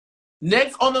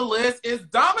Next on the list is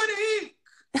Dominique.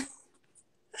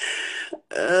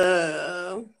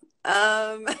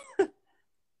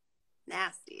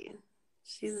 Nasty.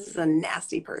 She's a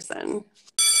nasty person.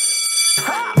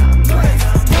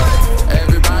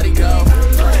 Everybody go.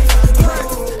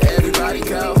 Everybody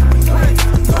go.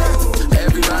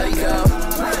 Everybody go.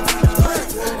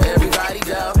 Everybody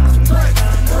go.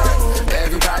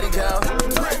 Everybody go.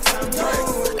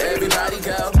 Everybody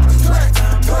go.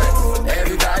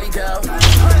 Everybody go.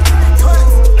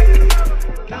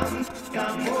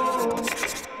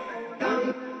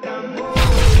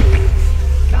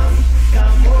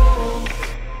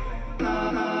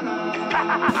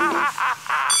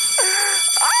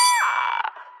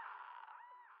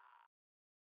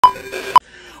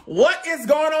 What is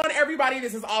going on, everybody?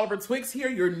 This is Oliver Twixt here,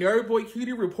 your nerd boy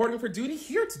cutie, reporting for duty,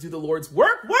 here to do the Lord's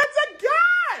work once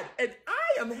again. And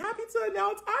I am happy to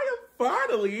announce I am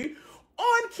finally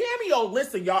on Cameo.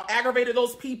 Listen, y'all aggravated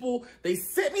those people. They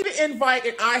sent me the invite,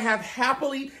 and I have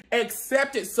happily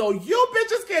accepted. So you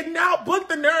bitches can now book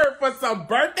the nerd for some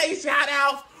birthday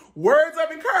shout-outs, words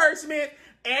of encouragement,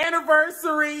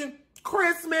 anniversary,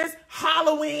 Christmas,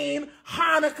 Halloween,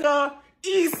 Hanukkah,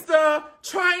 Easter,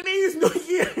 Chinese New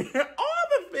Year,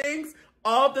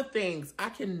 all the things. I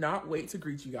cannot wait to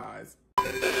greet you guys.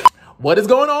 What is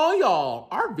going on, y'all?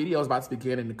 Our video is about to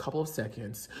begin in a couple of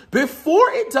seconds. Before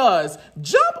it does,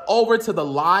 jump over to the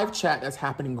live chat that's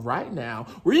happening right now,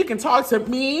 where you can talk to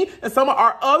me and some of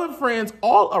our other friends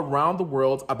all around the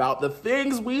world about the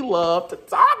things we love to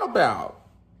talk about.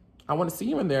 I want to see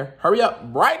you in there. Hurry up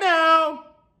right now.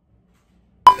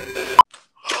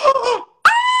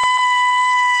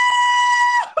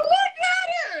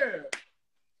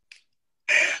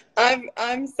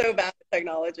 I'm so bad at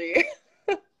technology.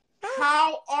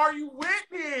 How are you,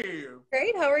 Whitney?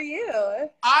 Great, how are you?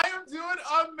 I am doing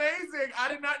amazing. I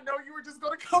did not know you were just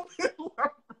going to come in.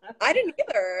 I didn't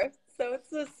either, so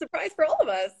it's a surprise for all of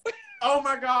us. Oh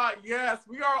my God, yes.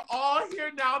 We are all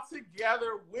here now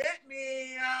together.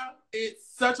 Whitney, it's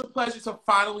such a pleasure to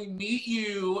finally meet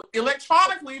you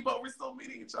electronically, but we're still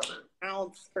meeting each other.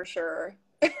 Ounce, for sure.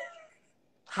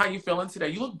 How you feeling today?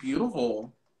 You look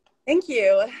beautiful. Thank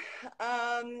you.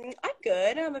 I'm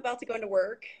good. I'm about to go into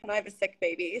work, and I have a sick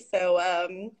baby. So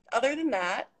other than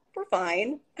that, we're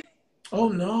fine. Oh,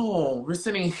 no. We're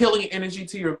sending healing energy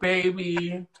to your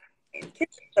baby.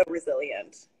 Kids are so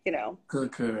resilient, you know.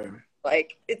 Good, good.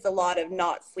 Like, it's a lot of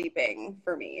not sleeping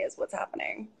for me is what's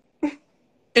happening.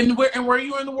 And where are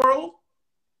you in the world?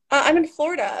 I'm in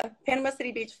Florida, Panama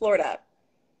City Beach, Florida.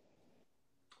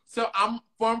 So I'm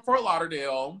from Fort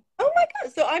Lauderdale. Oh my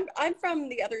God! So I'm from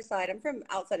the other side. I'm from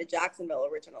outside of Jacksonville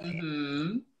originally.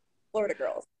 Mm-hmm. Florida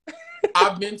girls.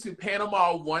 I've been to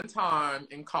Panama one time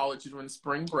in college during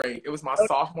spring break. It was my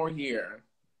sophomore year.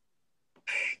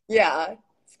 Yeah,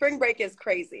 spring break is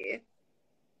crazy.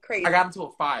 Crazy. I got into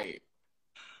a fight.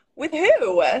 With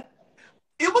who? It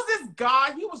was this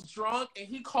guy. He was drunk and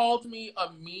he called me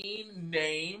a mean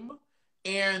name.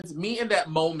 And me in that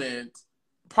moment,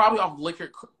 probably off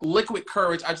liquid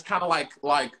courage, I just kind of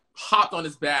like hopped on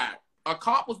his back. A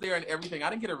cop was there and everything. I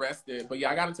didn't get arrested, but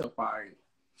yeah, I got into a fight.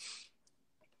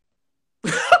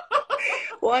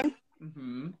 Well,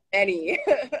 Eddie.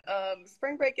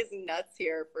 Spring break is nuts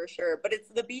here for sure, but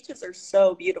the beaches are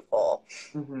so beautiful.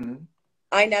 Mm-hmm.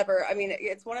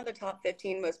 It's one of the top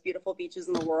 15 most beautiful beaches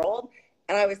in the world,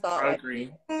 and I always thought, I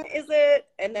agree. Is it?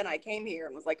 And then I came here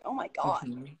and was like, oh my God.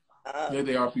 Mm-hmm. Yeah,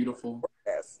 they are beautiful.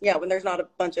 Yeah, when there's not a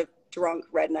bunch of drunk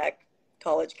redneck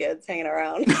college kids hanging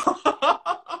around.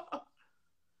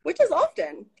 Which is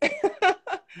often.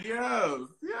 Yes.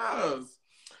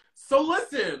 So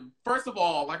listen, first of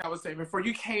all, like I was saying before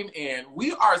you came in,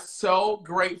 we are so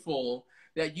grateful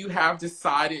that you have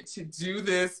decided to do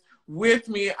this with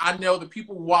me. I know the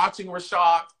people watching were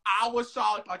shocked. I was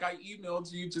shocked. Like, I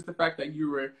emailed you, just the fact that you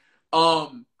were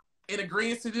in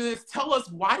agreement to do this. Tell us,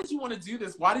 why did you want to do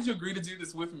this? Why did you agree to do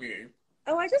this with me?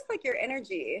 Oh, I just like your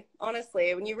energy,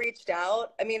 honestly. When you reached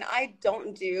out, I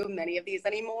don't do many of these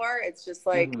anymore. It's just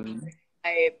like,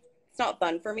 it's not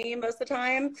fun for me most of the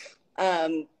time.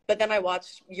 But then I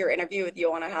watched your interview with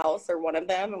Joanna House, or one of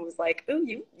them, and was like,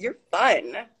 ooh, you're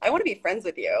fun. I want to be friends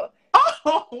with you.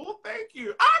 Oh, thank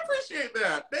you. I appreciate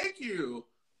that. Thank you.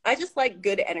 I just like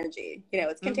good energy.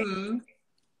 It's contagious.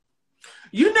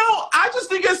 I just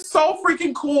think it's so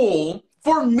freaking cool.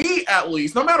 For me, at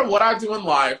least, no matter what I do in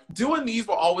life, doing these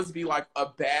will always be like a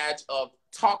badge of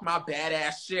talk my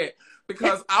badass shit,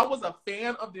 because I was a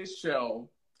fan of this show,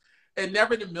 and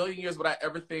never in a million years would I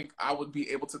ever think I would be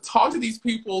able to talk to these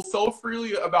people so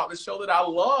freely about the show that I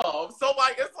love. So,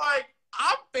 it's like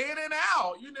I'm fanning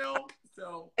out,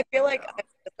 So I feel like I'm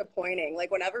a disappointing.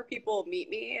 Like whenever people meet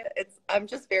me, I'm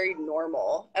just very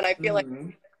normal, and I feel like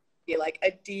be like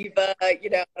a diva, you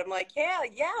know. I'm like, yeah,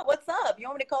 what's up? You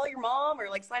want me to call your mom or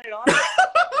like sign it on?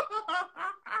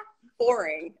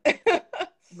 Boring.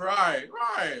 Right.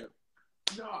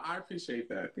 No, I appreciate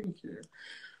that. Thank you.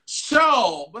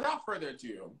 So, without further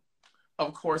ado,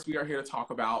 of course, we are here to talk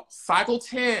about Cycle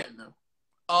 10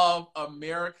 of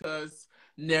America's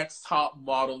Next Top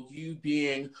Model, you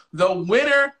being the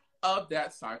winner of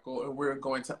that cycle. And we're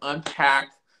going to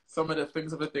unpack some of the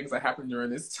things that happened during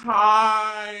this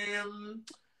time.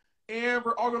 And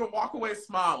we're all going to walk away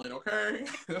smiling, okay?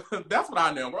 That's what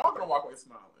I know. We're all going to walk away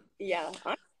smiling. Yeah,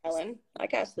 I'm smiling. I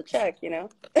cashed the check, you know?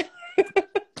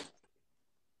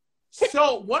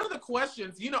 So one of the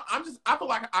questions, you know, I feel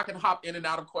like I can hop in and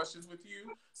out of questions with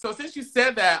you. So since you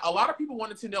said that, a lot of people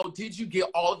wanted to know, did you get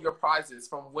all of your prizes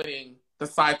from winning the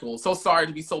cycle? So sorry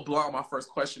to be so blunt on my first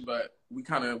question, but we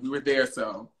were there,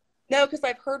 so. No, because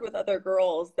I've heard with other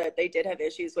girls that they did have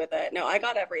issues with it. No, I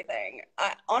got everything.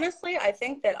 Honestly, I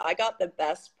think that I got the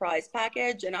best prize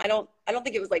package, and I don't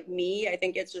think it was like me. I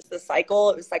think it's just the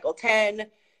cycle. It was cycle 10.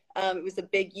 It was a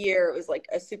big year. It was like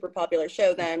a super popular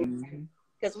show then.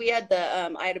 Because we had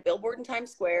I had a billboard in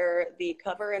Times Square, the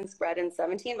cover and spread in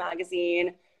 17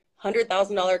 magazine,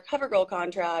 $100,000 CoverGirl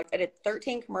contract. I did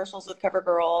 13 commercials with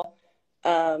CoverGirl.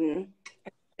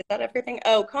 Is that everything?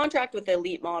 Oh, contract with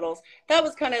Elite models. That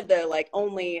was kind of the like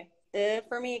only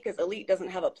for me, because Elite doesn't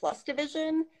have a plus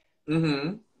division.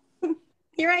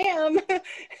 Here I am,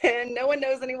 and no one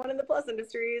knows anyone in the plus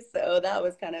industry, so that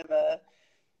was kind of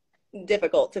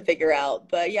difficult to figure out.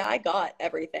 But yeah, I got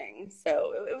everything,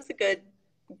 so it was a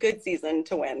good season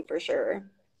to win for sure.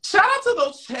 Shout out to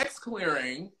those checks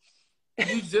clearing.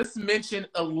 You just mentioned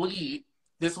Elite.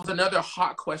 This was another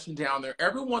hot question down there.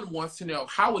 Everyone wants to know,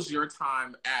 how was your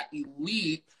time at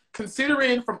Elite?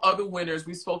 Considering from other winners,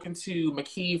 we've spoken to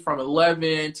McKee from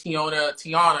 11,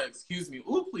 Tiana, excuse me.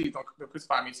 Ooh, please don't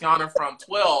crucify me. Tiana from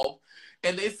 12.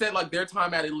 And they said like their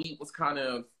time at Elite was kind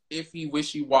of iffy,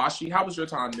 wishy-washy. How was your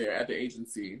time there at the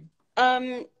agency?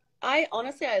 I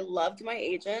loved my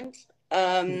agent.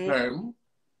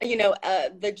 You know,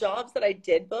 the jobs that I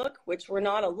did book, which were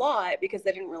not a lot because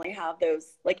they didn't really have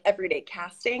those like everyday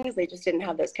castings. They just didn't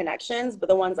have those connections. But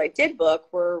the ones I did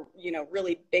book were, you know,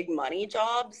 really big money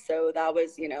jobs. So that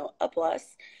was, you know, a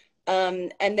plus.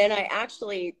 And then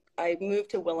I moved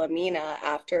to Wilhelmina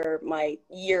after my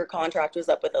year contract was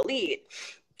up with Elite,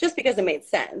 just because it made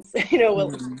sense. You know,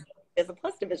 Wilhelmina is a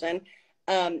plus division.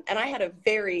 And I had a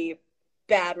very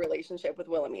bad relationship with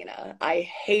Wilhelmina. I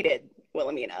hated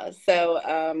Wilhelmina. So,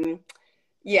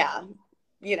 yeah,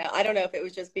 you know, I don't know if it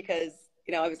was just because,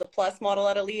 you know, I was a plus model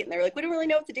at Elite and they were like, we don't really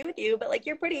know what to do with you, but like,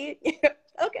 you're pretty.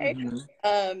 Okay.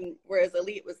 Whereas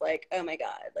Elite was like, oh my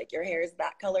God, like your hair is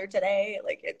that color today.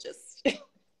 Like it just, it's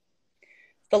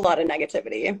a lot of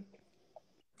negativity.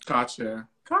 Gotcha.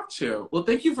 Well,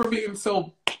 thank you for being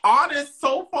so honest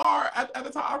so far at the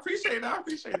time. I appreciate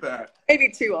that. Maybe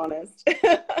too honest.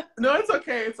 No, it's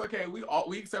okay.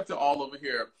 We accept it all over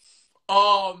here.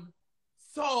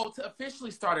 So to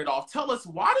officially start it off, tell us,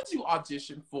 why did you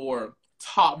audition for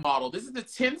Top Model? This is the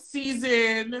 10th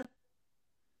season.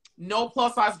 No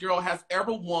plus size girl has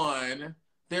ever won.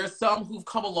 There's some who've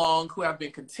come along who have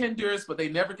been contenders, but they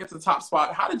never get to the top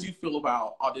spot. How did you feel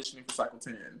about auditioning for Cycle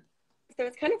 10? So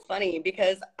it's kind of funny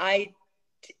because I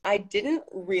didn't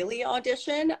really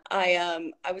audition.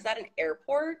 I was at an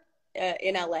airport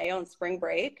in LA on spring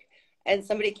break, and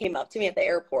somebody came up to me at the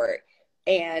airport.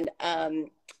 And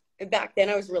back then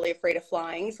I was really afraid of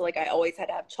flying. So like I always had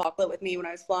to have chocolate with me when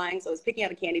I was flying. So I was picking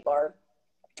out a candy bar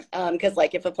because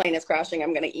like if a plane is crashing,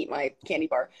 I'm going to eat my candy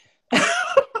bar.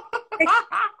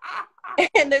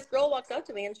 And this girl walks up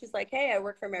to me and she's like, hey, I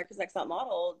work for America's Next Top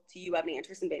Model. Do you have any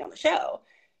interest in being on the show?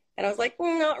 And I was like,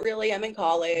 well, not really. I'm in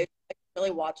college. I can't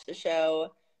really watch the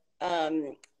show.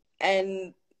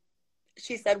 And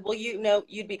she said, well, you know,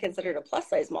 you'd be considered a plus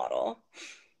size model.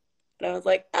 And I was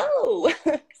like, oh,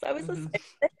 because I was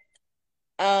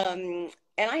and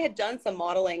I had done some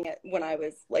modeling when I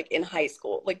was like in high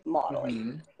school, like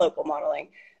modeling, local modeling.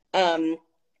 And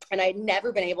I'd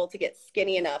never been able to get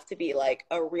skinny enough to be like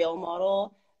a real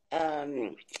model.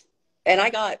 And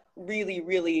I got really,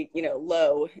 really, you know,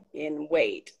 low in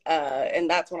weight. And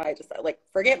that's when I just like,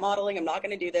 forget modeling. I'm not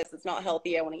going to do this. It's not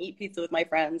healthy. I want to eat pizza with my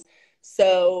friends.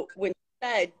 So when you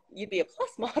said you'd be a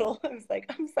plus model, I was like,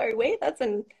 I'm sorry, wait, that's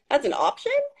an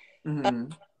option.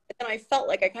 And I felt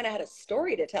like I kind of had a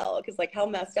story to tell, because like, how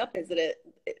messed up is it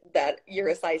that you're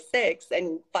a size 6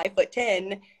 and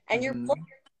 5'10" and you're,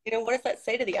 you know, what does that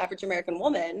say to the average American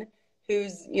woman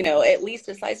who's, you know, at least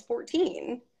a size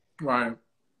 14? Right.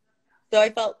 So I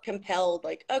felt compelled,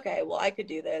 like, okay, well, I could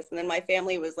do this. And then my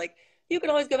family was like, you could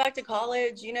always go back to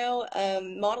college, you know,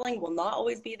 modeling will not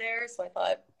always be there. So I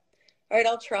thought, all right,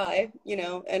 I'll try, you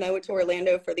know, and I went to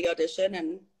Orlando for the audition,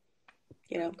 and,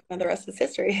 you know, the rest is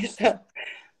history.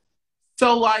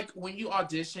 So, like, when you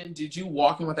auditioned, did you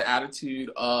walk in with the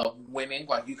attitude of winning,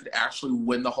 like you could actually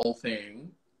win the whole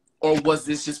thing? Or was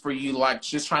this just for you, like,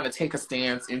 just trying to take a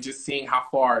stance and just seeing how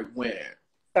far it went?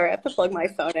 Sorry, I have to plug my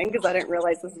phone in because I didn't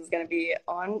realize this was going to be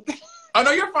on. Oh,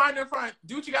 no, you're fine. You're fine.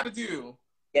 Do what you got to do.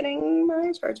 Getting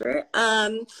my charger.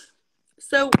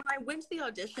 So when I went to the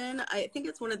audition, I think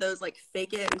it's one of those, like,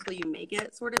 fake it until you make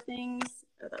it sort of things.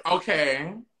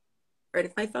 Okay. Right,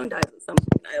 if my phone dies at some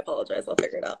point, I apologize. I'll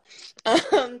figure it out.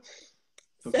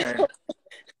 Okay. So,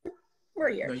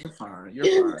 we're here. No, you're fine.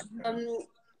 You're fine.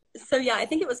 So yeah, I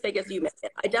think it was fake as you make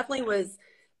it. I definitely was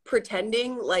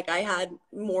pretending like I had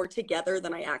more together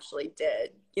than I actually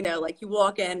did. You know, like you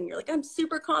walk in and you're like, I'm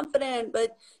super confident,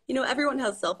 but you know, everyone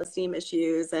has self-esteem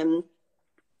issues, and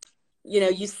you know,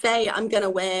 you say, I'm gonna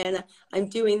win, I'm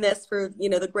doing this for, you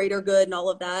know, the greater good and all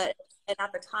of that. And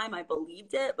at the time I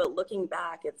believed it, but looking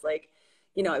back, it's like,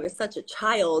 you know, I was such a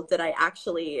child. Did I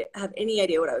actually have any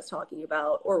idea what I was talking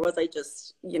about? Or was I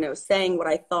just, you know, saying what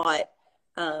I thought,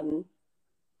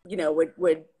 you know,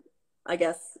 would, I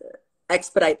guess,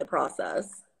 expedite the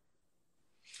process?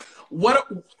 No,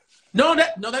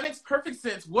 that makes perfect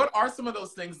sense. What are some of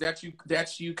those things that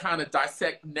you kind of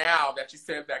dissect now that you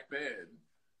said back then?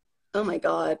 Oh my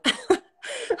God.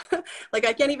 Like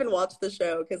I can't even watch the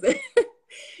show because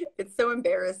it's so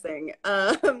embarrassing.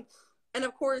 And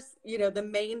of course, you know, the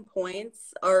main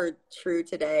points are true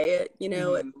today, you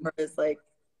know, as far as like,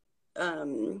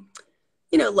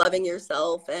 you know, loving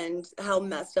yourself and how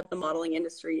messed up the modeling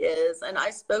industry is. And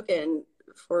I've spoken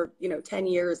for, you know, 10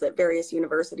 years at various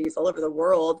universities all over the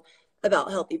world about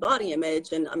healthy body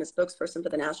image. And I'm a spokesperson for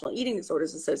the National Eating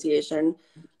Disorders Association.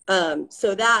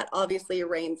 So that obviously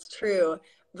reigns true.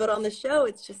 But on the show,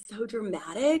 it's just so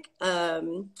dramatic.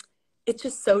 It's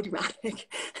just so dramatic.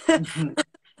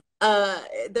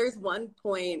 There's one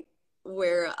point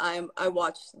where I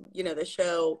watch, you know, the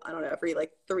show, I don't know, every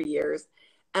like 3 years.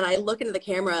 And I look into the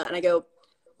camera and I go,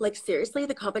 like, seriously,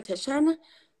 the competition,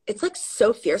 it's like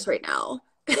so fierce right now.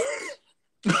 Like,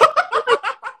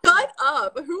 shut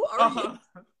up. Who are you?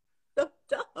 So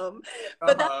dumb.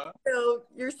 But that's, so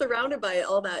you're surrounded by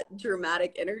all that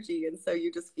dramatic energy. And so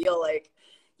you just feel like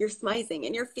you're smizing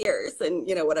and you're fierce and,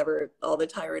 you know, whatever all the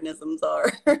tyrannisms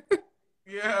are.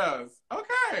 Yes.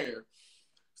 Okay.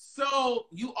 So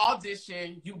you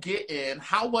audition, you get in.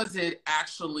 How was it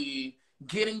actually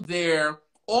getting there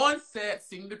on set,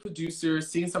 seeing the producers,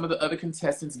 seeing some of the other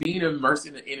contestants, being immersed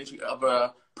in the energy of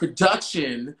a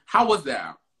production? How was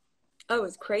that? Oh, it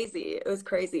was crazy. It was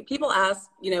crazy. People ask,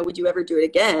 you know, would you ever do it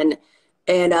again?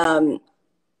 And,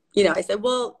 you know, I said,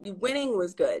 well, winning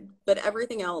was good, but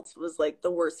everything else was like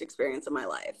the worst experience of my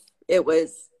life. It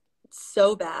was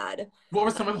so bad. What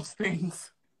were some of those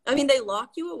things? I mean, they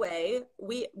lock you away.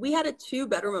 We had a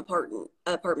 2-bedroom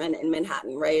apartment in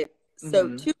Manhattan, right?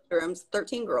 So 2 bedrooms,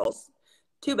 13 girls,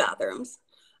 2 bathrooms.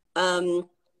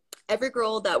 Every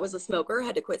girl that was a smoker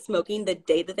had to quit smoking the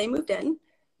day that they moved in.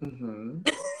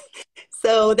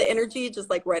 So the energy just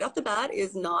like right off the bat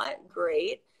is not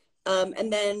great.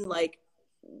 And then like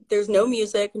there's no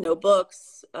music, no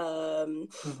books, no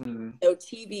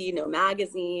TV, no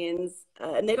magazines,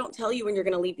 and they don't tell you when you're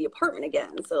going to leave the apartment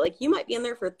again. So like you might be in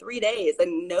there for 3 days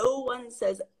and no one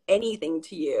says anything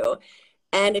to you.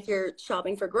 And if you're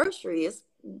shopping for groceries,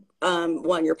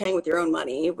 one, you're paying with your own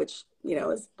money, which, you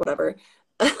know, is whatever.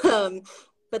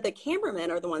 But the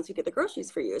cameramen are the ones who get the groceries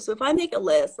for you. So if I make a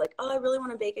list, like, oh, I really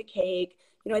want to bake a cake,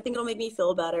 you know, I think it'll make me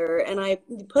feel better. And I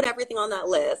put everything on that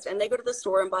list and they go to the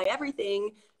store and buy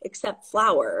everything except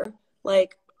flour.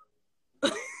 Like,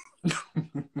 what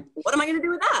am I going to do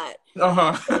with that?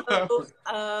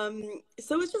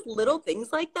 So it's just little things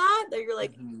like that you're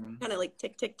like, kind of like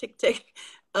tick, tick, tick, tick.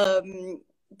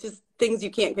 Just things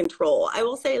you can't control. I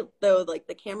will say though, like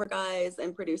the camera guys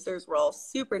and producers were all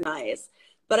super nice,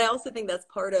 but I also think that's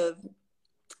part of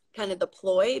kind of the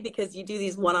ploy because you do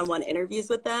these one-on-one interviews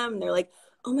with them and they're like,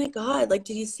 oh my God, like,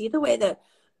 did you see the way that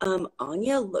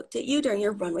Anya looked at you during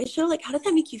your runway show? Like, how did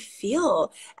that make you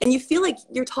feel? And you feel like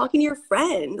you're talking to your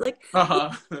friend. Like,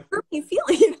 you feel,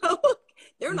 you know,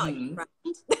 they're not your friend.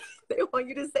 They want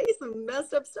you to say some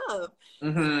messed up stuff.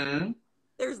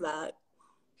 There's that.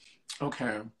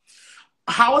 Okay.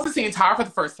 How was it seeing Tyra for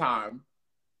the first time?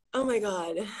 Oh my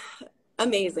God.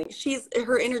 Amazing.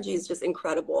 Her energy is just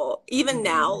incredible. Even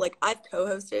now, like I've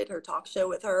co-hosted her talk show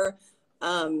with her.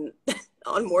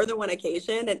 on more than one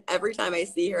occasion. And every time I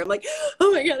see her, I'm like,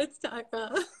 oh my God, it's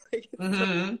Tyra. Like,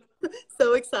 it's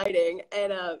so exciting.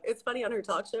 And it's funny on her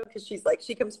talk show because she's like,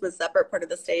 she comes from a separate part of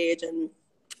the stage, and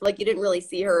like you didn't really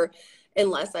see her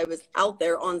unless I was out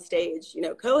there on stage, you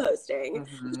know, co-hosting.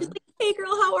 She's like, hey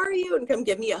girl, how are you? And come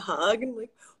give me a hug. And I'm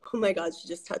like, oh my God, she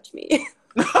just touched me.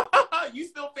 You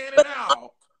still fanning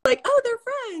out. Like, oh, they're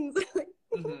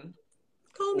friends.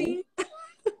 Call me.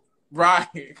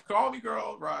 Right. Call me,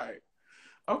 girl. Right.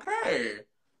 Okay.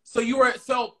 So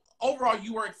overall,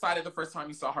 you were excited the first time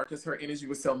you saw her because her energy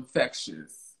was so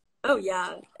infectious. Oh,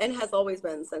 yeah. And has always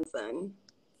been since then.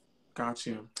 Got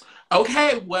you.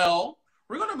 Okay, well,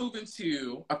 we're going to move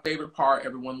into a favorite part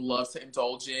everyone loves to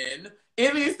indulge in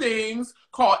these things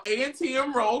called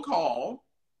A&TM Roll Call.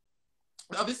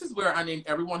 Now, this is where I name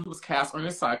everyone who was cast on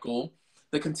your cycle,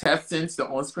 the contestants, the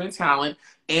on-screen talent,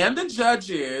 and the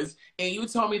judges, and you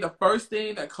tell me the first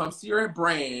thing that comes to your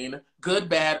brain, good,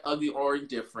 bad, ugly, or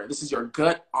indifferent. This is your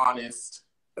gut, honest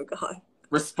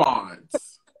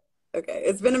response. Okay,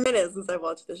 it's been a minute since I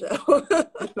watched the show.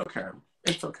 It's okay.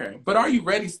 It's okay. But are you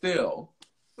ready still?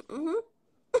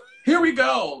 Here we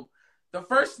go. The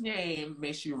first name,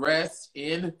 may she rest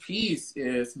in peace,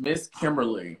 is Miss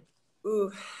Kimberly.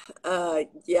 Ooh,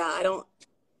 yeah,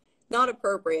 not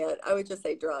appropriate. I would just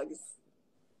say drugs.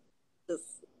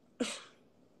 Just,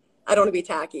 I don't want to be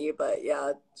tacky, but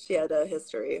yeah, she had a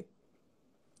history.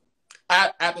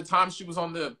 At the time she was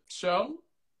on the show?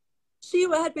 She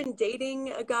had been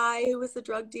dating a guy who was a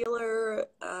drug dealer.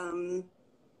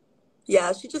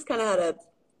 Yeah, she just kind of had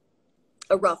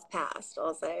a rough past,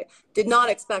 I'll say. I didn't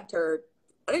expect her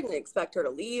to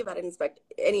leave. I didn't expect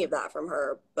any of that from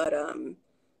her. But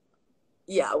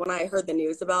yeah, when I heard the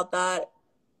news about that,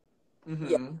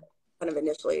 yeah, kind of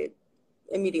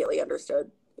immediately understood,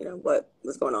 you know, what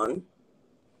was going on.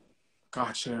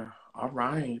 Gotcha. All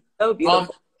right. Oh,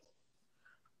 beautiful.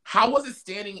 How was it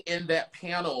standing in that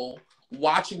panel,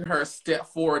 watching her step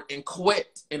forward and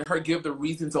quit, and her give the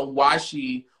reasons on why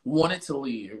she wanted to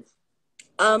leave?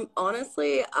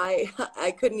 Honestly,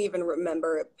 I couldn't even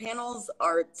remember. Panels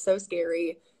are so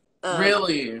scary.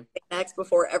 Really? Next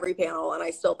before every panel, and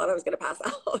I still thought I was going to pass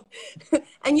out.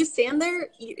 And you stand there,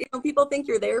 you know, people think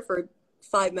you're there for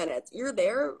 5 minutes. You're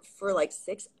there for like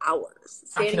 6 hours.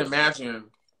 I can imagine.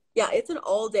 Yeah, it's an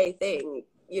all-day thing,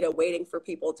 you know, waiting for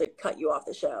people to cut you off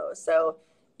the show. So,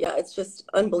 yeah, it's just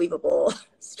unbelievable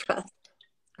stress.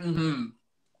 So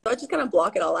I just kind of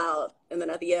block it all out. And then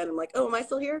at the end, I'm like, oh, am I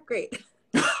still here? Great.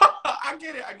 I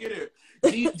get it.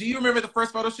 Do you remember the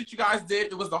first photo shoot you guys did?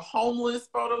 It was the homeless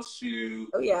photo shoot.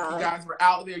 Oh, yeah. You guys were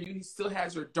out there. You still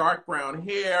had your dark brown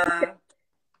hair.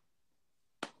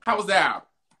 How was that?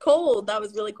 Cold. That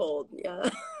was really cold. Yeah.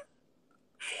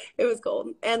 It was cold.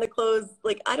 And the clothes,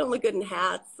 like, I don't look good in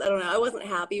hats. I don't know. I wasn't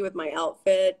happy with my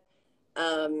outfit.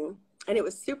 And it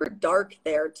was super dark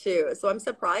there, too. So I'm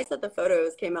surprised that the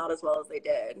photos came out as well as they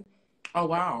did. Oh,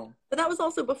 wow. But that was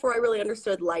also before I really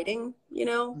understood lighting, you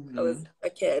know? I was a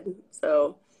kid.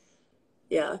 So,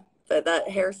 yeah. But that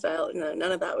hairstyle, no,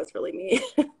 none of that was really me.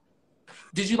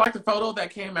 Did you like the photo that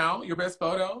came out? Your best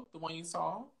photo? The one you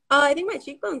saw? I think my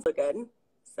cheekbones look good.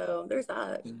 So there's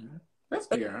that. That's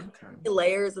fair. Okay. The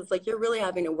layers, it's like you're really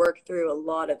having to work through a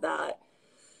lot of that.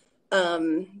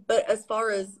 But as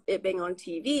far as it being on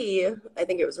TV, I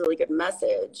think it was a really good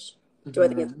message. Do I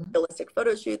think it's a realistic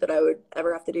photo shoot that I would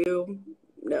ever have to do?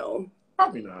 No.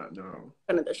 Probably not, no.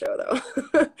 Kind of the show,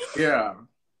 though. Yeah.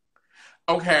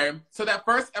 Okay, so that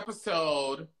first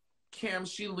episode, Kim,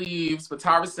 she leaves, but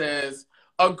Tyra says,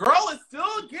 a girl is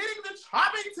still getting the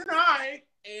chopping tonight.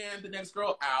 And the next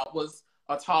girl out was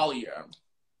Talia.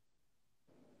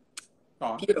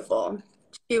 Oh. Beautiful.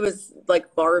 She was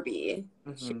like Barbie.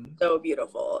 She was so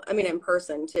beautiful. I mean, in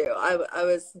person, too. I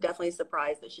was definitely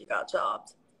surprised that she got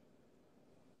chopped.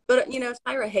 But, you know,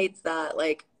 Tyra hates that,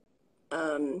 like,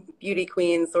 beauty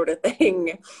queen sort of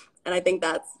thing. And I think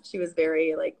she was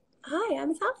very, like, hi,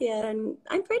 I'm Talia, and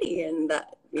I'm pretty. And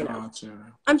that, you know,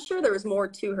 I'm sure there was more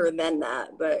to her than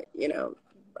that. But, you know,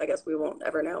 I guess we won't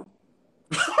ever know.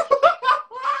 But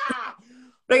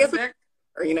I guess,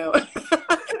 or, you know.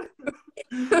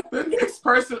 The next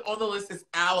person on the list is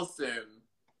Allison.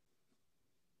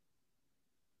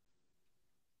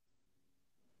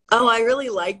 Oh, I really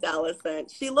liked Allison.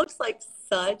 She looks like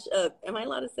such a, am I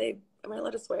allowed to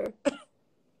swear?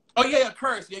 Oh, yeah,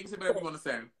 curse. Yeah, you can say whatever you want to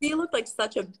say. She looked like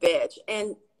such a bitch.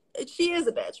 And she is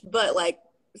a bitch, but, like,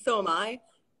 so am I.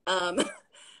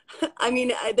 I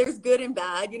mean, there's good and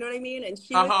bad, you know what I mean? And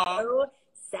she was so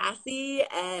sassy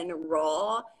and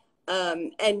raw.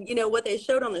 And, you know, what they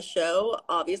showed on the show,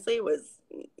 obviously, was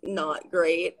not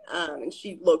great. And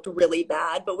she looked really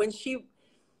bad. But when she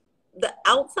the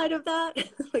outside of that,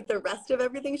 like the rest of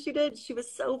everything she did, she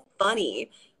was so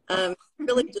funny.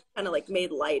 Really just kind of like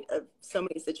made light of so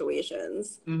many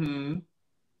situations. Mm-hmm.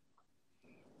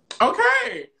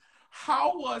 Okay.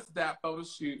 How was that photo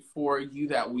shoot for you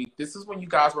that week? This is when you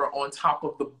guys were on top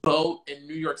of the boat in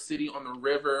New York City on the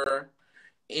river,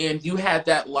 and you had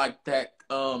that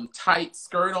tight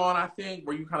skirt on, I think,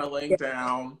 where you kind of laying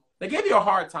down. They gave you a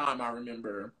hard time, I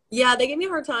remember. Yeah, they gave me a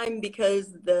hard time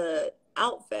because the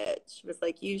outfit, she was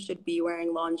like, you should be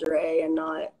wearing lingerie and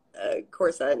not a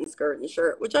corset and skirt and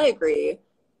shirt, which I agree.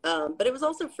 But it was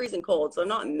also freezing cold, so I'm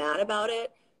not mad about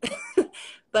it.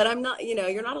 But I'm not,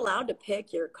 you're not allowed to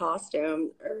pick your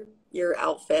costume or your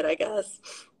outfit, I guess,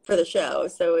 for the show.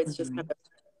 So it's just kind of,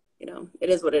 it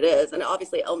is what it is. And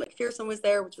obviously Elle Macpherson was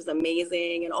there, which was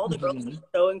amazing. And all the girls were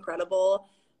so incredible.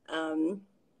 And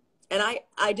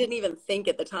I didn't even think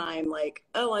at the time, like,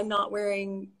 oh, I'm not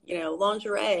wearing,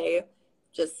 lingerie.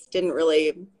 Just didn't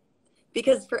really,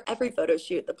 because for every photo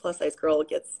shoot, the plus size girl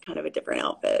gets kind of a different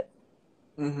outfit.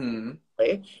 Mm-hmm.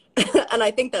 And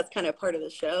I think that's kind of part of the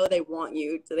show. They want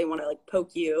to like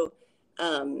poke you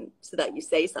so that you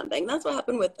say something. That's what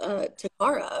happened with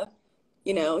Takara.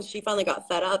 She finally got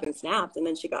fed up and snapped, and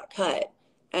then she got cut.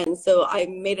 And so I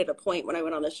made it a point when I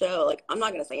went on the show, like, I'm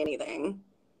not going to say anything.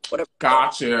 Whatever.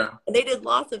 Gotcha. And they did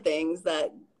lots of things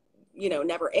that,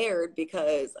 never aired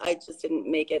because I just didn't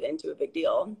make it into a big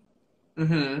deal.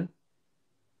 Mm-hmm.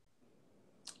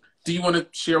 Do you want to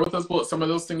share with us what some of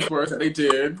those things were that they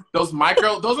did? Those are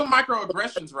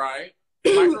microaggressions, right?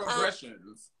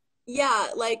 Microaggressions. Yeah,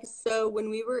 like, so when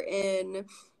we were in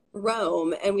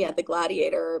Rome and we had the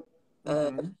gladiator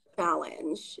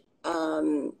challenge,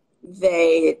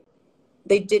 they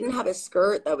didn't have a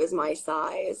skirt that was my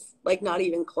size, like not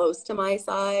even close to my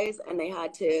size, and they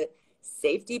had to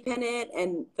safety pin it,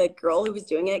 and the girl who was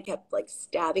doing it kept like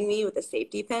stabbing me with the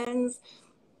safety pins.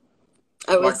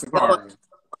 I was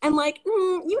and like,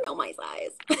 my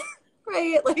size,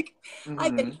 right? Like,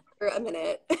 I've been here for a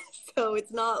minute, so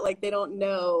it's not like they don't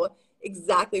know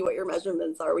exactly what your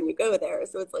measurements are when you go there.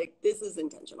 So it's like, this is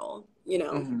intentional,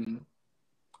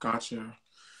 Gotcha.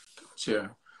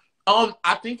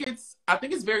 I think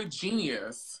it's very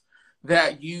genius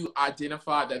that you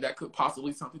identified that could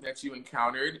possibly something that you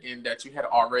encountered and that you had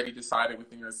already decided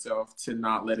within yourself to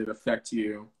not let it affect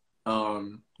you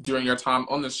during your time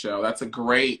on the show. That's a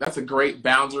great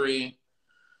boundary.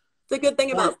 It's a good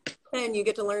thing about and you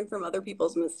get to learn from other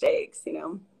people's mistakes,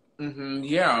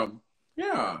 Yeah.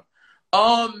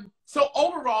 So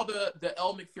overall, the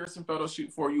Elle Macpherson photo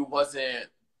shoot for you wasn't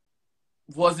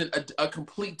a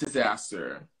complete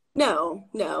disaster. No.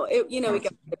 It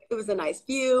was a nice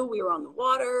view. We were on the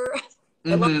water.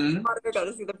 I love the water. Got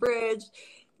to see the bridge.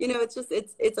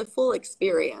 It's a full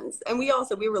experience. And we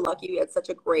were lucky. We had such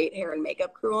a great hair and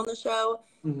makeup crew on the show.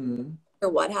 Or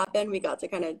what happened, we got to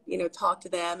kind of, talk to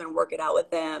them and work it out with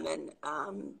them. And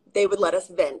they would let us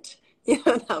vent.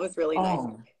 That was really nice.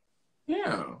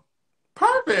 Yeah.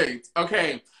 Perfect.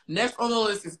 Okay. Next on the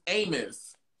list is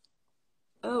Amos.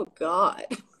 Oh, God.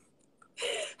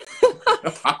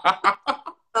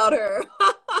 About her.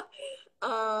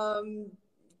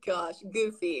 Gosh,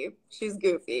 goofy. She's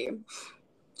goofy.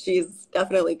 She's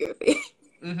definitely goofy.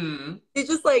 She's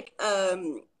just like,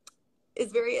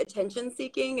 is very attention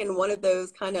seeking and one of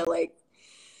those kind of like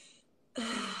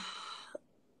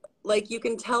you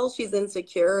can tell she's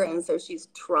insecure, and so she's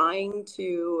trying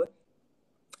to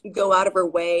go out of her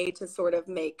way to sort of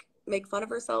make fun of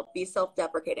herself, be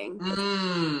self-deprecating.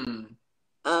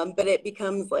 But it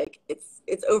becomes like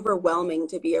it's overwhelming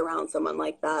to be around someone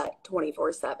like that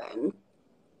 24/7.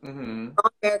 On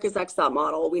America's Next Top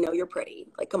Model, we know you're pretty.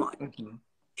 Like, come on.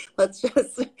 Let's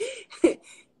just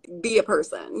be a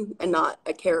person and not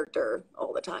a character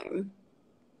all the time.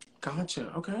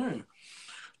 Gotcha. Okay.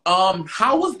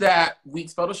 How was that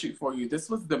week's photo shoot for you?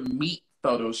 This was the meat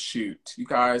photo shoot. You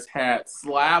guys had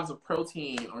slabs of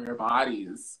protein on your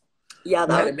bodies. Yeah,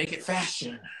 that would make it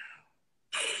fashion.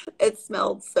 It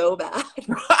smelled so bad.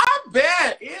 I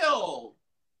bet. Ew.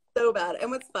 So bad. And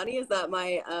what's funny is that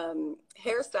my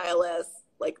hairstylist,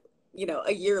 like,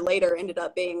 a year later ended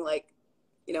up being like,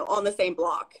 on the same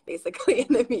block, basically,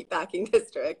 in the meatpacking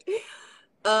district.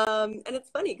 And it's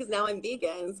funny because now I'm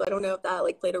vegan, so I don't know if that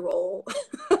like played a role.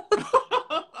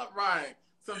 Right.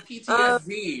 Some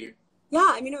PTSD. Yeah,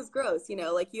 I mean, it was gross,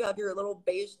 like you have your little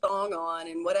beige thong on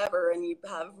and whatever, and you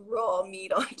have raw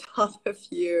meat on top of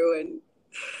you. And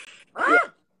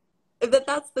but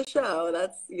that's the show.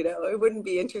 That's, it wouldn't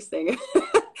be interesting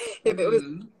if it was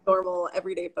a normal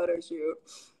everyday photo shoot.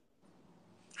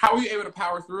 How were you able to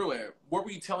power through it? What were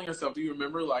you telling yourself? Do you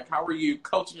remember? Like, how were you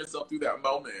coaching yourself through that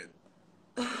moment?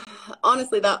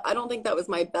 Honestly, that I don't think that was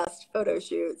my best photo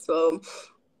shoot, so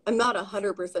I'm not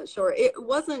 100% sure. It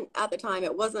wasn't at the time.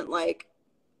 It wasn't like,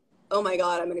 oh my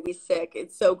God, I'm gonna be sick.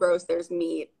 It's so gross. There's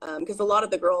meat. Because a lot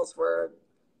of the girls were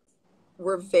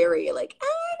very like,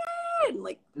 ah, and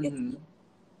like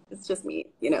it's just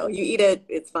meat. You know, you eat it,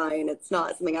 it's fine. It's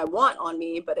not something I want on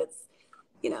me, but it's,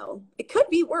 you know, it could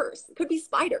be worse. It could be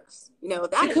spiders. You know,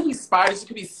 It could be spiders. It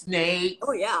could be snakes.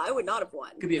 Oh yeah, I would not have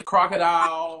won. It could be a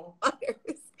crocodile. Spiders.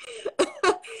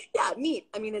 Yeah, meat.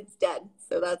 I mean, it's dead,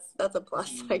 so that's a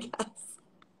plus, I guess.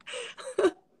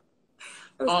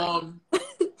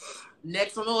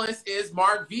 Next on the list is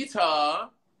Marvita.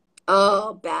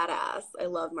 Oh, badass! I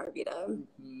love Marvita.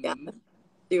 Yeah,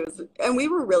 she was, and we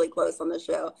were really close on the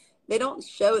show. They don't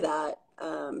show that.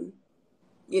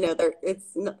 You know,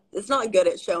 it's not good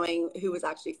at showing who was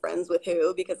actually friends with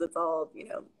who because it's all, you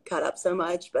know, cut up so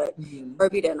much. But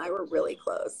Marvita and I were really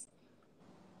close.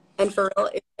 And for real,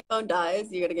 if my phone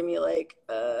dies, you got to give me like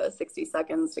 60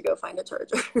 seconds to go find a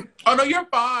charger. Oh no, you're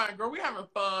fine, girl. We're having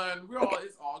fun.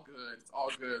 It's all good. It's all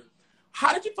good.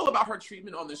 How did you feel about her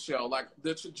treatment on the show? Like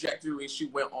the trajectory she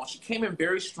went on. She came in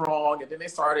very strong, and then they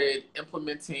started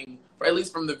implementing, or at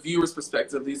least from the viewer's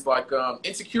perspective, these like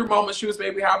insecure moments she was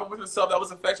maybe having with herself that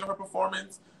was affecting her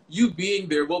performance. You being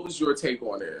there, what was your take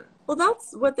on it? Well,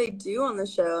 that's what they do on the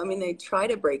show. I mean, they try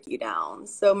to break you down.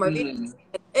 So Marvita,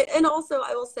 and also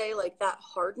I will say like that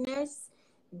hardness,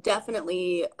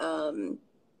 definitely, some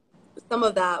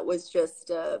of that was just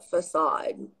a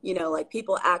facade. You know, like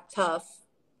people act tough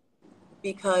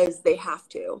because they have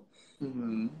to.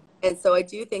 And so I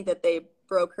do think that they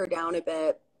broke her down a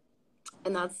bit,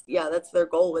 and that's their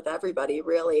goal with everybody,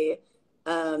 really.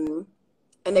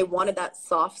 And they wanted that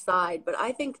soft side. But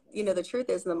I think, you know, the truth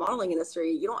is in the modeling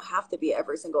industry, you don't have to be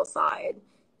every single side.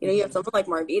 You know, you have someone like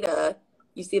Marvita,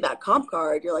 you see that comp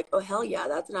card, you're like, oh, hell yeah,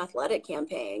 that's an athletic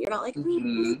campaign. You're not like,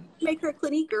 make her a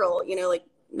Clinique girl, you know, like,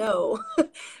 no.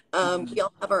 We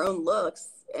all have our own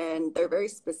looks, and they're very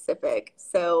specific.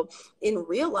 So in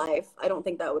real life, I don't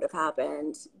think that would have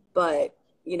happened. But,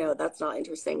 you know, that's not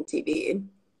interesting TV.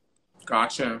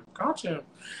 Gotcha.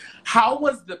 How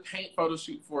was the paint photo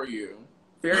shoot for you?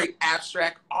 Very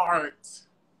abstract art.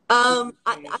 I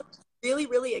was really,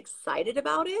 really excited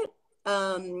about it.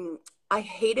 I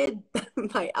hated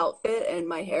my outfit and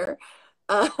my hair.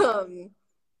 But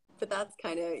that's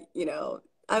kind of, you know,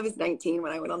 I was 19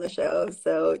 when I went on the show,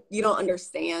 so you don't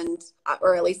understand,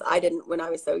 or at least I didn't when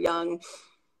I was so young,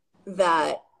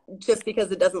 that just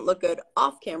because it doesn't look good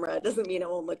off camera doesn't mean it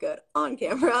won't look good on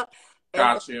camera.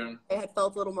 Got you. I had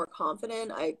felt a little more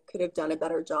confident. I could have done a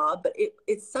better job, but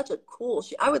it's such a cool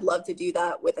shoot. I would love to do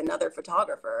that with another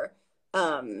photographer,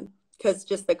 because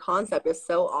just the concept is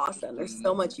so awesome. There's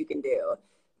so much you can do.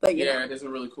 But yeah, it is a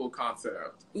really cool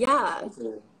concept. Yeah.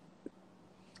 Cool.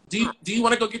 Do you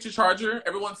want to go get your charger?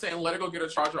 Everyone's saying let her go get her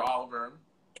charger, Oliver.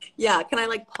 Yeah, can I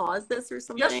like pause this or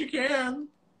something? Yes, you can.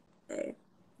 Okay.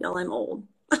 Y'all, I'm old.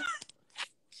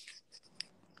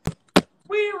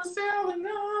 We were sailing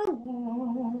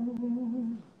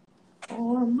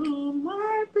on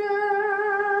moonlight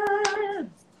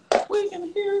beds. We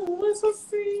can hear the whistle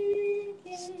singing.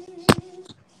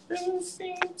 They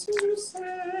seem to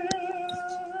say,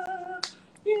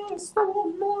 you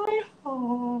stole my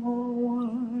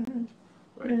heart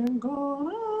and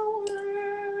gone away.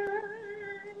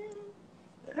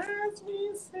 As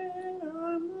we said,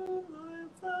 our moonlight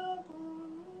fell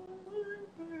on moonlight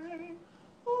bay.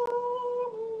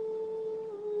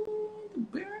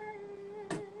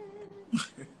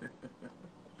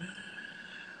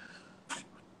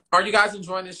 Are you guys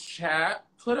enjoying this chat?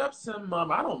 Put up some,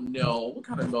 I don't know, what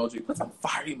kind of emoji? Put some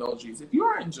fire emojis. If you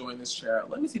are enjoying this chat,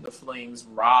 let me see the flames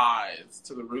rise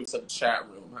to the roofs of the chat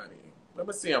room, honey. Let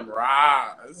me see them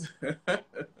rise.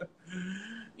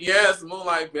 Yes,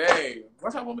 Moonlight Bay.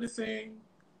 What y'all want me to sing?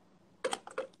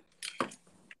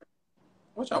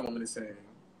 What y'all want me to sing?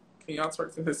 Can y'all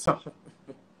twerk to this song?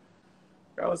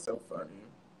 That was so funny.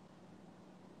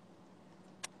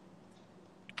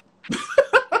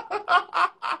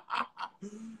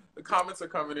 The comments are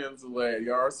coming in delayed.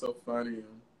 Y'all are so funny.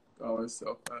 Y'all are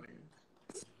so funny.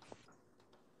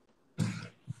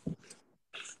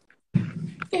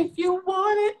 If you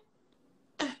want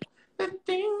it, the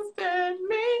things that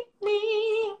make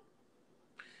me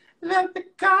let the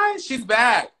guy. She's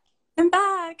back. I'm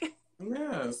back.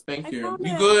 Yes, thank you.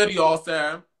 You good? You all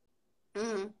set?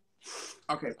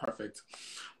 Okay, perfect.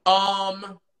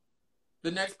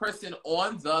 The next person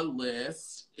on the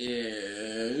list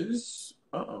is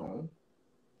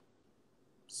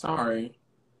sorry,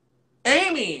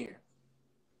 Amy.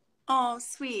 Oh,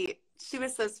 sweet. She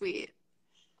was so sweet.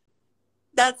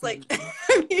 That's like,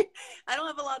 I mean, I don't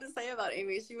have a lot to say about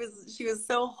Amy. She was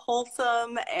so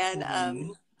wholesome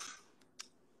and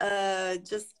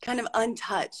just kind of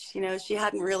untouched. You know, she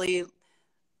hadn't really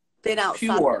been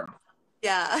outside. Pure.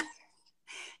 Yeah.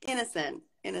 Innocent.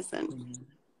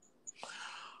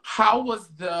 How was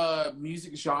the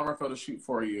music genre photo shoot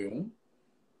for you?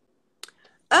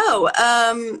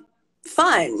 Oh,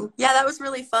 fun. Yeah, that was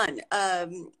really fun.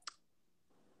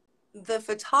 The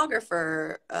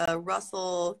photographer,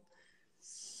 Russell,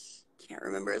 can't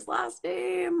remember his last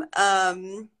name.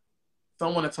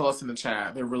 Someone to tell us in the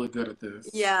chat. They're really good at this.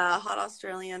 Yeah, hot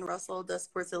Australian. Russell does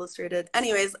Sports Illustrated.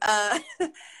 Anyways,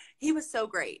 he was so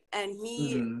great, and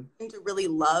he seemed to really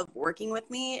love working with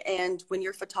me. And when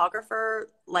your photographer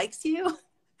likes you,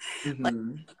 like,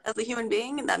 as a human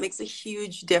being, that makes a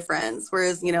huge difference.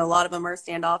 Whereas, you know, a lot of them are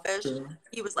standoffish. Sure.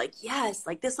 He was like, yes,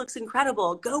 like, this looks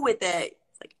incredible. Go with it.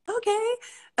 It's like, okay.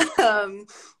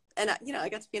 And, you know, I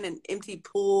got to be in an empty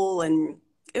pool, and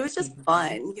it was just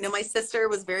fun. You know, my sister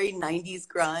was very 90s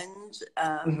grunge,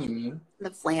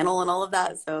 the flannel and all of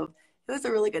that. So it was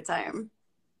a really good time.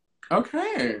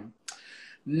 Okay.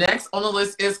 Next on the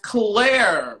list is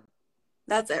Claire.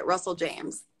 That's it. Russell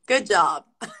James. Good job.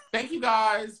 Thank you,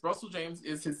 guys. Russell James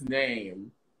is his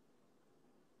name.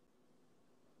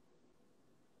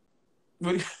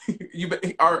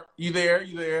 Are you there?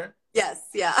 You there? Yes.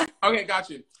 Yeah. Okay, got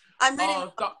you. I'm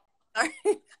reading. Sorry.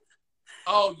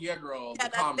 Oh, yeah, girl. Yeah,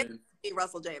 the comments.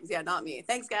 Russell James. Yeah, not me.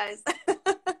 Thanks, guys.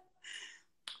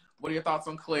 What are your thoughts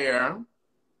on Claire?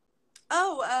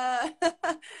 Oh,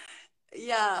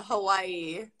 yeah,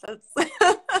 Hawaii. That's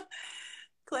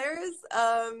Claire's.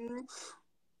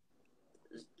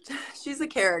 She's a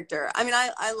character. I mean,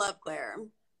 I love Claire.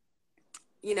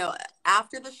 You know,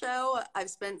 after the show, I've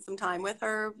spent some time with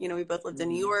her. You know, we both lived in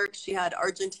New York. She had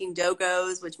Argentine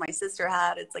Dogos, which my sister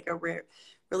had. It's like a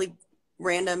really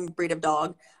random breed of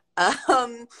dog.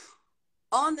 On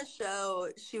the show,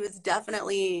 she was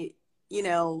definitely, you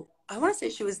know, I want to say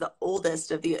she was the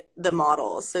oldest of the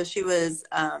models. So she was,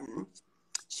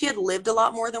 she had lived a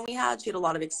lot more than we had. She had a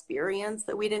lot of experience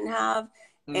that we didn't have.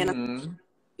 And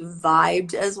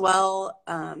vibed as well,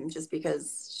 just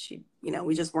because she, you know,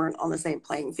 we just weren't on the same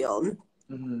playing field.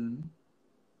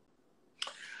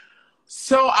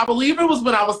 So I believe it was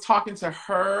when I was talking to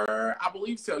her. I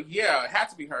believe so. Yeah, it had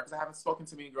to be her because I haven't spoken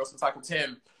to many girls since Cycle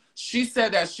 10. She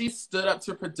said that she stood up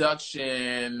to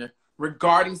production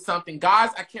regarding something. Guys,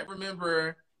 I can't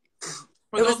remember.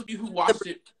 For those of you who watched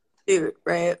it. Shoot,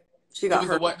 right? She got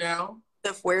hurt. What now?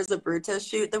 The Where's the Brutus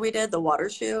shoot that we did, the water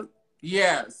shoot.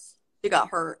 Yes. She got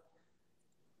hurt.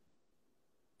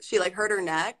 She like hurt her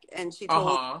neck, and she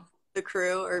told the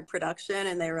crew or production,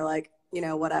 and they were like, you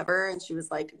know, whatever. And she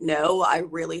was like, no, I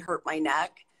really hurt my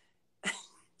neck.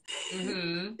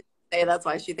 Hey, that's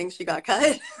why she thinks she got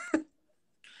cut.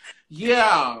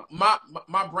 Yeah,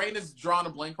 my brain is drawing a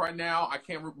blank right now. I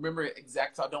can't remember it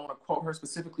exactly. So I don't want to quote her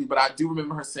specifically, but I do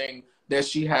remember her saying that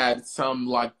she had some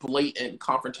like blatant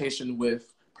confrontation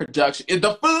with production.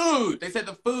 The food. They said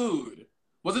the food.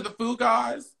 Was it the food,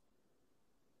 guys?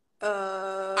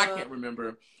 I can't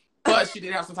remember. But she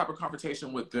did have some type of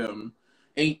confrontation with them.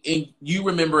 And you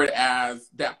remember it as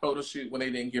that photo shoot when they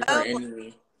didn't give her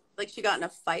any. Like she got in a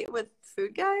fight with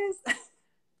food guys?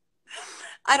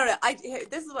 I don't know.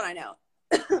 This is what I know.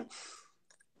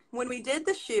 When we did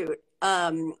the shoot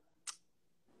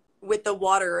with the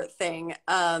water thing,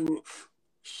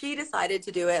 she decided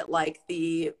to do it like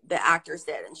the actors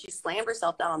did. And she slammed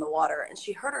herself down on the water, and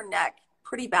she hurt her neck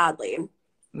pretty badly. And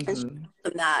she told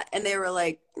them that, and they were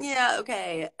like, yeah,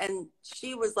 okay. And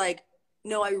she was like,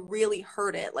 no, I really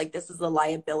hurt it. Like, this is a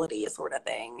liability sort of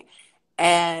thing.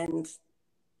 And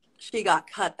she got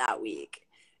cut that week.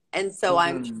 And so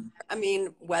I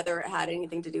mean, whether it had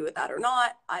anything to do with that or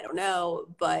not, I don't know.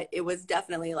 But it was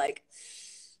definitely like,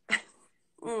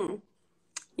 you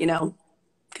know.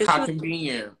 How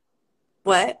convenient.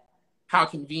 What? How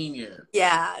convenient.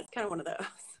 Yeah, it's kind of one of those.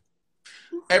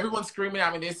 Everyone's screaming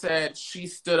at me. They said she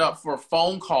stood up for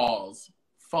phone calls.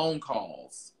 Phone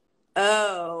calls.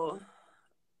 Oh,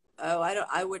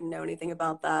 I wouldn't know anything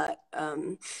about that. I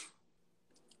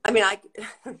mean,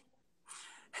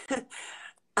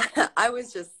 I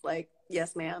was just like,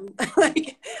 yes, ma'am.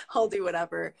 Like, I'll do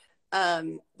whatever.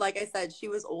 Like I said, she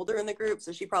was older in the group,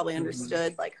 so she probably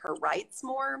understood like her rights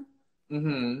more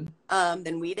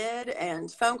than we did.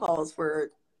 And phone calls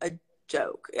were a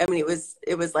joke. I mean,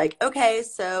 it was like, okay,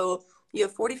 so you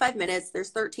have 45 minutes. There's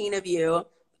 13 of you.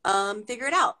 Figure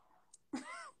it out.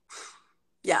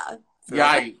 Yeah. So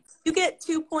yikes. you get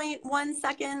 2.1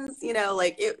 seconds, you know,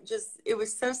 like it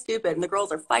was so stupid. And the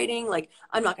girls are fighting, like,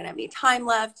 I'm not going to have any time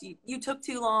left. You took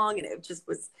too long. And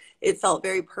it felt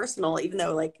very personal, even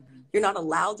though like you're not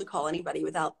allowed to call anybody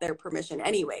without their permission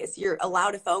anyways. You're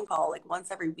allowed a phone call like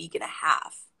once every week and a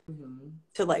half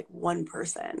to like one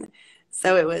person.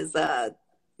 So it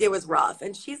was rough.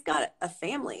 And she's got a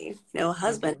family, you know, a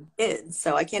husband, kids.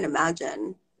 So I can't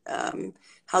imagine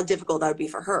how difficult that would be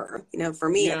for her. You know, for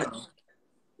me,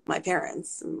 my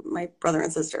parents, my brother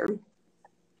and sister.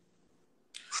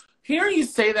 Hearing you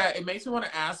say that, it makes me want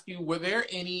to ask you, were there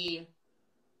any,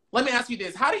 let me ask you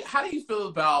this, how do you feel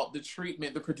about the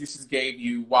treatment the producers gave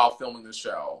you while filming the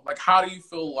show? Like, how do you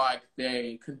feel like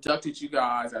they conducted you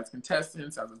guys as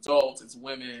contestants, as adults, as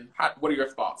women? What are your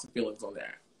thoughts and feelings on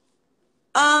that?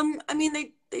 I mean,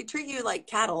 they treat you like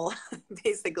cattle,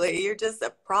 basically. You're just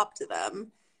a prop to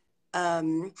them.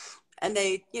 And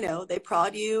they, you know, they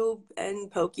prod you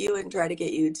and poke you and try to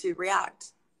get you to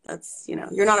react. That's, you know,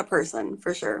 you're not a person,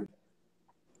 for sure.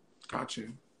 Got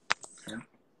you. Okay.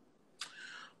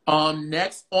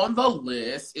 Next on the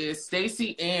list is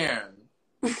Stacy Ann.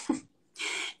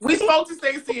 We spoke to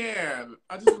Stacy Ann.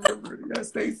 I just remembered. Yeah,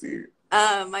 Stacy.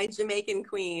 My Jamaican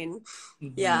queen.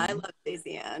 Yeah, I love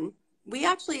Stacy Ann. We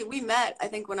met, I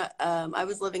think, when I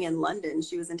was living in London.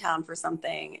 She was in town for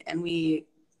something, and we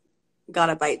got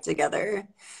a bite together.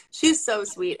 She's so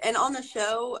sweet. And on the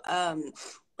show,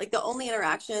 like the only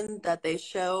interaction that they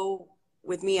show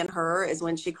with me and her is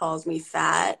when she calls me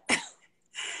fat.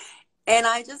 And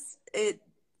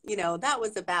you know, that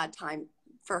was a bad time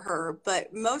for her,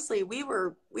 but mostly we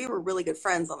were really good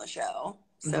friends on the show.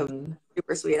 So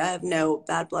super sweet. I have no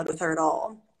bad blood with her at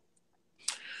all.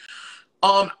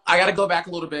 I got to go back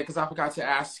a little bit because I forgot to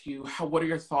ask you, what are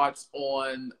your thoughts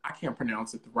on, I can't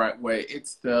pronounce it the right way,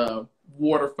 it's the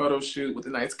water photo shoot with the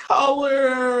nice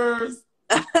colors.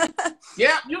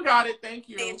 Yeah, you got it. Thank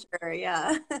you. Nature,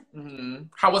 yeah.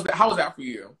 How was that for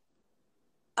you?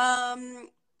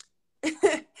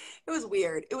 It was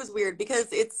weird. It was weird because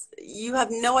you have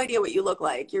no idea what you look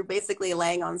like. You're basically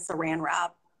laying on saran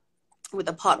wrap with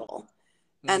a puddle.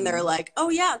 And they're like, oh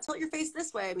yeah, tilt your face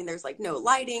this way. I mean, there's like no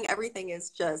lighting. Everything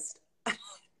is just,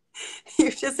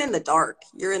 you're just in the dark.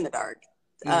 You're in the dark.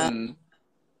 And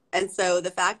so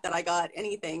the fact that I got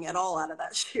anything at all out of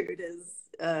that shoot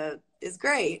is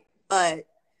great. But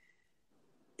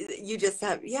you just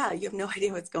have, you have no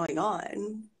idea what's going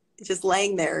on. Just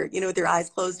laying there, you know, with your eyes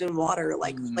closed in water,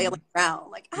 like flailing around,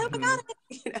 like, I haven't got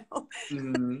it, you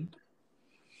know.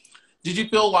 Did you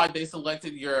feel like they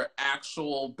selected your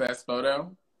actual best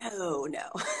photo? Oh,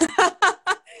 no.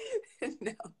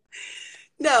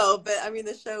 No, but I mean,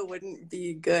 the show wouldn't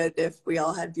be good if we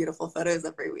all had beautiful photos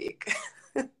every week.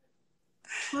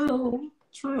 True.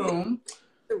 To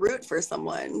root for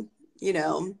someone, you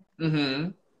know,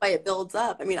 why it builds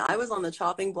up. I mean, I was on the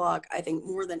chopping block, I think,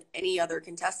 more than any other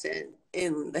contestant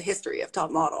in the history of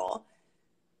Top Model.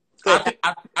 I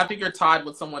think you're tied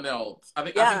with someone else. I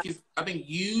think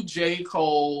you, J.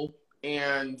 Cole,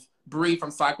 and Bree from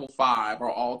Cycle 5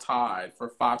 are all tied for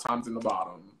 5 times in the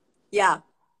bottom. Yeah.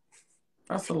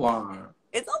 That's a lot.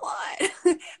 It's a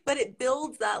lot. But it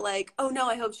builds that, like, oh no,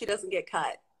 I hope she doesn't get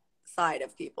cut side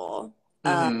of people.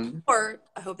 Or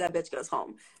I hope that bitch goes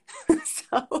home.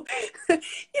 So,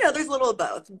 you know, there's a little of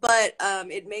both. But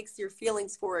it makes your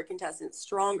feelings for a contestant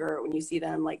stronger when you see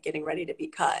them, like, getting ready to be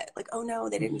cut. Like, oh, no,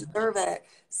 they didn't deserve it.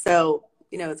 So,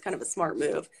 you know, it's kind of a smart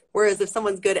move. Whereas if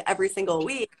someone's good every single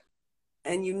week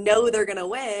and you know they're going to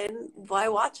win, why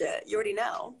watch it? You already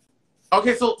know.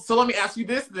 Okay, so let me ask you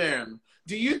this then.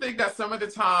 Do you think that some of the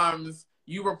times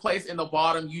you were placed in the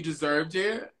bottom, you deserved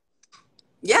it?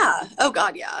 Yeah. Oh,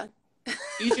 God, yeah.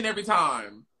 Each and every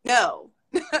time? No,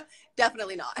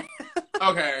 definitely not.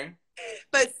 Okay.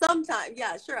 But sometimes,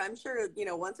 yeah, sure. I'm sure, you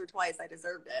know, once or twice I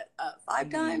deserved it. 5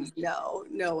 times?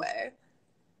 No way.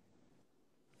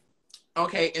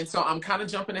 Okay, and so I'm kind of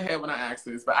jumping ahead when I ask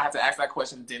this, but I have to ask that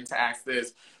question then to ask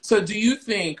this. So do you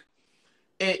think,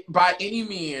 by any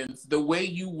means, the way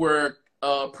you were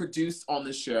produced on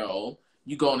the show,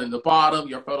 you going in the bottom,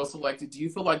 your photo selected, do you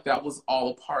feel like that was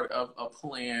all a part of a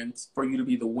plan for you to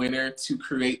be the winner, to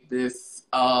create this,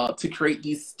 to create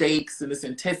these stakes and this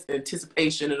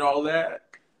anticipation and all that?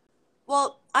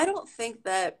 Well, I don't think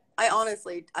that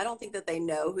they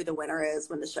know who the winner is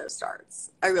when the show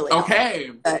starts. I really don't. Okay.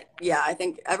 But yeah, I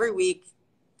think every week,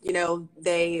 you know,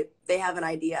 they have an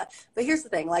idea. But here's the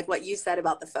thing, like what you said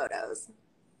about the photos.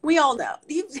 We all know.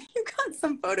 You got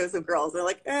some photos of girls. They're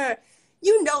like,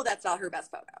 you know that's not her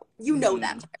best photo. You know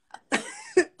that.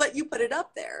 But you put it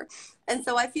up there. And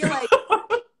so I feel like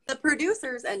the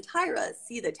producers and Tyra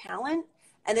see the talent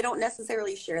and they don't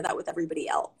necessarily share that with everybody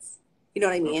else. You know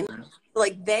what I mean? Okay.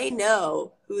 Like, they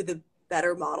know who the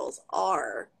better models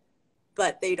are,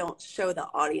 but they don't show the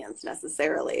audience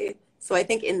necessarily. So I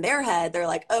think in their head, they're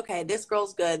like, okay, this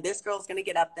girl's good. This girl's going to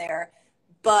get up there.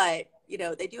 But, you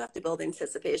know, they do have to build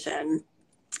anticipation.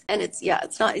 And it's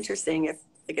not interesting if,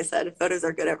 like I said, if photos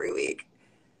are good every week.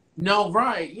 No,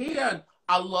 right. Yeah.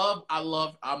 I'm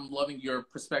loving your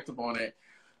perspective on it.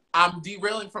 I'm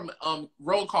derailing from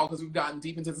roll call because we've gotten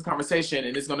deep into this conversation,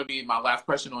 and it's going to be my last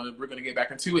question on it. We're going to get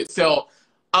back into it. So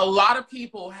a lot of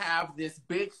people have this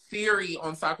big theory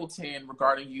on Cycle 10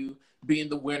 regarding you being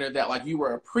the winner, that like you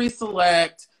were a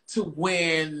pre-select to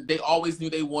win. They always knew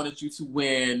they wanted you to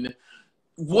win.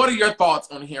 What are your thoughts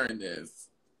on hearing this?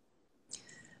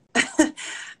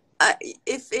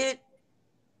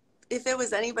 If it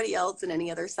was anybody else in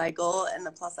any other cycle and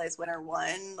the plus size winner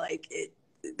won,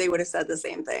 they would have said the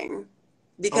same thing.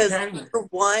 Because for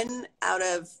 1 out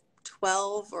of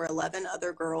 12 or 11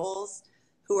 other girls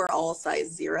who are all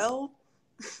size 0.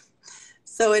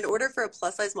 So in order for a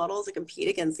plus size model to compete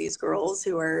against these girls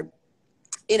who are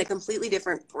in a completely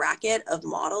different bracket of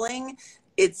modeling,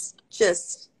 it's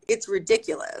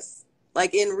ridiculous.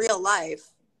 Like, in real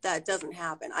life, that doesn't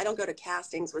happen. I don't go to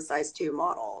castings with size 2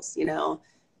 models, you know?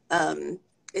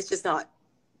 It's just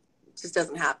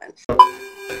doesn't happen.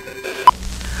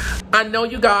 I know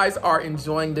you guys are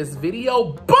enjoying this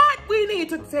video, but we need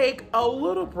to take a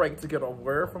little break to get a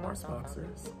word from our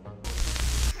sponsors.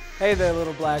 Hey there,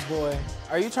 little black boy.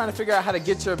 Are you trying to figure out how to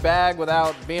get your bag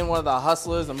without being one of the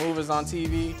hustlers and movers on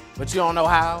TV, but you don't know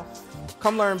how?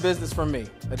 Come learn business from me,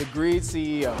 a degreed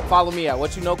CEO. Follow me at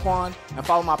What You Know Quan, and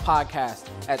follow my podcast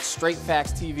at Straight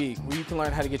Facts TV, where you can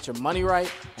learn how to get your money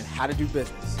right and how to do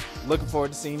business. Looking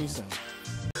forward to seeing you soon.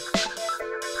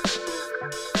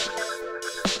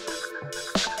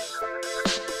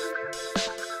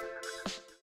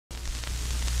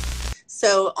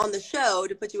 So on the show,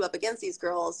 to put you up against these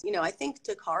girls, you know, I think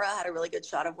Takara had a really good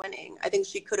shot of winning. I think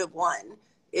she could have won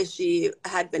if she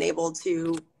had been able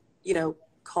to, you know,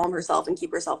 calm herself and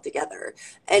keep herself together.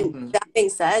 And that being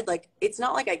said, like, it's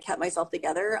not like I kept myself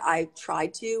together. I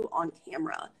tried to on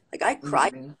camera. Like, I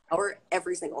cried an hour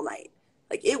every single night.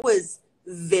 Like, it was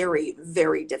very,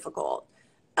 very difficult.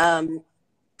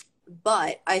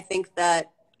 But I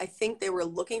think they were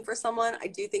looking for someone. I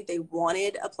do think they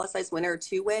wanted a plus size winner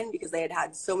to win because they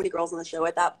had so many girls on the show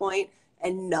at that point,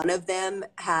 and none of them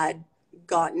had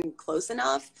gotten close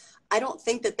enough. I don't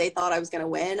think that they thought I was going to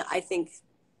win. I think,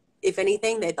 if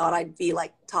anything, they thought I'd be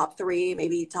like top 3,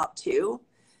 maybe top 2.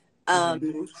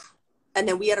 And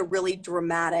then we had a really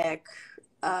dramatic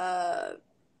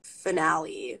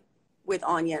finale with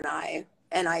Anya and I.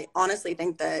 And I honestly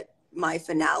think that my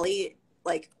finale,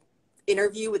 like,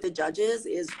 interview with the judges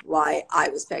is why I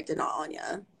was picked and not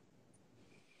Anya.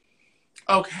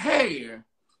 Okay.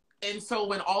 And so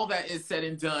when all that is said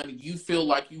and done, you feel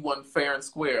like you won fair and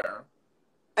square?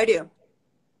 I do.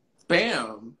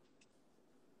 Bam.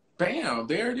 Bam.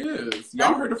 There it is.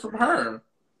 Y'all heard it from her.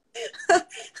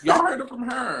 Y'all heard it from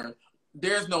her.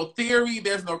 There's no theory.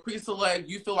 There's no pre-select.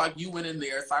 You feel like you went in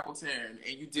there, Cycle 10,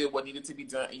 and you did what needed to be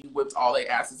done, and you whipped all their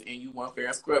asses, and you won fair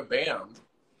and square. Bam.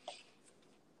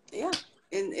 Yeah,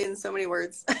 in so many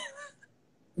words.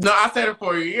 No, I said it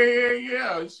for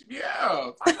you.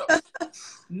 Yeah.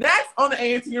 Next on the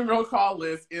ANTM roll call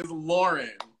list is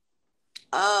Lauren.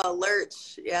 Oh,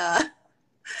 Lurch. Yeah.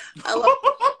 I love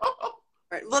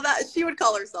her. Well, she would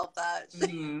call herself that.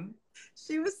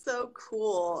 She was so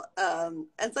cool,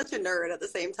 and such a nerd at the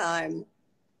same time.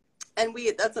 And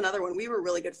that's another one. We were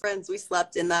really good friends. We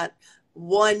slept in that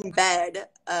one bed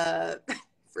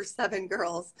for 7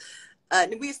 girls.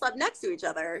 We slept next to each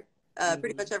other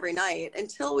pretty much every night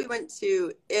until we went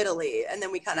to Italy, and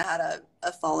then we kind of had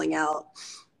a falling out.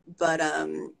 But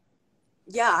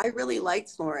yeah, I really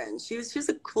liked Lauren. She was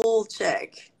a cool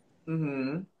chick.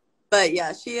 But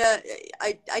yeah, she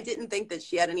I didn't think that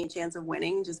she had any chance of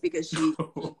winning just because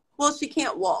she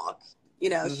can't walk. You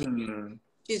know,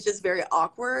 she's just very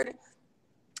awkward.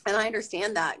 And I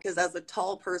understand that because as a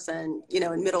tall person, you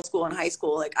know, in middle school and high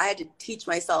school, like, I had to teach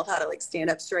myself how to, like, stand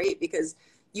up straight because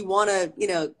you want to, you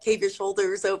know, cave your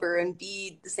shoulders over and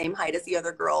be the same height as the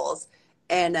other girls.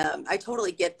 And I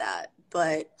totally get that.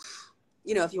 But,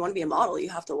 you know, if you want to be a model, you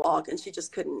have to walk. And she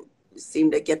just couldn't seem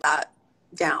to get that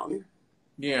down.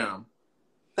 Yeah.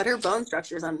 But her bone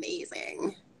structure is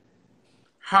amazing.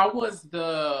 How was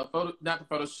the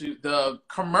the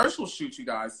commercial shoot you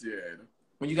guys did?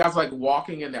 When you guys, like,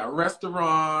 walking in that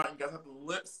restaurant, you guys had the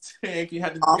lipstick, you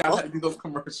guys had to do those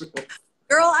commercials.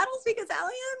 Girl, I don't speak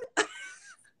Italian.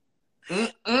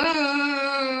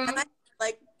 And I,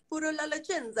 like, puro la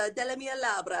licenza della mia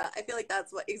labbra. I feel like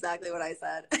that's exactly what I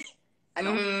said. I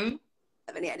don't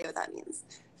have any idea what that means.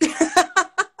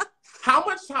 How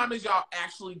much time did y'all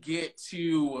actually get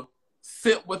to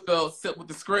sit with the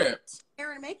script?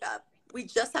 Hair and makeup. We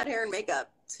just had hair and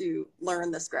makeup to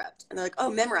learn the script. And they're like, oh,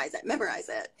 memorize it. I'm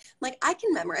like, I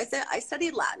can memorize it. I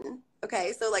studied Latin.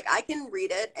 Okay. So like I can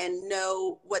read it and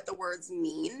know what the words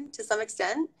mean to some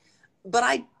extent, but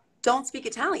I don't speak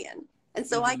Italian. And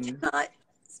so I cannot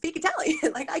speak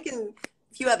Italian. Like I can,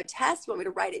 if you have a test, you want me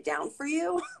to write it down for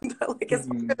you? But like as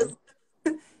far as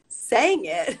saying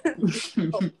it,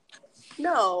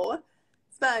 no.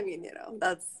 But I mean, you know,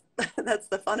 that's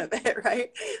the fun of it,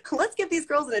 right? Let's give these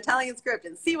girls an Italian script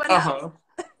and see what happens.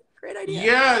 Great idea.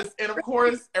 Yes, and of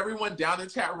course, everyone down in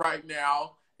chat right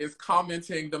now is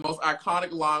commenting the most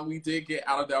iconic line we did get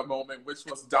out of that moment, which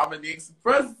was Dominique's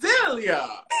Brasilia.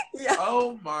 Yeah.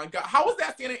 Oh my God. How was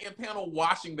that standing in panel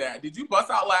watching that? Did you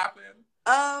bust out laughing?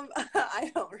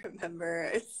 I don't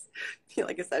remember.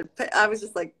 Like I said, I was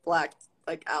just like blacked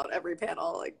like out every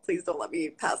panel. Like, please don't let me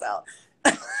pass out.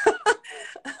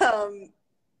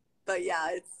 But yeah,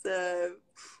 it's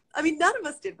I mean, none of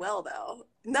us did well though.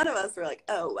 None of us were like,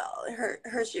 oh well,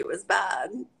 her shoot was bad.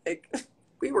 Like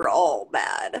we were all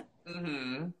bad.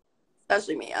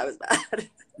 Especially me, I was bad.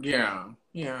 Yeah.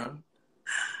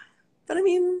 But I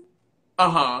mean,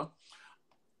 I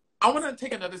want to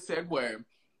take another segue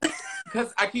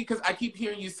because I keep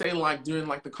hearing you say like during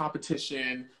like the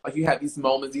competition, like you had these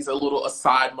moments, these are little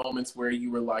aside moments where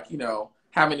you were like, you know,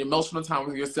 having emotional time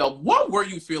with yourself. What were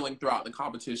you feeling throughout the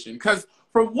competition? Because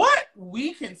from what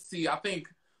we can see, I think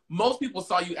most people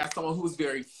saw you as someone who was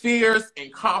very fierce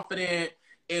and confident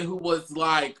and who was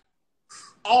like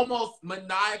almost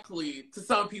maniacally, to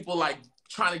some people, like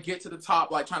trying to get to the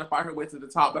top, like trying to fight her way to the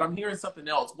top. But I'm hearing something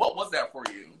else. What was that for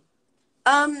you?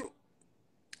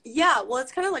 Yeah, well,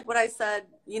 it's kind of like what I said,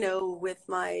 you know, with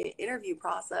my interview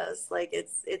process. Like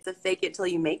it's a fake it till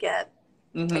you make it.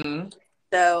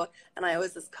 So, and I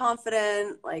was this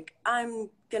confident, like, I'm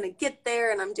going to get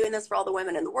there and I'm doing this for all the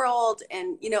women in the world.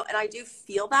 And, you know, and I do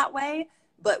feel that way,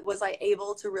 but was I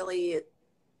able to really,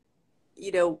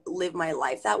 you know, live my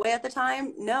life that way at the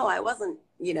time? No, I wasn't,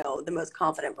 you know, the most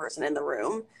confident person in the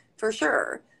room for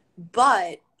sure.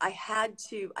 But I had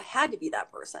to be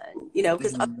that person, you know,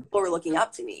 because other people were looking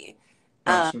up to me.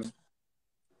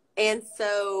 And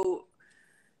so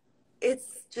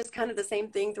it's just kind of the same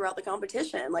thing throughout the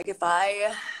competition. Like if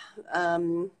I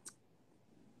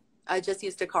just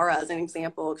used Takara as an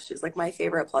example because she's like my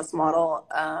favorite plus model.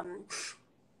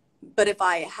 But if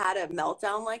I had a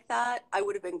meltdown like that, I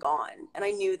would have been gone. And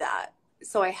I knew that.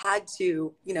 So I had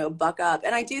to, you know, buck up.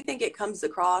 And I do think it comes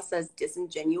across as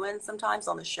disingenuous sometimes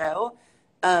on the show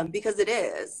because it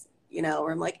is, you know,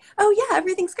 where I'm like, oh yeah,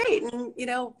 everything's great. And, you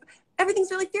know,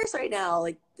 everything's really fierce right now.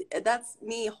 Like that's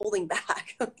me holding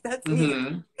back. That's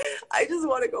me. I just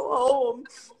want to go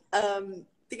home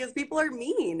because people are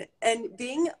mean. And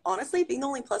being the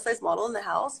only plus size model in the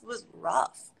house was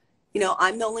rough. You know,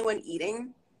 I'm the only one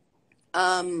eating.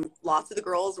 Lots of the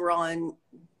girls were on,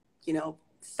 you know,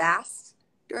 fast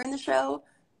during the show.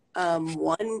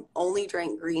 One only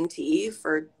drank green tea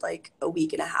for like a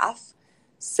week and a half.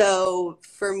 So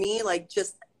for me, like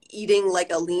just eating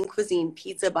like a lean cuisine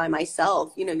pizza by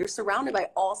myself, you know, you're surrounded by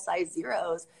all size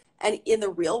zeros. And in the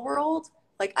real world,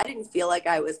 like I didn't feel like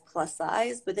I was plus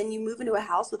size, but then you move into a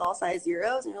house with all size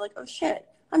zeros and you're like, oh shit,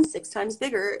 I'm 6 times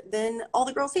bigger than all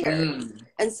the girls here.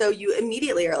 And so you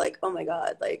immediately are like, oh my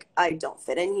God, like I don't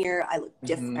fit in here. I look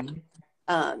different.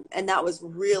 And that was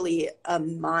really a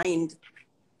mind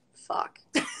fuck.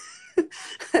 I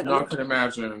can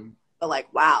imagine. But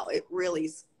like, wow, it really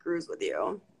screws with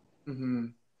you.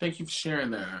 Thank you for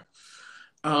sharing that.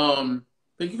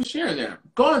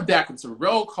 Going back into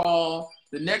roll call,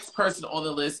 the next person on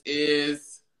the list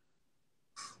is,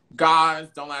 guys,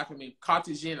 don't laugh at me,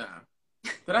 Katarzyna.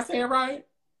 Did I say it right?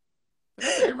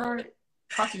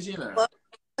 Katarzyna.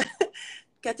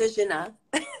 Katarzyna.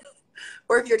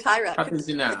 Or if you're Tyra.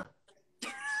 Katarzyna.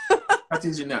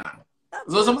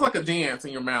 So it's almost like a dance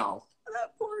in your mouth.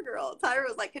 That poor girl. Tyra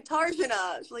was like,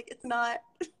 Katarzyna. She's like, it's not.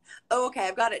 Oh, okay,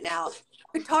 I've got it now.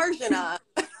 Katarzyna.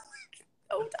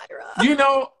 Oh, Tyra. You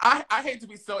know, I hate to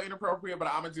be so inappropriate, but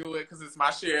I'm going to do it because it's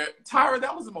my shit. Tyra,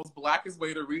 that was the most blackest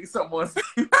way to read someone's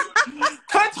Katarzyna.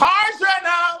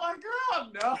 Like,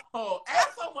 girl, no.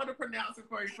 Ask someone to pronounce it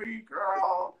for you,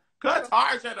 girl.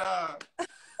 Katarzyna.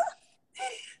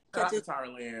 Shout out to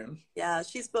Tyra Lynn. Yeah,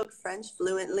 she spoke French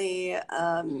fluently.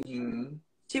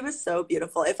 She was so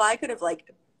beautiful. If I could have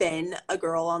like been a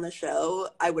girl on the show,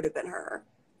 I would have been her.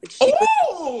 Like, she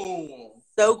was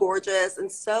so gorgeous and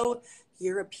so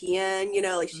European, you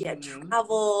know, like she had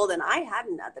traveled and I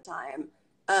hadn't at the time.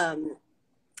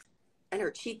 And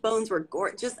her cheekbones were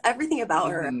gorgeous. Just everything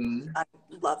about her, I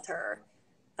loved her.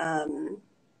 I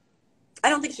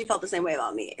don't think she felt the same way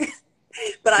about me,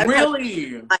 but I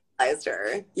really idolized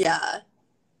her. Yeah.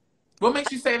 What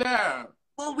makes you say that?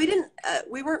 Well,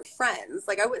 we weren't friends.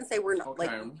 Like, I wouldn't say we're not,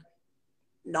 like,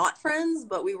 not friends,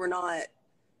 but we were not,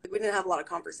 like, we didn't have a lot of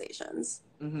conversations.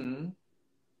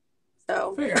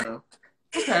 So. Fair.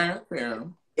 Okay, fair.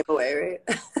 Giveaway, right?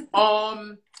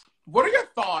 What are your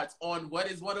thoughts on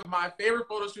what is one of my favorite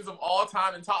photo shoots of all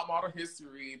time in top model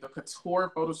history, the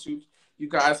couture photo shoot you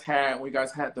guys had, when you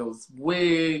guys had those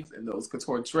wigs and those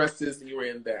couture dresses and you were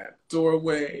in that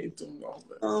doorway doing all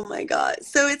that? Oh my God.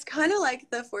 So it's kind of like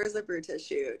the Forza Brutus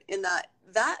shoot in that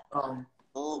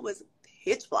hole was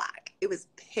pitch black. It was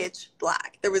pitch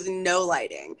black. There was no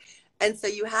lighting. And so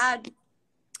you had,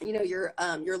 you know, your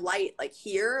light like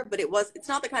here, but it's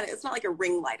not like a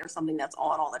ring light or something that's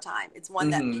on all the time. It's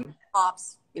one that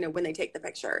pops, you know, when they take the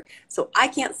picture. So I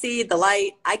can't see the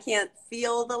light. I can't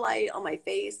feel the light on my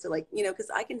face to, like, you know,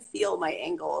 because I can feel my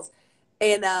angles.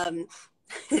 And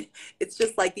it's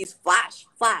just like these flash,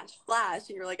 flash, flash.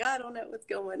 And you're like, I don't know what's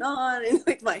going on. And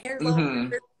like my hair's all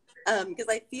weird. Because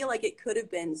I feel like it could have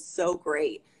been so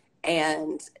great.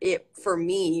 And it, for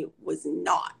me, was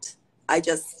not. I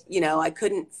just, you know, I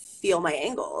couldn't feel my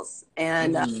angles.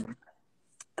 And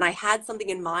I had something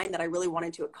in mind that I really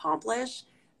wanted to accomplish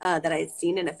that I had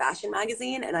seen in a fashion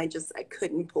magazine, and I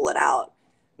couldn't pull it out.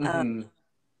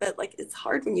 But like, it's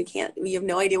hard when you have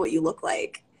no idea what you look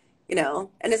like, you know,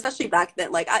 and especially back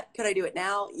then, like, could I do it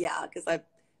now? Yeah. Cause I've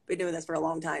been doing this for a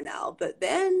long time now, but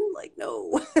then like,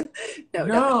 no,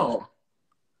 no.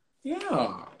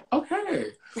 Yeah.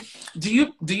 Okay.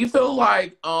 Do you feel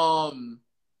like,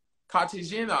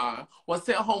 Katarzyna was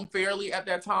sent home fairly at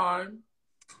that time?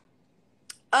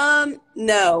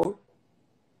 No.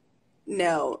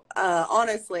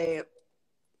 Honestly,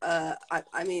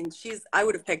 I mean, I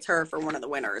would have picked her for one of the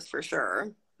winners for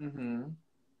sure. You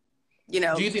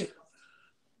know. Do you think?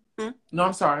 No,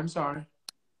 I'm sorry.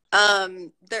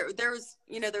 There's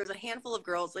a handful of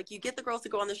girls, like, you get the girls to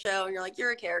go on the show and you're like,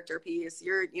 you're a character piece.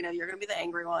 You're going to be the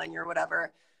angry one. You're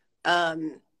whatever.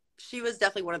 She was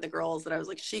definitely one of the girls that I was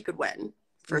like, she could win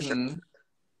for sure.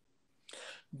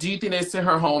 Do you think they sent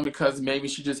her home because maybe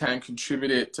she just hadn't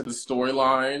contributed to the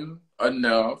storyline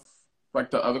enough like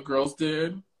the other girls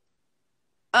did?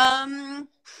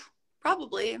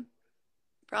 Probably.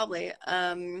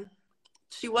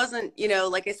 She wasn't, you know,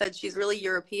 like I said, she's really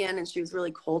European and she was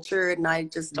really cultured, and I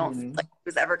just don't feel like she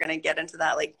was ever going to get into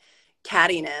that, like,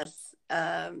 cattiness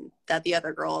that the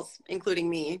other girls, including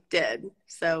me, did.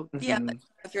 So yeah,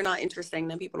 if you're not interesting,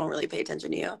 then people don't really pay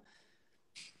attention to you.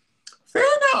 Fair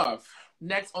enough.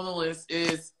 Next on the list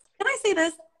is... Can I say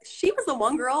this? She was the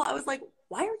one girl I was like,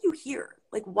 why are you here?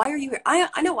 Like, why are you here?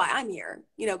 I know why I'm here,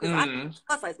 you know, because I'm a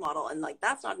plus size model, and like,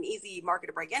 that's not an easy market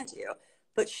to break into.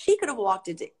 But she could have walked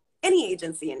into any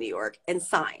agency in New York and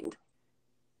signed.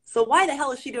 So why the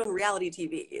hell is she doing reality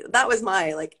TV? That was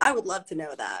my, like, I would love to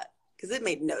know that, because it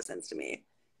made no sense to me.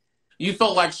 You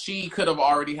felt like she could have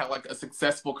already had like a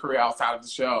successful career outside of the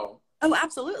show. Oh,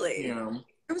 absolutely. Yeah.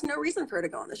 There was no reason for her to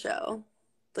go on the show.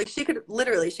 Like, she could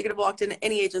have walked into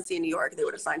any agency in New York. They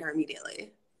would have signed her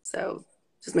immediately. So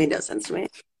it just made no sense to me.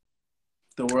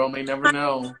 The world may never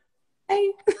know.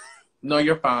 Hey. No,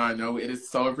 you're fine. No, it is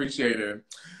so appreciated.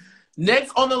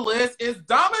 Next on the list is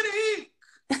Dominique.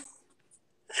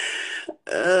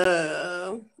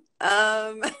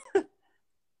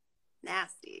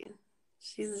 Nasty.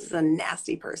 She's a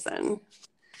nasty person.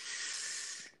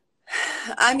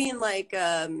 I mean, like,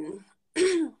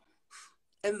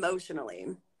 emotionally,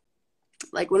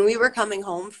 like, when we were coming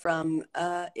home from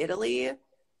Italy,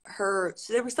 so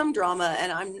there was some drama,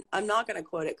 and I'm not going to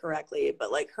quote it correctly,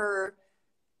 but like, her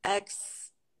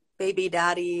ex baby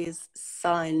daddy's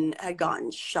son had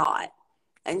gotten shot,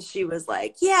 and she was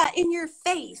like, yeah, in your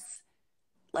face,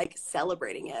 like,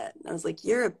 celebrating it. And I was like,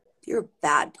 you're a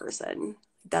bad person.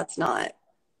 That's not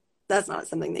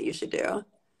something that you should do.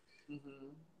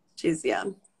 She's, yeah.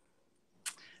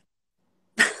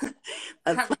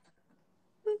 Have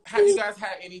you guys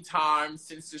had any time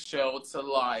since the show to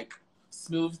like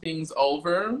smooth things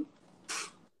over?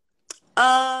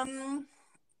 I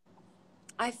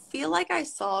feel like I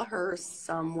saw her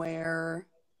somewhere.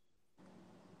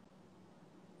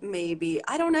 Maybe.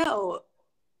 I don't know.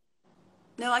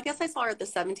 No, I guess I saw her at the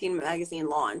 17 magazine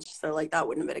launch. So like, that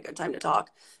wouldn't have been a good time to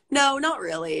talk. No, not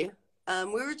really.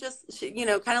 We were just, you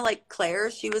know, kind of like Claire.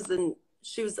 She was a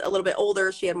little bit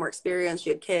older. She had more experience. She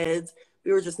had kids.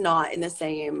 We were just not in the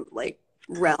same, like,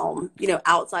 realm, you know,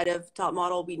 outside of top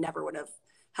model, we never would have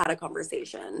had a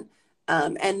conversation.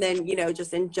 And then, you know,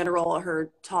 just in general, her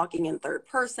talking in third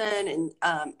person. And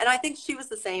I think she was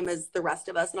the same as the rest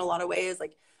of us in a lot of ways.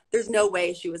 Like, there's no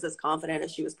way she was as confident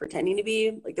as she was pretending to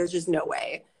be. Like, there's just no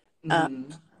way.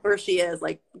 Where she is,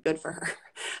 like, good for her.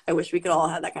 I wish we could all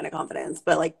have that kind of confidence.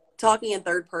 But, like, talking in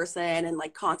third person and,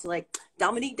 like, constantly, like,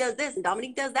 Dominique does this and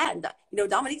Dominique does that. And, you know,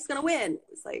 Dominique's going to win.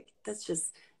 It's like, that's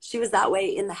just, she was that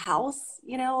way in the house,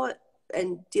 you know,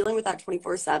 and dealing with that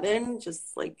 24/7,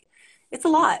 just, like, it's a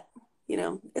lot. You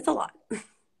know, it's a lot.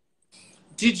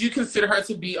 Did you consider her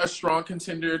to be a strong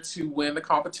contender to win the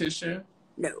competition?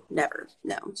 No, never.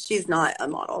 No, she's not a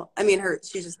model. I mean,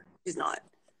 she's not.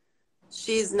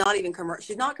 She's not even commercial.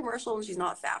 She's not commercial and she's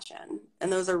not fashion.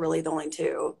 And those are really the only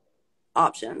two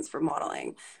options for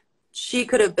modeling. She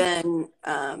could have been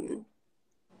a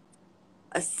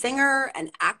singer,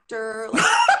 an actor. Like,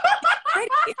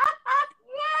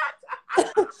 I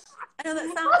know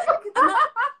that sounds, I'm not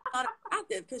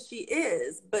attractive because she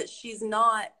is, but she's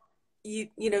not, you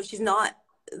know, she's not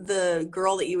the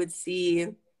girl that you would see,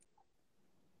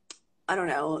 I don't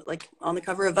know, like on the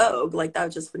cover of Vogue. Like,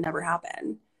 that just would never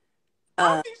happen.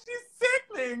 I think she's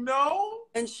sickening, no?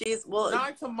 And she's, well,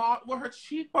 not to well, her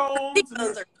cheekbones.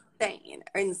 Are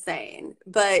insane.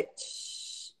 But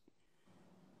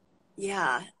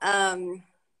yeah,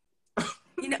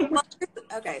 you know, well,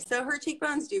 okay, so her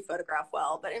cheekbones do photograph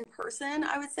well, but in person,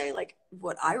 I would say, like,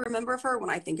 what I remember of her when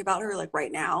I think about her, like,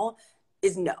 right now,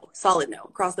 is no. Solid no,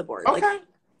 across the board. Okay. Like,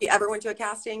 she ever went to a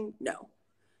casting? No.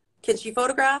 Can she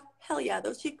photograph? Hell yeah,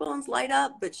 those cheekbones light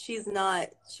up, but she was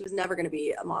never going to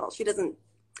be a model. She doesn't,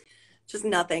 just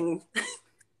nothing.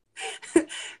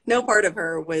 No part of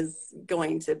her was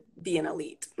going to be an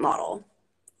elite model.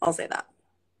 I'll say that.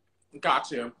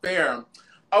 Gotcha. Fair.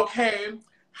 Okay.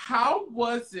 How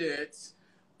was it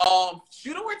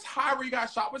shooting with Tyra? You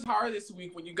guys shot with Tyra this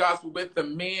week when you guys were with the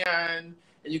man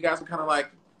and you guys were kind of like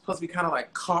supposed to be kind of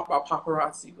like caught by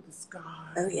paparazzi with this guy.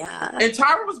 Oh yeah. And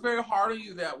Tyra was very hard on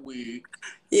you that week.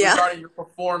 Yeah. Regarding your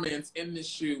performance in the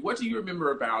shoot. What do you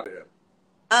remember about it?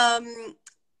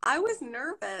 I was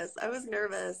nervous.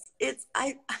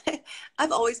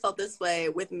 I've always felt this way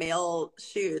with male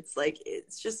shoots. Like,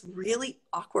 it's just really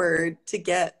awkward to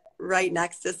get right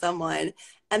next to someone.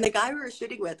 And the guy we were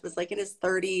shooting with was like in his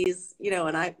 30s, you know,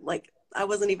 and I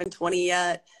wasn't even 20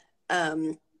 yet.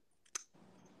 And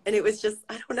it was just,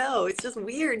 I don't know, it's just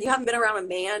weird. You haven't been around a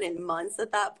man in months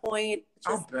at that point.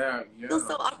 Just yeah. feels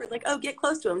so awkward. Like, oh, get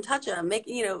close to him, touch him, make,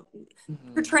 you know,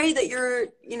 portray that you're,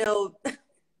 you know,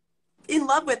 in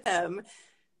love with him.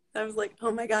 I was like,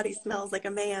 oh my God, he smells like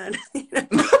a man. You know?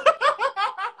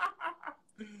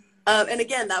 And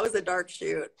again, that was a dark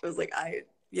shoot. It was like,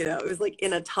 it was like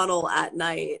in a tunnel at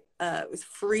night. It was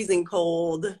freezing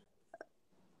cold.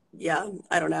 Yeah,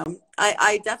 I don't know.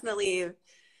 I definitely,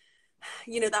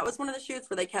 you know, that was one of the shoots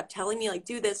where they kept telling me, like,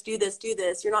 do this, do this, do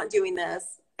this. You're not doing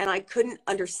this. And I couldn't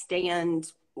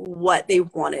understand what they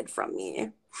wanted from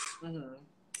me.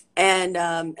 And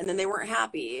then they weren't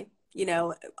happy, you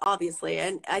know, obviously.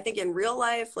 And I think in real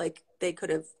life, like, they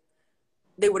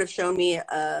would have shown me,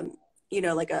 you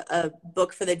know, like a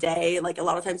book for the day. Like, a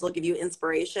lot of times they'll give you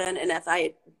inspiration. And if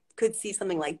I could see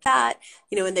something like that,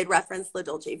 you know, and they'd reference La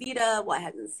Dolce Vita, well, I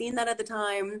hadn't seen that at the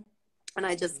time. And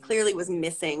I just clearly was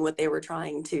missing what they were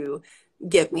trying to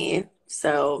give me.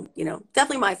 So, you know,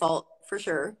 definitely my fault for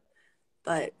sure.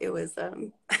 But it was, This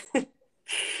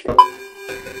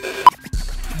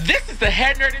is the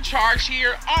head nerd in charge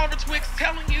here, Oliver Twixt,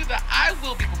 telling you that I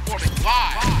will be performing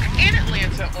live in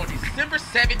Atlanta on December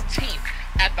 17th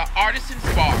at the Artisans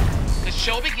Bar. The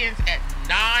show begins at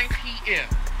 9 p.m.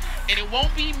 And it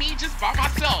won't be me just by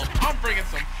myself. I'm bringing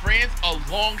some friends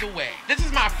along the way. This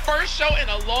is my first show in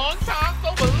a long time,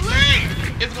 so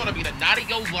believe it's gonna be the night of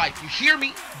your life. You hear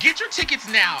me? Get your tickets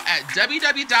now at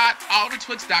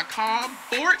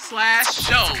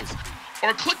www.olivertwixt.com/shows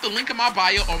or click the link in my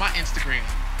bio on my Instagram.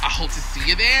 I hope to see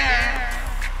you there.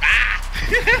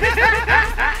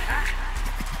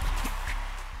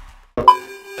 Bye.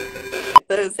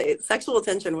 Those sexual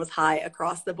tension was high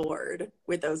across the board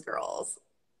with those girls.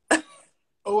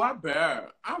 Oh, I bet.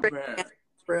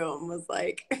 Room was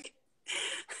like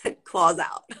claws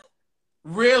out.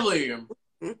 Really?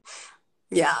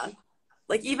 Yeah.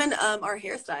 Like, even our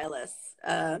hairstylists,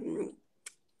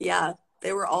 yeah,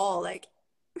 they were all like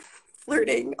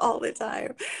flirting all the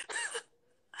time.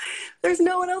 There's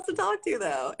no one else to talk to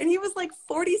though. And he was like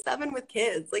 47 with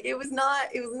kids. Like, it was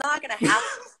not gonna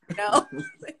happen, you know?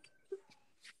 Like,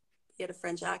 he had a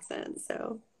French accent,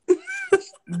 so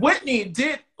Whitney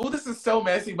this is so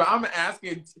messy, but I'm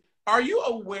asking, Are you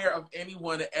aware of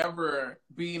anyone ever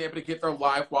being able to get their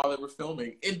life while they were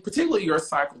filming? In particularly your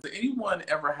cycle, did anyone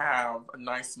ever have a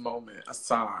nice moment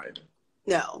aside?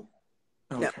 No.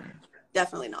 Okay. No,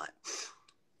 definitely not.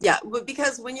 Yeah, but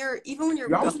because when you're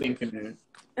Y'all was thinking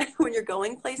it. when you're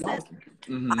going places,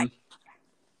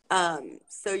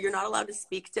 so you're not allowed to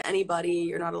speak to anybody.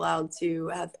 You're not allowed to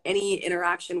have any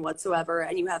interaction whatsoever.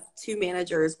 And you have two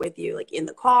managers with you, like in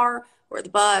the car or the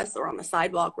bus or on the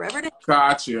sidewalk, wherever it is.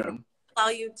 Gotcha. Allow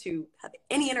you to have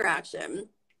any interaction.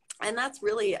 And that's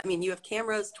really, I mean, you have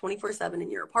cameras 24/7 in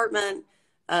your apartment.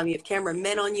 You have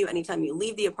cameramen on you anytime you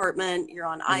leave the apartment. You're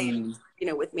on ice, you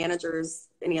know, with managers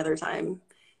any other time.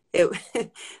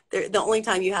 The only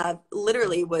time you have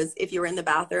literally was if you were in the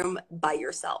bathroom by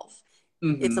yourself.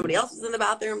 If somebody else was in the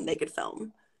bathroom, they could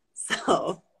film.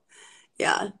 So,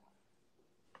 yeah.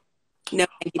 No.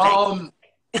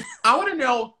 I want to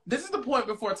know, this is the point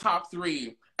before top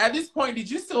 3. At this point, did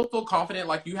you still feel confident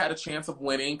like you had a chance of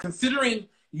winning, considering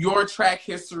your track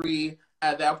history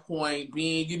at that point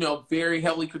being, you know, very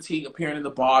heavily critiqued, appearing in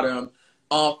the bottom?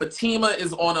 Fatima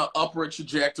is on an upward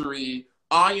trajectory.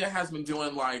 Anya has been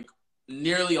doing like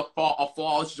nearly a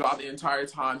flawless job the entire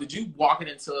time. Did you walking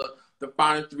into the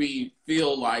final 3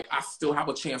 feel like I still have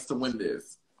a chance to win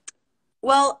this?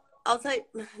 Well, I'll tell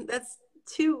you, that's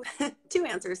two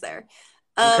answers there.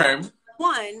 Okay.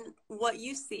 One, what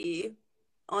you see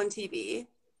on TV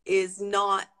is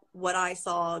not what I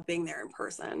saw being there in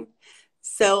person.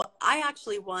 So I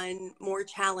actually won more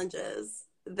challenges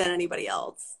than anybody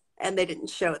else, and they didn't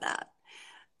show that.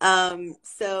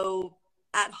 So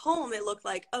at home, it looked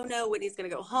like, oh no, Whitney's going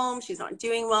to go home. She's not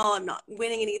doing well. I'm not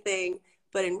winning anything.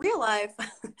 But in real life,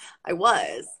 I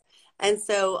was. And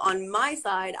so on my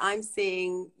side, I'm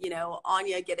seeing, you know,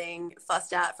 Anya getting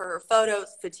fussed at for her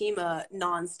photos, Fatima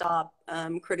nonstop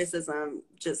criticism.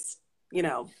 Just, you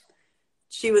know,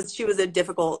 she was a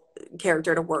difficult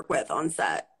character to work with on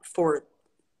set for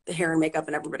the hair and makeup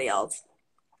and everybody else.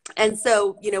 And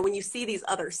so, you know, when you see these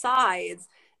other sides,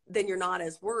 then you're not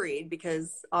as worried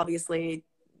because obviously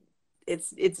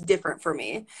it's different for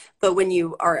me. But when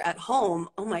you are at home,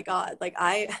 oh my God, like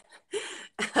I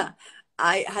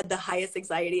had the highest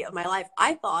anxiety of my life.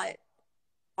 I thought,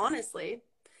 honestly,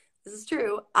 this is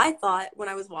true. I thought when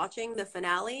I was watching the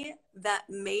finale that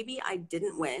maybe I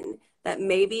didn't win, that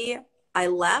maybe I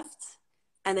left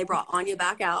and they brought Anya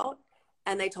back out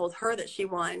and they told her that she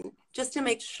won just to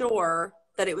make sure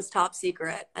that it was top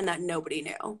secret and that nobody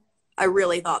knew. I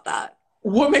really thought that.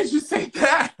 What made you say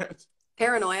that?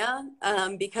 Paranoia,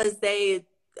 because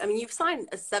you've signed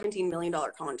a $17 million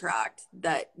contract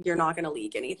that you're not going to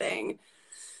leak anything.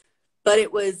 But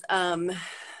it was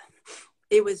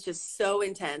just so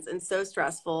intense and so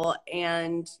stressful,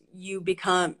 and you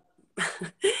become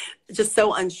just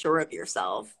so unsure of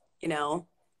yourself, you know.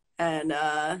 And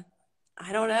I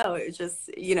don't know. It was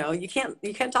just, you know, you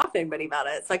can't talk to anybody about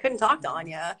it. So I couldn't talk to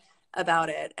Anya about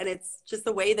it, and it's just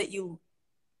the way that you.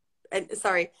 And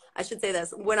sorry, I should say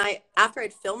this. After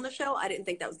I'd filmed the show, I didn't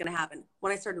think that was going to happen.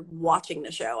 When I started watching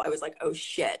the show, I was like, oh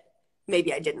shit,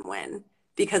 maybe I didn't win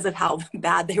because of how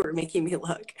bad they were making me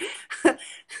look.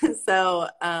 So,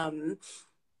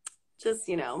 just,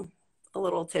 you know, a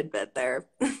little tidbit there.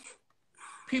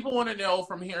 People want to know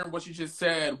from hearing what you just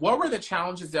said, what were the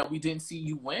challenges that we didn't see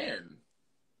you win?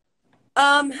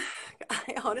 I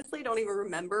honestly don't even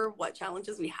remember what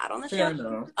challenges we had on the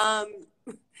show.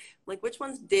 Fair. Like, which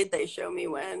ones did they show me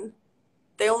win?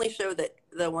 They only showed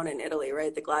the one in Italy,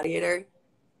 right? The gladiator.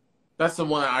 That's the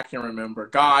one I can remember.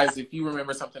 Guys, if you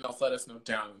remember something else, let us know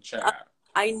down in the chat.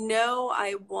 I know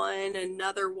I won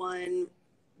another one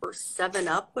where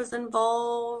 7-Up was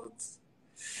involved.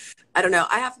 I don't know.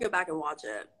 I have to go back and watch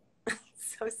it.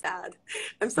 So sad.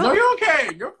 No, you're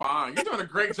okay. You're fine. You're doing a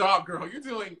great job, girl. You're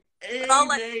doing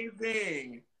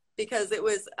amazing. Because it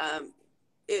was,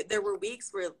 there were weeks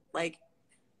where, like,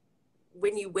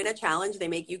 when you win a challenge, they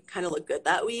make you kind of look good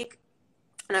that week.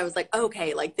 And I was like,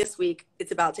 okay, like this week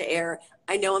it's about to air.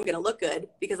 I know I'm going to look good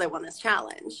because I won this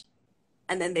challenge.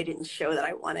 And then they didn't show that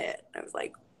I won it. I was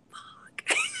like,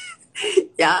 fuck.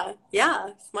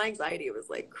 Yeah. My anxiety was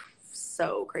like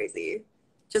so crazy.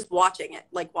 Just watching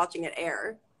it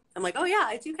air. I'm like, oh yeah,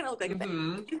 I do kind of look like a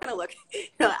thing. I do kind of look, you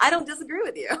know, I don't disagree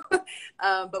with you.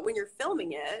 But when you're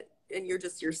filming it and you're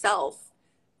just yourself,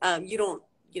 you don't,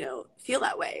 you know, feel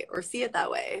that way or see it that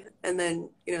way. And then,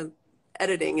 you know,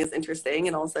 editing is interesting,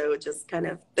 and also just kind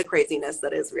of the craziness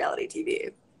that is reality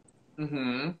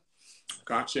TV.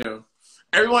 Gotcha.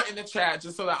 Everyone in the chat,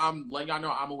 just so that I'm letting y'all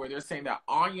know I'm aware, they're saying that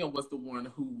Anya was the one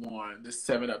who won the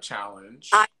 7-Up challenge.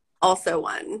 I also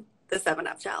won the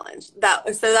 7-Up challenge. So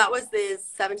that was the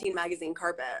 17 magazine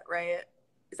carpet, right?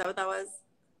 Is that what that was?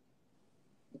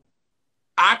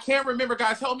 I can't remember,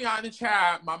 guys. Help me out in the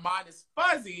chat. My mind is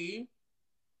fuzzy.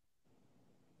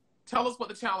 Tell us what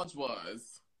the challenge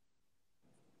was.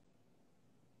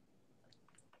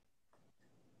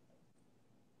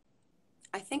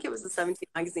 I think it was the 17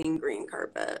 magazine green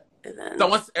carpet event. So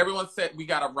once everyone said we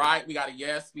got a right, we got a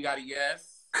yes, we got a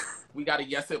yes. We got a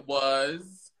yes, it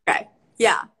was. Okay.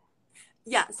 Yeah.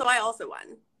 Yeah. So I also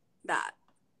won that.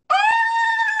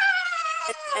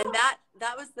 And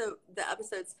that was the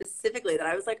episode specifically that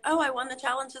I was like, oh, I won the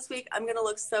challenge this week. I'm going to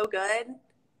look so good.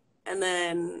 And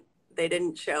then they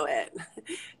didn't show it.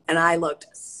 And I looked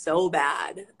so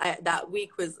bad. I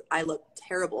looked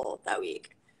terrible that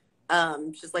week.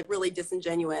 Just like really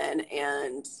disingenuous,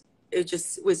 and it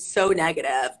just was so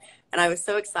negative. And I was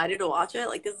so excited to watch it.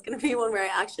 Like, this is going to be one where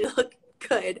I actually look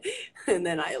good. And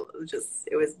then it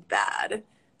was bad.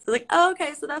 So like, oh,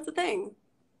 okay, so that's the thing.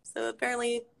 So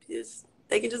apparently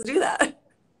they can just do that.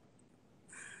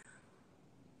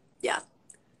 Yeah.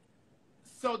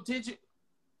 So did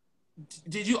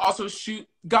you also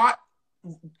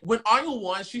when Anya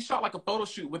won, she shot like a photo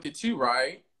shoot with it too,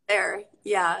 right? There,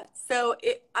 yeah. So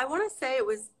I want to say it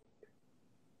was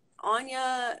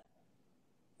Anya,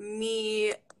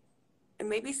 me, and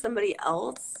maybe somebody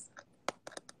else.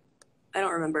 I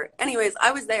don't remember. Anyways,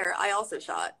 I was there. I also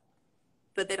shot,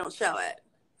 but they don't show it.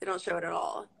 They don't show it at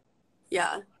all.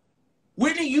 Yeah.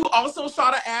 Whitney, you also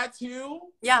shot an ad too?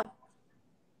 Yeah.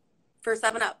 For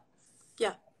 7-Up.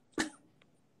 Yeah.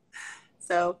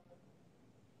 So.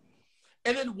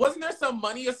 And then wasn't there some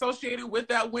money associated with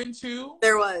that win too?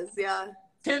 There was, yeah.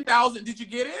 10,000. Did you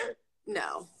get it?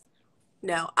 No.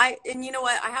 And you know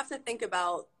what? I have to think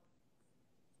about,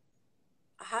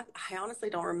 I honestly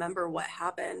don't remember what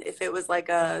happened. If it was like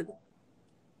a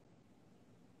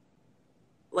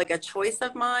choice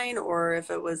of mine, or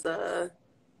if it was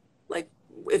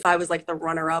if I was like the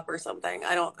runner up or something.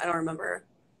 I don't remember.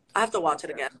 I have to watch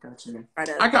it again.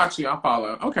 I got you. I'll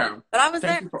follow. Okay. But I was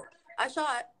there. I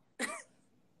shot.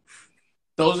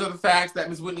 Those are the facts that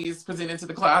Ms. Whitney is presenting to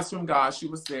the classroom, guys. She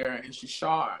was there and she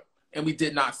shot. And we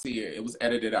did not see it. It was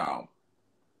edited out.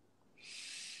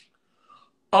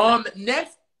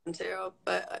 Next. Too,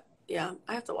 but yeah,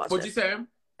 I have to watch it. What'd you say?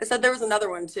 I said there was another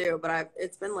one too, but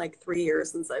it's been like 3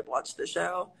 years since I've watched the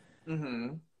show. Mm-hmm.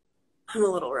 I'm a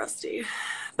little rusty.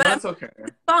 But that's okay.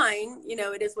 It's fine. You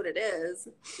know, it is what it is.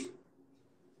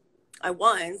 I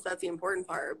won, so that's the important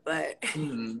part, but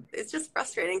it's just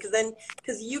frustrating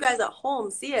because you guys at home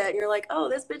see it and you're like, oh,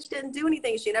 this bitch didn't do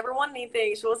anything. She never won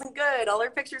anything. She wasn't good. All her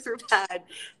pictures were bad.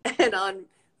 And on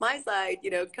my side,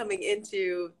 you know, coming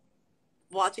into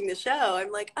watching the show,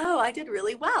 I'm like, oh, I did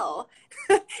really well.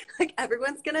 Like,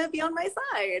 everyone's going to be on my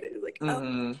side. It's like,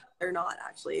 oh, they're not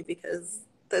actually, because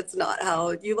that's not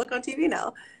how you look on TV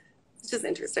now. It's just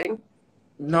interesting.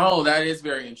 No, that is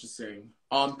very interesting.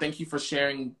 Thank you for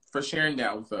sharing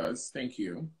that with us. Thank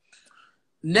you.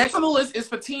 Next on the list is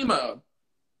Fatima.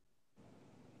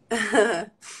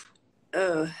 God,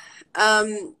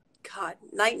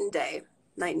 night and day.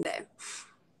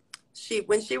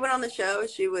 When she went on the show,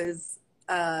 she was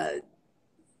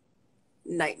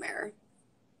nightmare.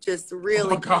 Just really. Oh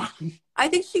my God. I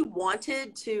think she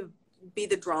wanted to be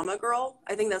the drama girl.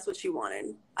 I think that's what she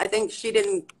wanted. I think she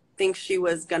didn't think she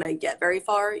was gonna get very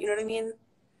far. You know what I mean?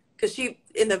 Because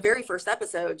in the very first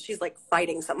episode, she's like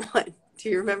fighting someone. Do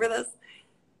you remember this?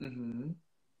 Mm-hmm.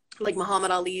 Like Muhammad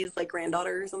Ali's like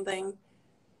granddaughter or something.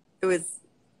 It was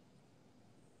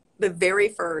the very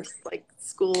first like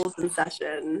schools in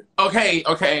session. Okay,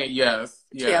 yes.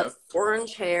 She has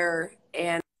orange hair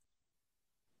and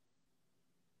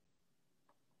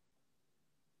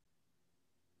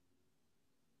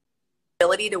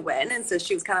ability to win, and so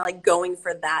she was kind of like going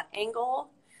for that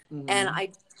angle. And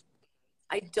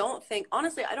I don't think,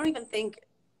 honestly, I don't even think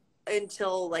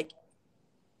until like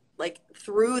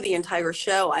through the entire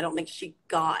show, I don't think she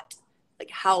got like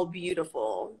how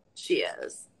beautiful she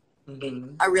is.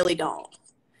 I really don't.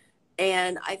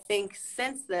 And I think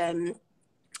since then,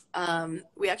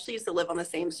 we actually used to live on the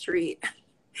same street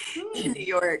in New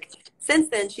York. Since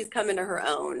then, she's come into her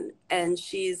own, and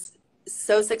she's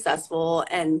so successful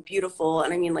and beautiful.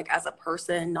 And I mean, like, as a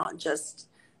person, not just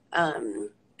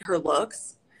her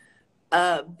looks.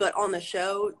 But on the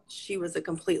show, she was a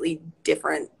completely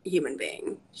different human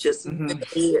being. Just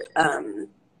really,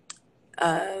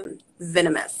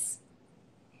 venomous.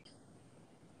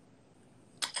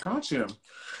 Gotcha.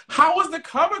 How was the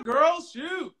cover girl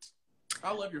shoot?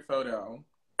 I love your photo.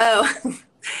 Oh,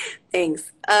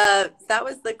 thanks. That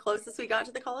was the closest we got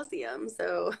to the Coliseum,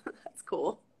 so that's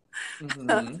cool.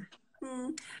 It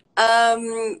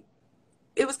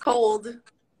was cold.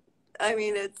 I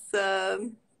mean, it's,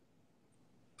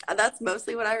 that's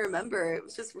mostly what I remember. It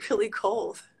was just really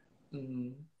cold,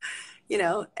 you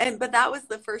know, but that was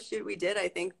the first shoot we did. I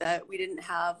think that we didn't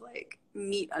have like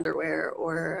meat underwear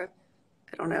or,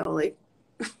 I don't know, like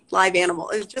live animal.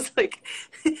 It was just like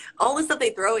all the stuff they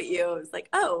throw at you. It was like,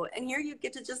 oh, and here you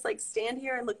get to just like stand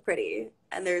here and look pretty.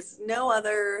 And there's no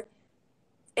other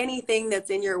anything that's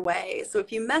in your way. So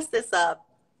if you mess this up,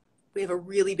 we have a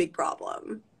really big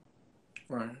problem.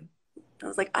 Right. I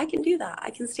was like, I can do that. I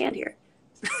can stand here.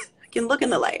 I can look in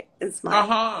the light and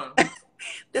smile.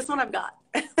 This one I've got.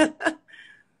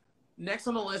 Next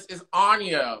on the list is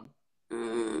Anya.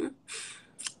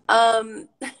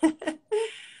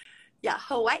 Yeah,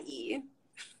 Hawaii.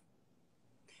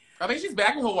 I think she's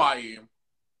back in Hawaii.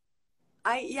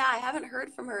 I haven't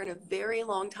heard from her in a very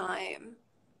long time.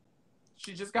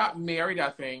 She just got married,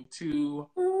 I think, to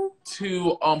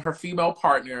her female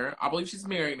partner. I believe she's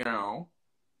married now.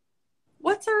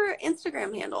 What's her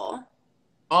Instagram handle?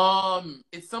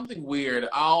 It's something weird.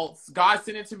 God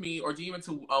send it to me or DM it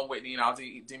to Whitney and I'll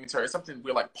DM it to her. It's something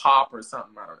weird like pop or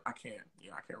something. I can't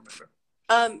remember.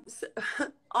 So,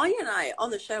 Anya and I on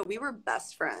the show, we were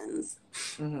best friends.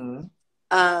 And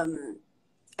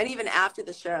even after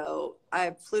the show,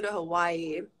 I flew to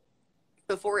Hawaii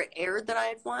before it aired that I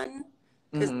had won,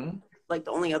 because like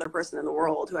the only other person in the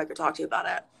world who I could talk to about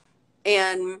it,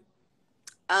 and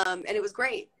it was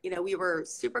great. You know, we were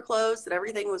super close and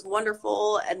everything was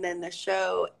wonderful. And then the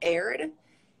show aired,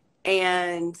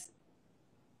 and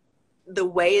the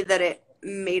way that it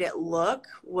made it look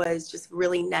was just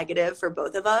really negative for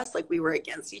both of us. Like, we were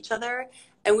against each other,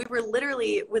 and we were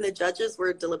literally, when the judges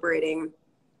were deliberating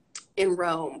in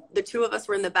Rome, the two of us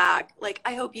were in the back, like,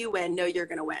 I hope you win. No, you're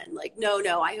gonna win. Like, no,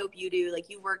 I hope you do. Like,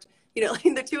 you worked, you know, like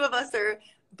the two of us are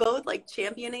both like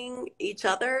championing each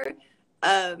other.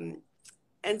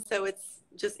 And so it's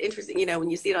just interesting, you know,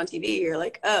 when you see it on TV, you're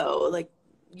like, oh, like,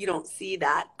 you don't see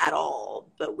that at all.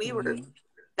 But we were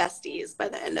besties by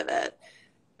the end of it.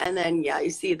 And then, yeah,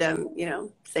 you see them, you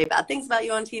know, say bad things about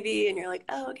you on TV, and you're like,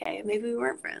 oh, okay, maybe we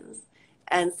weren't friends.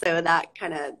 And so that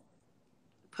kind of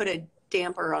put a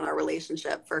damper on our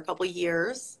relationship for a couple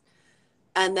years.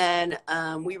 And then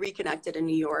we reconnected in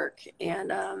New York,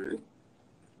 and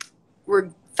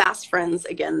we're fast friends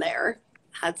again there.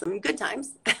 Had some good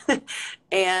times.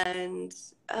 And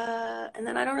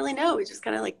then I don't really know. We just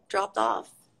kind of like dropped off.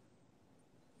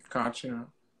 Gotcha.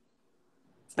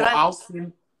 Well,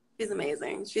 she's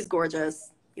amazing. She's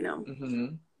gorgeous, you know.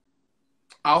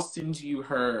 I'll send you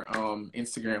her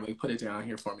Instagram. Like, put it down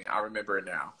here for me. I remember it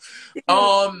now.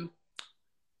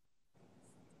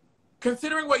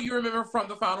 Considering what you remember from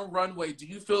the final runway, do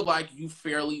you feel like you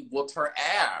fairly whooped her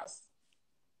ass?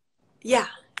 Yeah.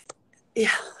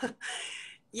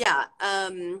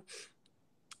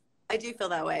 I do feel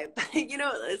that way. But, you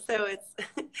know, so it's,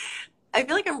 I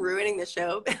feel like I'm ruining the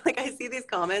show. Like, I see these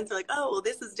comments like, oh, well,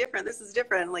 this is different.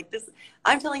 Like, this,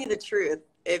 I'm telling you the truth.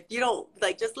 If you don't,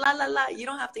 like, just la, la, la, you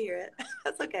don't have to hear it.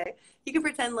 That's okay. You can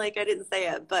pretend like I didn't say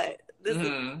it, but this is,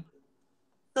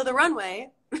 so the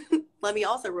runway, let me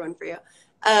also ruin for you.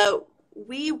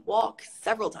 We walk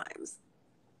several times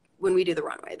when we do the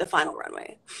runway, the final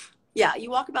runway. Yeah,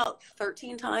 you walk about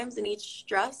 13 times in each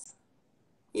dress.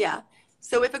 Yeah.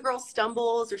 So if a girl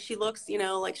stumbles or she looks, you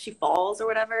know, like she falls or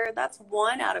whatever, that's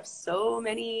one out of so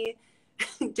many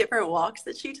different walks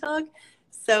that she took.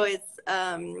 So it's,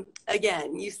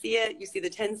 again, you see it, you see the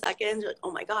 10 seconds, you're like,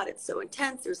 oh my God, it's so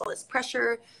intense. There's all this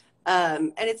pressure.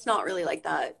 And it's not really like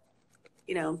that.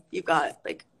 You know, you've got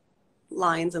like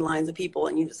lines and lines of people,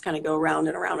 and you just kind of go around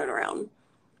and around and around.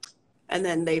 And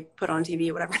then they put on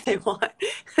TV whatever they want.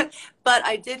 But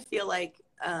I did feel like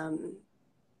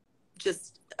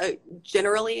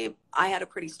generally I had a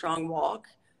pretty strong walk.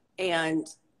 And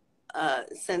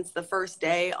since the first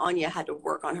day, Anya had to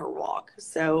work on her walk.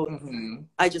 So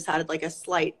I just had like a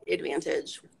slight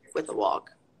advantage with the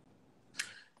walk.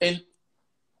 And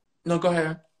no, go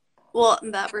ahead. Well,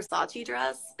 that Versace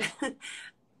dress,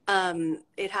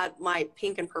 it had my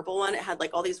pink and purple one. It had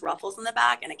like all these ruffles in the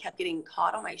back, and it kept getting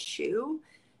caught on my shoe.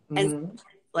 And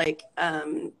like,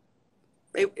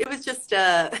 it was just,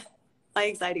 my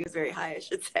anxiety was very high, I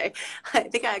should say. I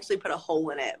think I actually put a hole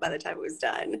in it by the time it was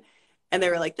done. And they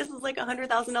were like, this is like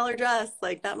 $100,000 dress.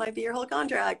 Like, that might be your whole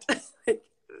contract. Like,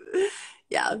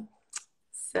 yeah.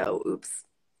 So, oops.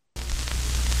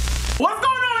 What's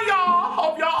going on, y'all?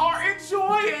 Hope y'all are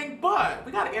enjoying, but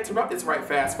we gotta interrupt this right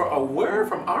fast for a word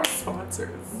from our sponsors.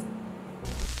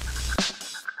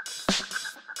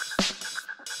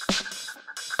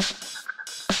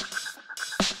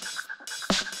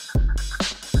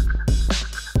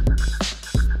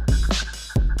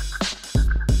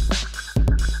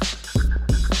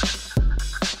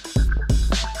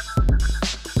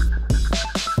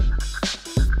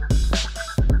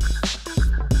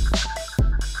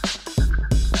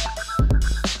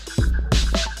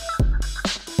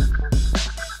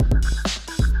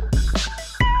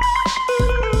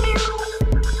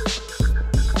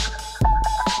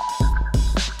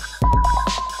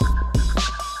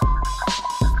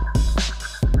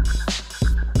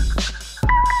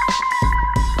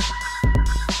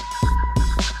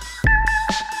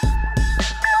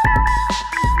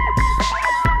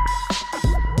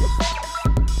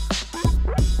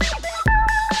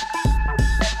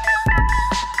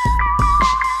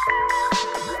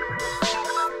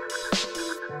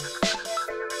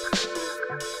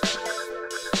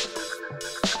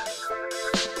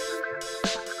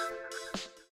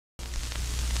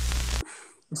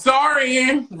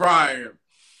 Sorry. Right.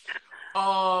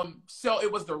 So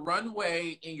it was the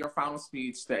runway in your final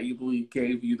speech that you believe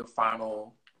gave you the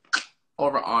final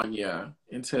over Anya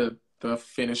into the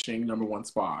finishing #1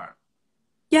 spot.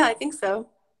 Yeah, I think so.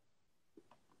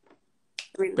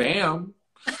 I mean, Bam.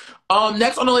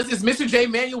 Next on the list is Mr. J.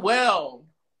 Manuel.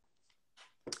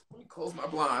 Let me close my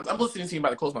blinds. I'm listening to you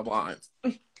about to close my blinds.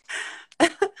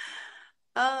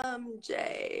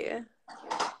 Jay.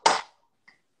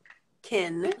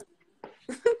 Ken.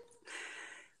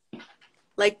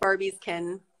 Like Barbie's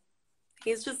Ken.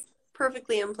 He's just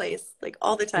perfectly in place, like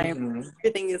all the time. Mm-hmm.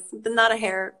 Everything is not a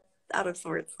hair out of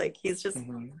sorts. Like he's just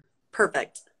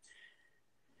perfect.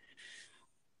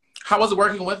 How was it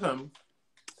working with him?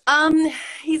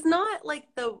 He's not like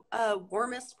the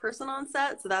warmest person on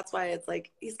set, so that's why it's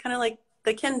like he's kind of like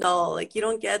the Ken doll. Like you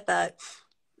don't get that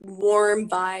warm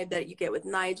vibe that you get with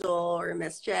Nigel or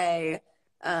Miss J.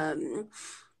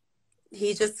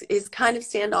 He just is kind of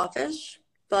standoffish,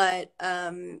 but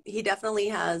he definitely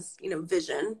has,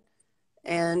 vision,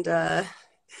 and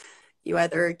you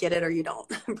either get it or you don't,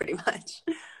 pretty much.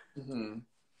 Mm-hmm.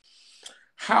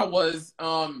 How was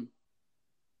Paulina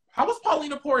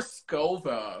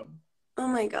Porizkova? Oh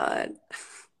my God.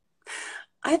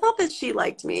 I thought that she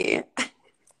liked me.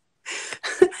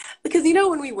 Because,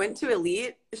 when we went to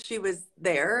Elite, she was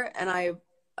there, and I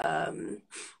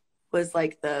was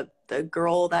like the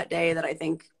girl that day that I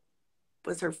think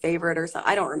was her favorite or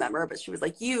something. I don't remember, but she was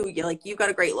like, you've got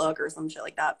a great look or some shit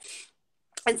like that.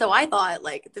 And so I thought,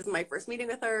 like, this is my first meeting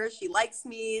with her. She likes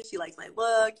me. She likes my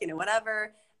look,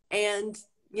 whatever. And,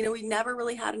 we never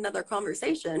really had another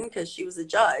conversation because she was a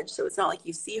judge. So it's not like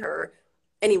you see her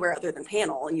anywhere other than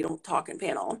panel, and you don't talk in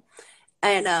panel.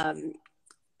 And,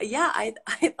 yeah, I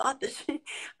thought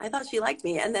she liked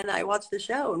me. And then I watched the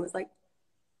show and was like,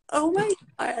 oh my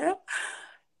God,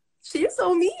 she's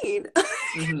so mean.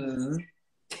 Mm-hmm.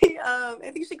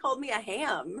 I think she called me a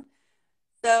ham.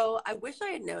 So I wish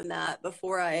I had known that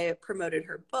before I promoted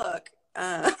her book.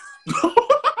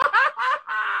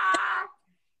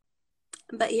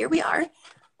 But here we are.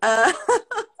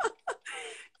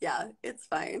 Yeah, it's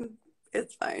fine.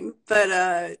 It's fine.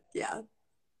 But yeah,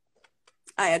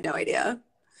 I had no idea.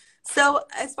 So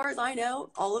as far as I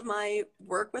know, all of my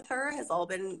work with her has all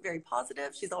been very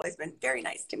positive. She's always been very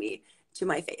nice to me, to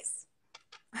my face.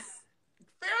 Fair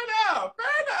enough.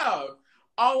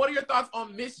 What are your thoughts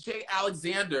on Miss J.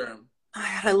 Alexander? Oh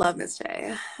my God, I love Miss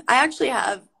J. I actually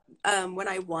have, when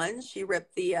I won, she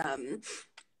ripped the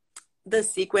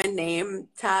sequin name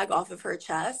tag off of her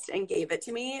chest and gave it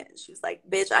to me. She was like,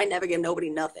 bitch, I never give nobody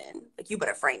nothing. Like, you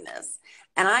better frame this.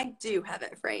 And I do have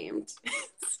it framed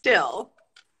still.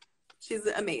 She's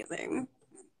amazing.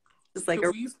 Just like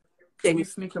are we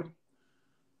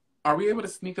able to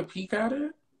sneak a peek at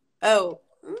it? Oh,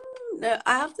 no,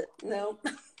 I have to, no.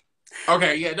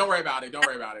 Okay, yeah, don't worry about it.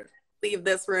 Leave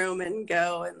this room and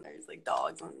go, and there's like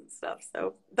dogs and stuff.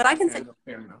 So, but I can say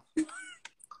fair enough.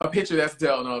 A picture, that's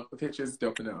dope. No, a picture is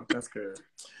dope enough. That's good.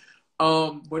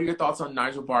 What are your thoughts on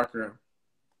Nigel Barker?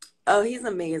 Oh, he's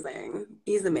amazing.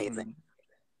 Mm-hmm.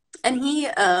 And he,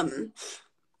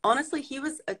 honestly, he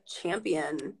was a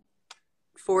champion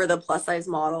for the plus size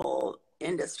model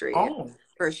industry,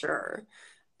 for sure.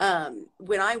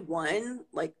 When I won,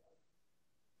 like,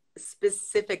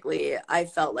 specifically, I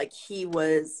felt like he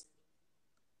was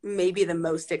maybe the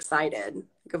most excited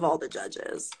of all the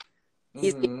judges.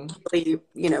 He's really,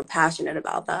 passionate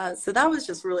about that. So that was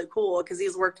just really cool because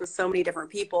he's worked with so many different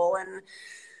people and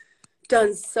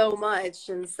done so much.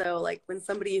 And so, like, when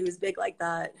somebody who's big like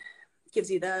that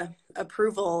gives you the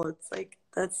approval, it's like,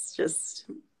 that's just,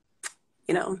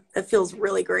 it feels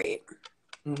really great.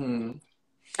 Mm-hmm.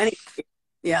 And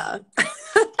yeah.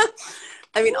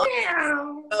 I mean,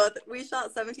 we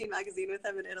shot 17 magazine with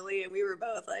him in Italy, and we were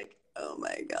both like, oh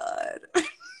my God,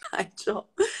 Nigel.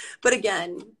 But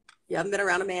again, you haven't been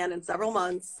around a man in several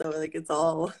months, so like it's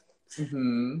all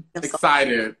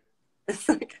excited. It's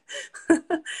like,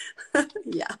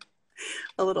 yeah,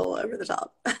 a little over the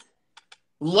top.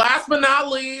 Last but not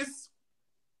least,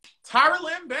 Tyra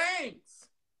Banks.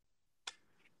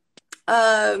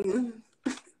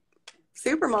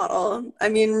 Supermodel. I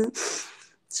mean,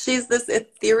 she's this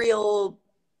ethereal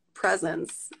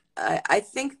presence. I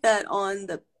think that on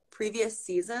the previous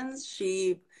seasons,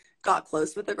 she got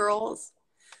close with the girls,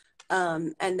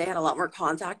 and they had a lot more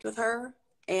contact with her.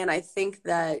 And I think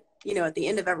that, at the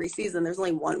end of every season, there's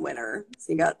only one winner.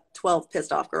 So you got 12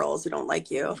 pissed off girls who don't like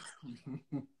you.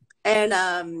 And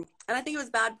I think it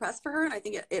was bad press for her, and I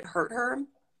think it hurt her.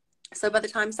 So by the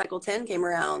time cycle 10 came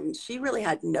around, she really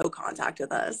had no contact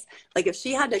with us. Like if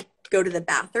she had to go to the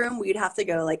bathroom, we'd have to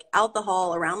go like out the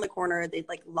hall, around the corner. They'd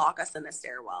like lock us in the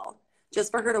stairwell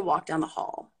just for her to walk down the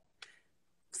hall.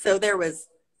 So there was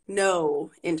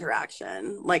no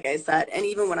interaction, like I said. And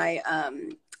even when I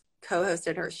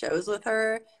co-hosted her shows with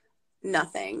her,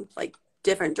 nothing. Like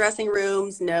different dressing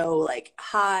rooms, no like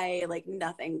hi, like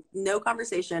nothing, no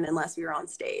conversation unless we were on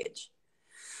stage.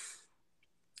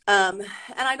 And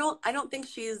I don't think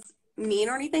she's mean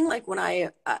or anything. Like when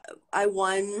I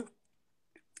won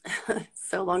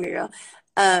so long ago,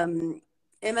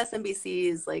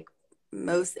 MSNBC's like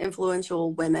most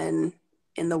influential women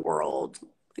in the world,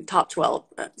 like top 12,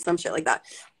 some shit like that.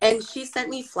 And she sent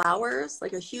me flowers,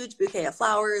 like a huge bouquet of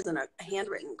flowers and a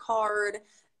handwritten card.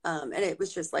 And it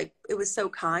was just like, it was so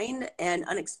kind and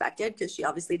unexpected because she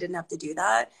obviously didn't have to do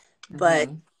that, but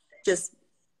just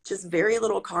very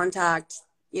little contact.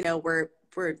 You know, we're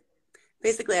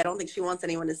basically, I don't think she wants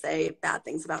anyone to say bad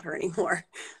things about her anymore,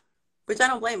 which I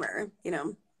don't blame her, you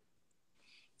know.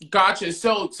 Gotcha.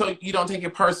 So you don't take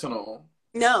it personal?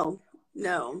 No.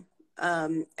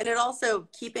 And it also,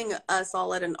 keeping us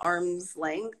all at an arm's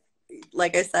length,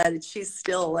 like I said, she's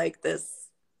still like this,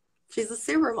 she's a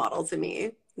supermodel to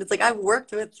me. It's like, I've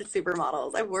worked with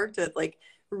supermodels. I've worked with like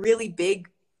really big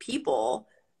people,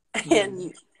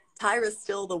 and Tyra's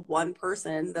still the one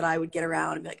person that I would get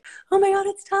around and be like, oh my God,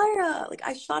 it's Tyra. Like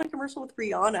I shot a commercial with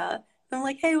Rihanna. And I'm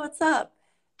like, hey, what's up?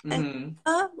 And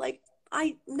like,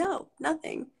 no,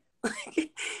 nothing.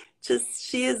 Like just,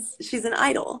 she's an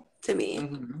idol to me.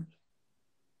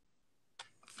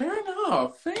 Fair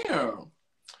enough. Fair.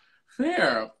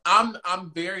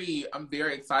 I'm very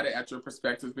excited at your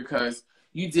perspective, because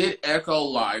you did echo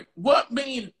like what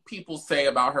many people say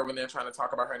about her when they're trying to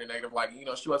talk about her in a negative, like, you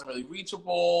know, she wasn't really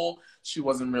reachable, she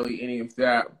wasn't really any of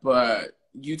that, but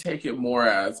you take it more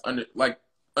as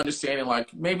understanding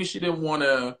like maybe she didn't want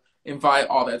to invite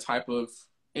all that type of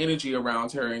energy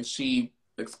around her, and she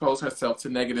exposed herself to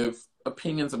negative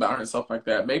opinions about her and stuff like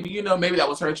that. Maybe, you know, maybe that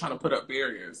was her trying to put up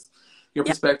barriers. Your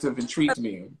perspective intrigued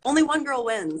me. Only one girl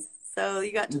wins, so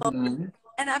you got 12.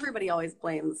 And everybody always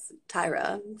blames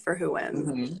Tyra for who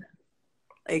wins.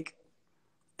 Like,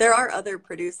 there are other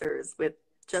producers with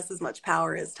just as much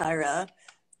power as Tyra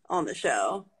on the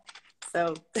show.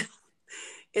 So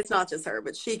it's not just her,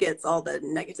 but she gets all the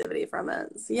negativity from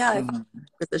it. So yeah, if I'm in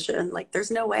a position, like, there's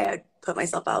no way I'd put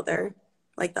myself out there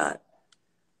like that.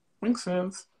 Makes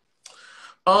sense.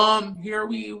 Here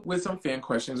we with some fan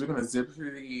questions. We're gonna zip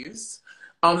through these.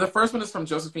 The first one is from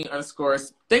Josephine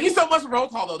 _. Thank you so much for roll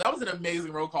call, though. That was an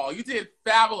amazing roll call. You did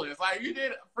fabulous. Like, you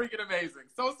did freaking amazing.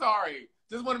 So sorry.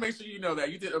 Just want to make sure you know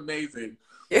that. You did amazing.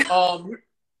 Yeah.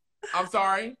 I'm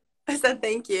sorry? I said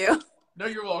thank you. No,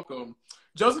 you're welcome.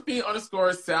 Josephine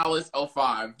 _Salas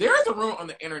 05. There is a rumor on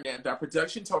the internet that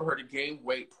production told her to gain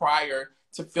weight prior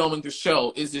to filming the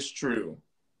show. Is this true?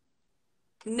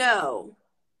 No,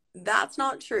 that's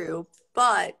not true.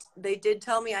 But they did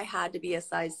tell me I had to be a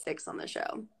size 6 on the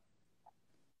show.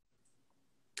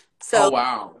 So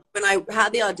wow. When I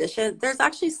had the audition, there's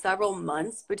actually several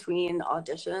months between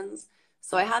auditions.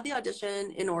 So I had the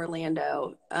audition in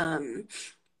Orlando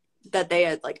that they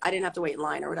had, like, I didn't have to wait in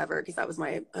line or whatever because that was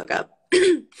my hookup.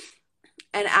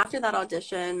 And after that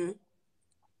audition,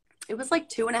 it was like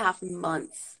 2.5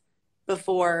 months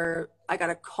before I got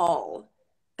a call,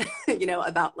 you know,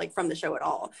 about like from the show at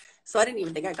all. So I didn't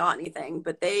even think I got anything,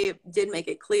 but they did make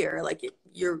it clear, like,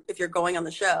 if you're going on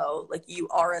the show, like, you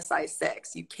are a size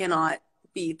 6, you cannot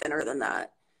be thinner than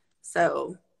that.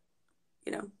 So,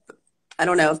 you know, I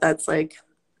don't know if that's like,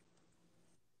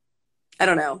 I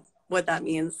don't know what that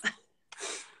means.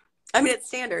 I mean, it's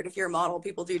standard. If you're a model,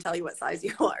 people do tell you what size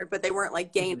you are, but they weren't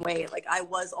like gain weight. Like, I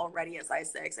was already a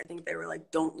size 6. I think they were like,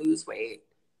 don't lose weight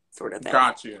sort of thing.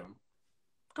 Got you.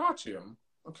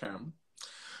 Okay.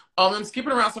 I'm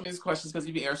skipping around some of these questions because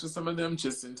you've answered some of them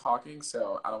just in talking,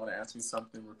 so I don't want to ask you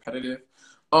something repetitive.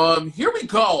 Here we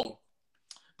go.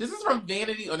 This is from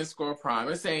Vanity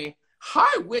 _Prime. It's saying,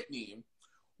 hi, Whitney.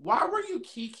 Why were you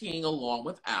kikiing along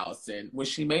with Allison when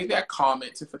she made that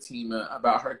comment to Fatima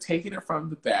about her taking it from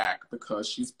the back because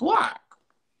she's Black?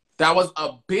 That was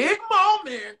a big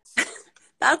moment.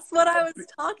 That's what I was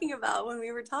talking about when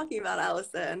we were talking about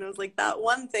Allison. It was like that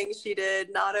one thing she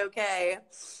did, not okay.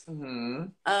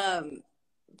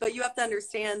 But you have to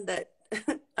understand that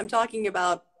I'm talking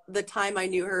about the time I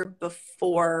knew her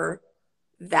before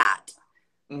that.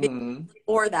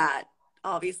 Before that,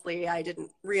 obviously, I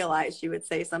didn't realize she would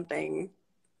say something,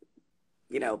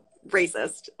 you know,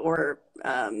 racist or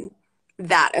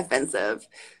that offensive.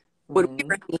 when we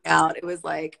were hanging out, it was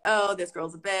like, oh, this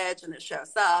girl's a bitch and this show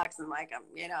sucks. And like,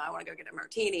 you know, I want to go get a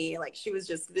martini. Like she was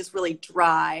just this really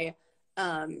dry,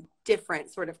 different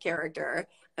sort of character.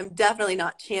 I'm definitely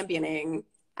not championing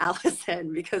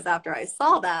Allison because after I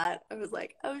saw that, I was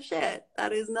like, oh shit,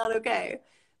 that is not okay.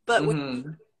 But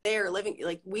when they're living,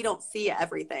 like we don't see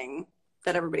everything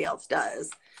that everybody else does.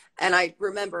 And I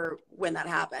remember when that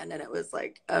happened and it was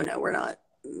like, oh no,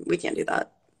 we can't do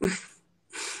that.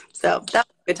 So that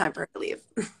was a good time for her to leave,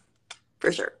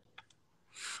 for sure.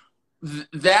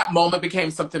 That moment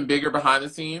became something bigger behind the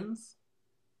scenes?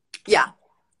 Yeah.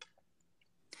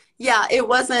 Yeah, it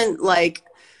wasn't like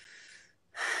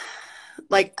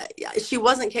she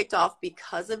wasn't kicked off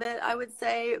because of it, I would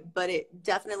say, but it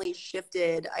definitely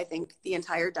shifted, I think, the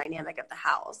entire dynamic of the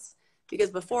house.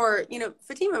 Because before, you know,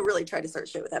 Fatima really tried to start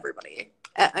shit with everybody.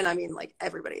 And I mean, like,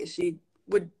 everybody. She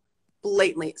would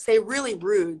blatantly say really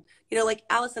rude, you know, like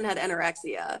Allison had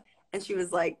anorexia and she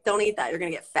was like, don't eat that, you're gonna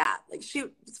get fat. Like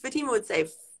Fatima would say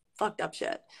fucked up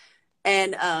shit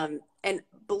and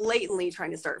blatantly trying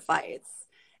to start fights.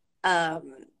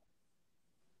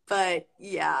 But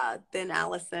yeah, then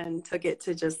Allison took it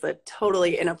to just a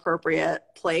totally inappropriate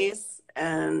place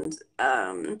and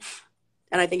I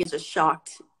think it just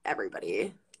shocked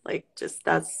everybody. Like just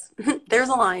there's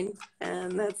a line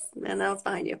and now it's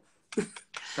behind you.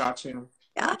 Got you.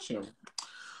 Yeah. Got you.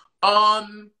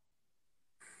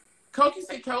 Koki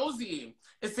Say Cozy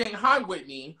is saying, hi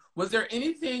Whitney. Was there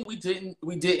anything we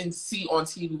didn't see on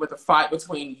TV with the fight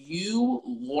between you,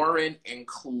 Lauren, and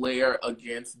Claire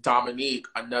against Dominique?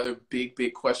 Another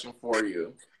big question for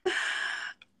you.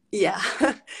 Yeah.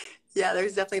 Yeah,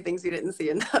 there's definitely things we didn't see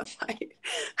in that fight.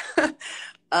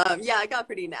 Yeah, it got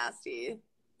pretty nasty,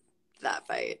 that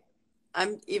fight.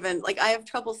 I'm even like, I have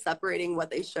trouble separating what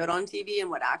they showed on TV and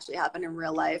what actually happened in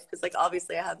real life. Cause like,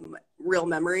 obviously I have real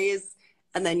memories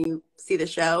and then you see the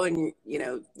show and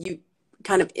you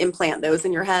kind of implant those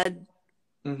in your head.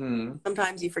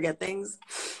 Sometimes you forget things.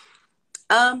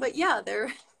 But yeah,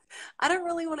 I don't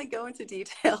really want to go into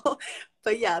detail,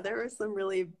 but yeah, there were some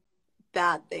really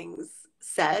bad things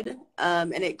said.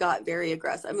 And it got very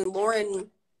aggressive. I mean, Lauren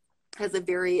has a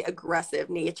very aggressive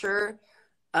nature.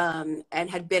 And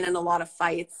had been in a lot of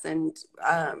fights and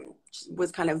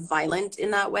was kind of violent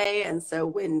in that way. And so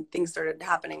when things started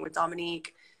happening with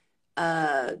Dominique,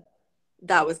 that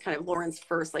was kind of Lauren's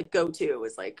first like go-to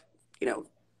was like, you know,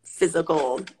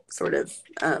 physical sort of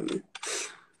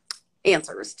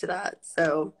answers to that.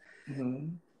 So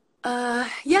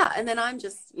yeah, and then I'm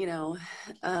just, you know,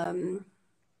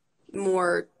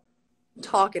 more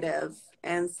talkative.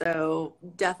 And so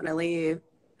definitely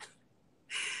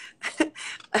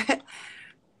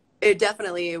it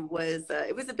definitely was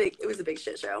it was a big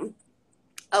shit show.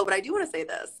 Oh, but I do want to say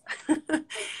this.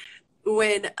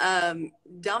 When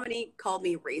Dominique called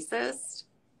me racist,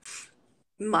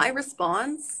 my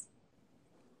response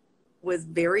was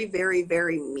very, very,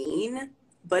 very mean,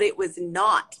 but it was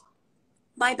not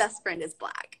my best friend is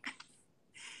black.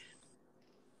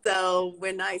 So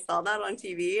when I saw that on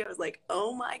TV, I was like,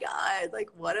 oh my God, like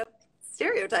what a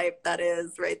stereotype that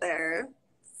is right there.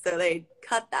 So they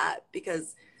cut that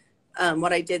because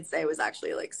what I did say was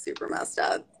actually like super messed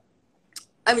up.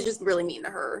 I was just really mean to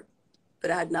her, but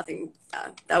it had nothing.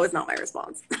 That was not my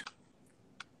response.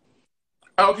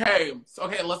 Okay,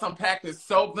 let's unpack this.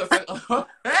 So,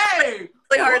 hey,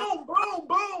 boom, boom,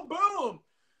 boom, boom.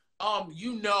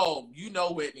 You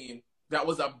know, Whitney, that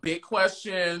was a big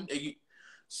question.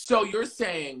 So you're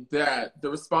saying that the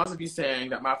response of you saying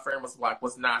that my friend was black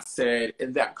was not said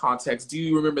in that context. Do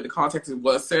you remember the context it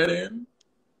was said in?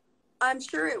 I'm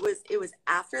sure it was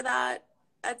after that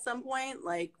at some point,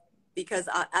 like, because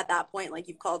at that point, like,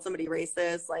 you've called somebody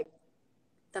racist, like,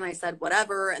 then I said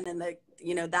whatever, and then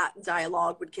that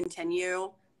dialogue would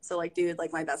continue. So like, dude,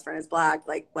 like my best friend is black,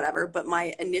 like whatever. But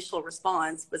my initial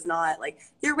response was not like,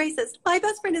 you're racist, my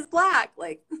best friend is black.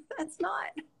 Like, that's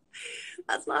not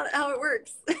how it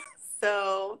works.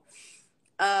 So,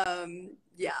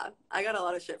 yeah, I got a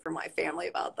lot of shit from my family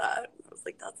about that. I was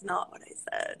like, that's not what I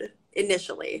said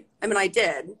initially. I mean, I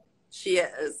did. She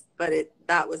is, but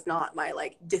that was not my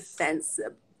like defense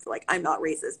of like, I'm not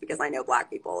racist because I know black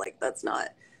people. Like, that's not,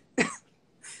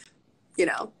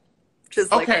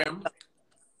 just like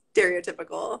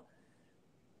stereotypical.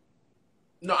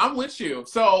 No, I'm with you.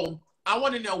 So I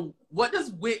want to know, what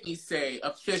does Whitney say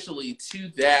officially to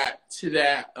that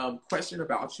question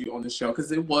about you on the show?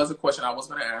 Because it was a question I was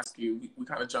going to ask you. We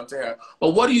kind of jumped ahead. But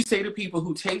what do you say to people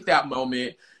who take that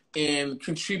moment and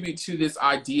contribute to this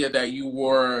idea that you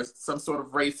were some sort of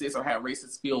racist or had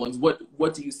racist feelings?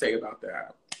 What do you say about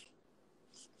that?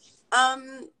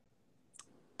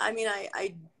 I mean,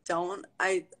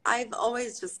 I've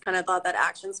always just kind of thought that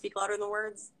actions speak louder than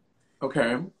words.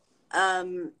 Okay.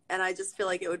 And I just feel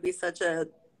like it would be such a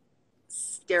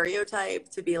stereotype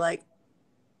to be like,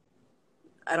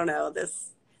 I don't know,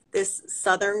 this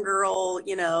Southern girl,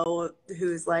 you know,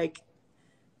 who's like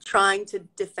trying to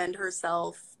defend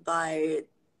herself by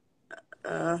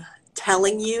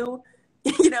telling you,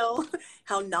 you know,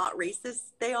 how not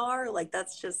racist they are. Like,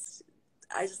 that's just,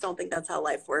 I just don't think that's how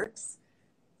life works.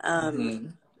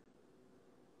 And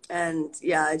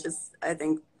yeah, I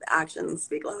think actions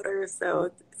speak louder.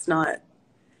 So it's not,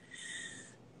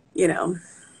 you know,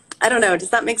 I don't know. Does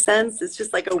that make sense? It's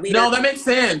just like a weird. No, that makes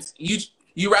sense.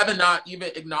 You rather not even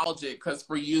acknowledge it because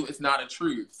for you it's not a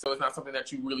truth, so it's not something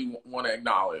that you really want to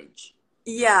acknowledge.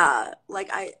 Yeah, like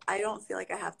I don't feel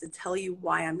like I have to tell you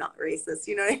why I'm not racist.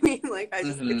 You know what I mean? Like I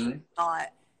just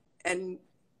not, and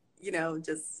you know,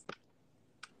 just.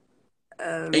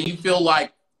 And you feel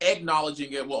like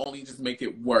acknowledging it will only just make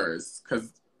it worse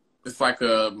because it's like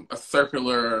a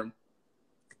circular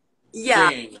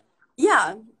thing.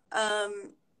 Yeah.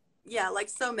 Yeah, like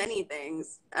so many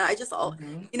things. I just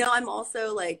you know, I'm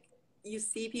also like, you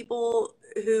see people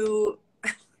who,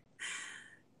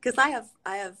 because I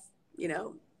have, you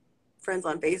know, friends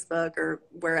on Facebook or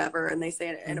wherever, and they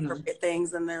say inappropriate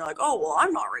things, and they're like, oh, well,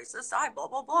 I'm not racist. I blah,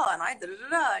 blah, blah, and I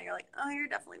da-da-da-da. And you're like, oh, you're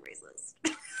definitely racist.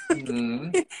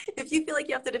 If you feel like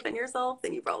you have to defend yourself,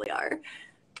 then you probably are.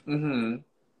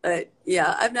 But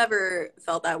yeah, I've never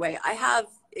felt that way. I have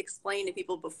explained to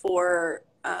people before,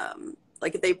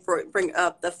 like if they bring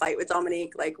up the fight with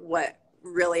Dominique, like what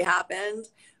really happened.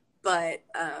 But,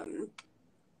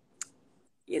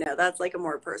 you know, that's like a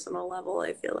more personal level,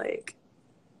 I feel like.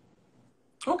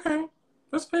 Okay.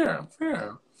 That's fair.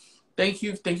 Thank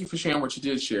you for sharing what you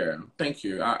did share. Thank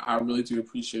you. I really do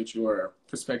appreciate your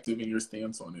perspective and your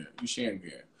stance on it. You sharing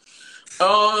it.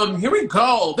 Here we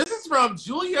go. This is from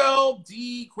Julio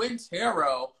D.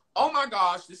 Quintero. Oh my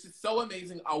gosh, this is so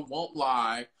amazing. I won't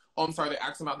lie. Oh, I'm sorry, they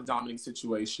asked about the Dominique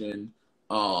situation.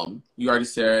 You already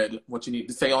said what you need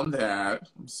to say on that.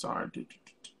 I'm sorry.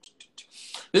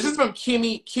 This is from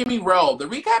Kimmy Rowe. The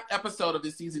recap episode of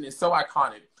this season is so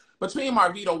iconic. Between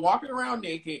Marvita walking around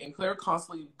naked and Claire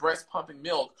constantly breast pumping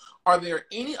Milk, are there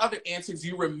any other antics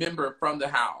you remember from the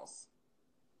house?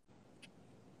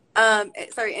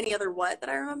 Sorry, any other what that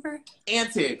I remember?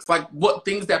 Antics, like what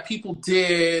things that people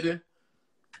did.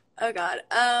 Oh God.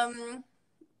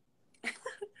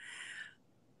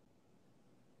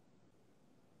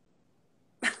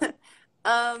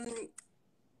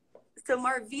 So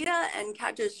Marvita and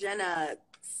Katarzyna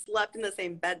slept in the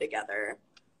same bed together.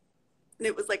 And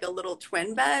it was like a little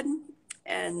twin bed,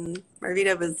 and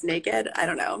Marvita was naked. I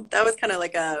don't know. That was kind of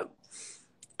like an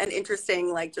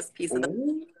interesting, like, just piece of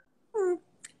the.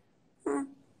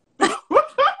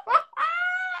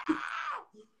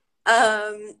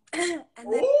 And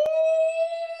then,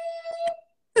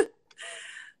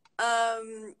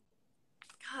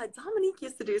 God, Dominique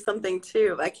used to do something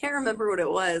too. I can't remember what it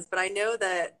was, but I know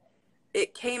that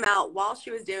it came out while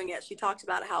she was doing it. She talked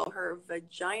about how her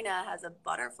vagina has a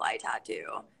butterfly tattoo.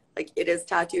 Like, it is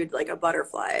tattooed like a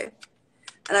butterfly.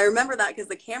 And I remember that because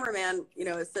the cameraman, you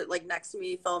know, is like next to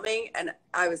me filming, and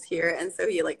I was here. And so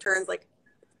he like turns like,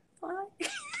 fly.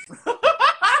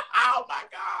 Oh my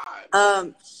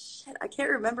God. Shit, I can't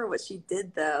remember what she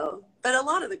did though. But a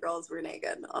lot of the girls were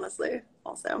naked, honestly,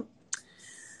 also.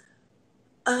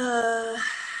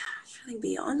 Anything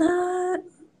beyond that?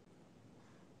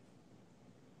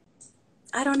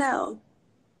 I don't know.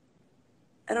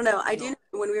 I do know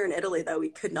when we were in Italy, though, we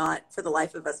could not, for the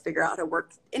life of us, figure out how to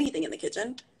work anything in the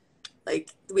kitchen. Like,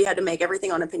 we had to make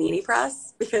everything on a panini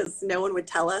press because no one would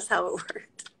tell us how it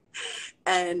worked.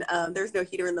 And there's no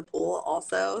heater in the pool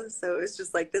also. So it was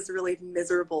just like this really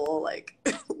miserable, like,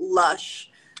 lush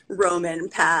Roman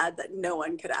pad that no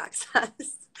one could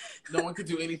access. No one could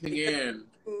do anything in.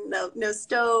 No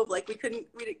stove. Like, we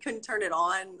couldn't turn it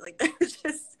on. Like, there was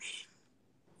just,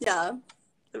 yeah.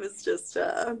 It was just,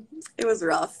 it was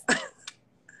rough.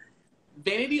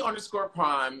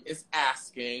 Vanity_Prime is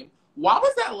asking, why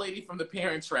was that lady from the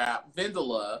Parent Trap,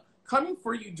 Vendela, coming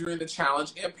for you during the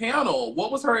challenge and panel?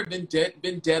 What was her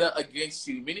vendetta against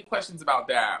you? Many questions about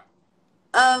that.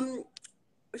 Was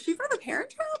she from the Parent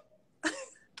Trap?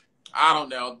 I don't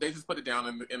know. They just put it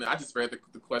down, and I just read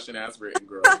the question as written,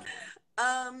 girl.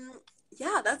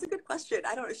 Yeah, that's a good question.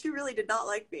 I don't know. She really did not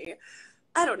like me.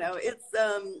 I don't know. It's,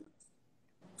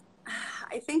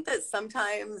 I think that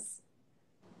sometimes,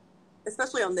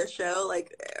 especially on this show,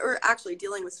 like, or actually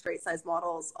dealing with straight size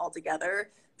models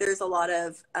altogether, there's a lot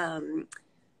of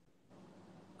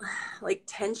like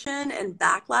tension and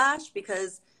backlash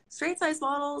because straight size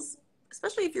models,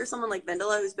 especially if you're someone like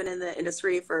Vendela, who's been in the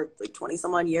industry for like 20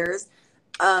 some odd years,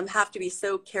 have to be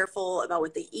so careful about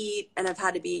what they eat and have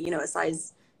had to be, you know, a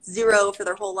size 0 for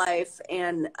their whole life.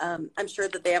 And I'm sure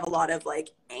that they have a lot of like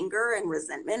anger and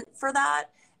resentment for that.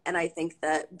 And I think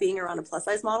that being around a plus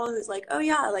size model who's like, oh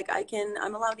yeah, like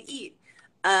I'm allowed to eat.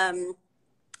 And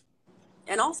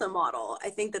also model, I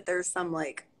think that there's some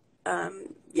like,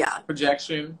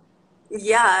 projection.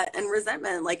 Yeah. And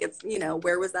resentment. Like it's, you know,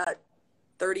 where was that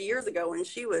 30 years ago when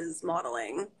she was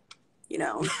modeling, you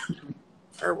know?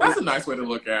 Or That's a nice way to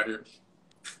look at it.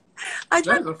 That's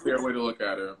a fair way to look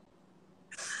at it.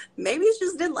 Maybe she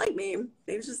just didn't like me.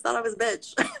 Maybe she just thought I was a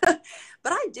bitch. But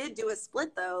I did do a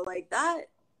split though. Like that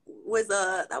was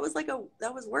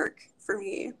work for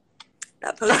me.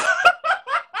 That post.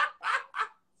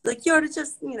 Like you ought to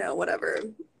just, you know, whatever.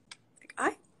 Like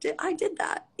I did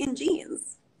that in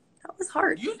jeans. That was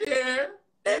hard. You did.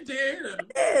 You did. I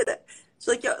did. She's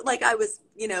like I was,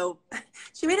 you know,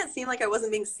 she made it seem like I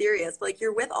wasn't being serious, but like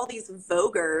you're with all these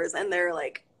Voguers and they're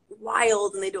like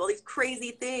wild and they do all these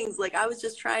crazy things. Like I was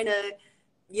just trying to,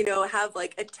 you know, have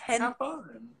like a 10 have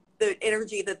fun. The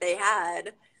energy that they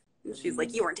had. And she's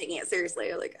like, you weren't taking it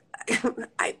seriously. Like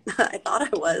I thought I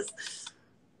was.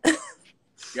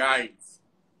 Yikes.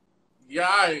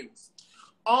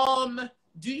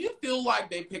 Do you feel like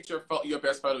they picked your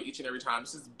best photo each and every time?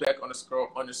 This is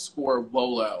Beck__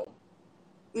 Wolo.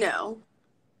 No,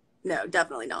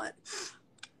 definitely not.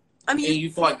 I mean, and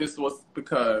you feel like this was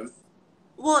because?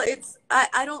 Well,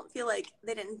 I don't feel like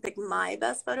they didn't pick my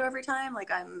best photo every time.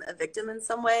 Like I'm a victim in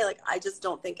some way. Like I just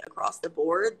don't think across the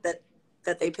board that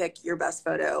they pick your best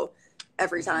photo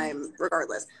every time,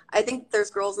 regardless. I think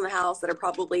there's girls in the house that are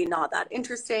probably not that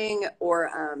interesting or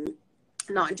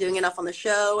not doing enough on the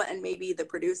show, and maybe the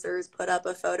producers put up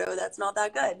a photo that's not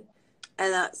that good,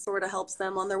 and that sort of helps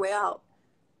them on their way out.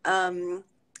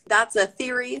 That's a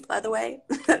theory, by the way,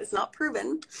 that is not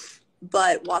proven.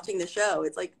 But watching the show,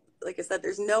 it's like I said,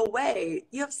 there's no way.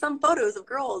 You have some photos of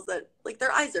girls that like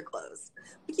their eyes are closed.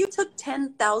 Like you took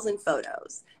 10,000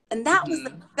 photos, and that was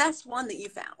the best one that you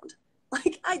found.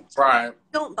 Like I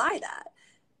don't buy that.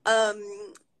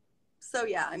 So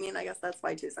yeah, I mean, I guess that's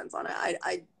my 2 cents on it.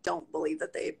 I don't believe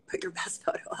that they put your best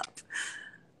photo up.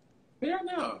 Fair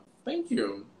enough. Thank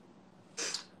you.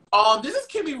 This is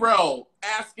Kimmy Rowe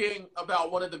asking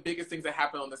about one of the biggest things that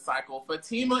happened on the cycle.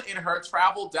 Fatima in her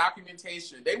travel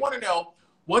documentation. They want to know,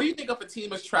 what do you think of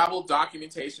Fatima's travel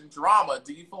documentation drama?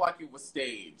 Do you feel like it was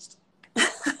staged?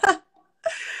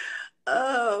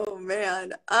 Oh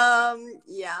man.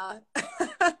 Yeah.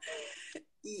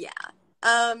 Yeah.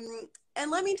 And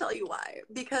let me tell you why.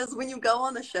 Because when you go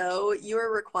on the show, you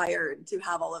are required to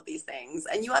have all of these things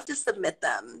and you have to submit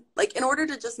them. Like in order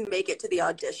to just make it to the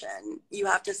audition, you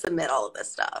have to submit all of this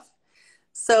stuff.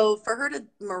 So for her to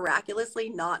miraculously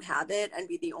not have it and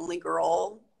be the only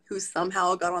girl who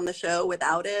somehow got on the show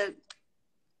without it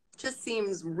just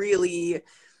seems really,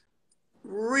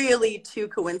 really too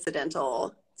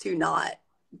coincidental to not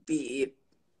be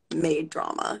made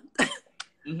drama.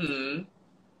 Mm-hmm.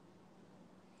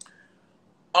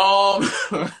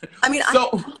 I mean,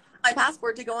 I my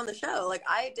passport to go on the show. Like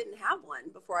I didn't have one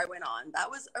before I went on. That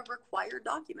was a required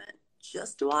document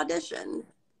just to audition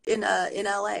in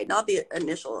LA, not the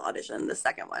initial audition, the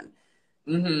second one.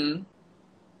 Mm-hmm.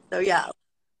 So yeah,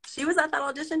 she was at that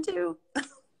audition too.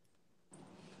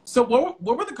 So what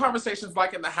were the conversations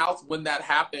like in the house when that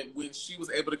happened, when she was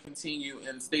able to continue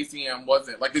and Stacy Ann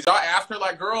wasn't? Like, did y'all ask her,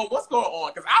 like, girl, what's going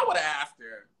on? Because I would have asked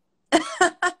her.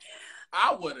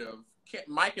 I would have.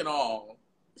 Mike and all.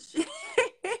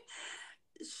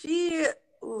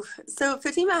 So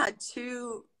Fatima had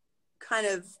 2 kind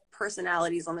of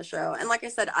personalities on the show. And like I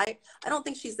said, I don't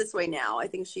think she's this way now. I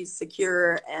think she's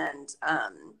secure and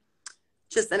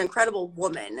just an incredible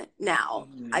woman now.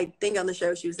 Mm-hmm. I think on the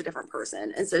show she was a different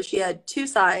person. And so she had 2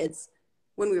 sides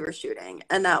when we were shooting.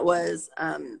 And that was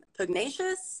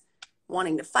pugnacious,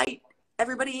 wanting to fight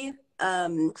everybody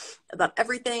about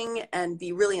everything and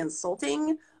be really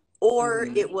insulting, or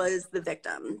it was the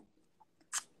victim.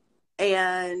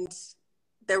 And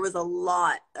there was a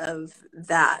lot of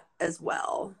that as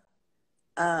well,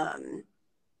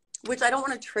 which I don't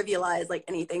want to trivialize like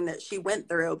anything that she went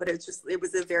through, but it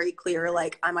was a very clear,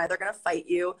 like, I'm either going to fight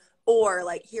you or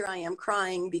like, here I am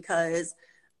crying because,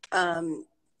 you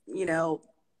know,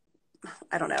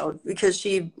 I don't know, because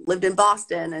she lived in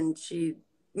Boston and she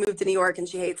moved to New York and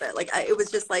she hates it. Like, it was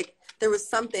just like, there was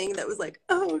something that was like,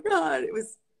 oh God, it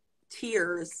was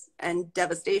tears and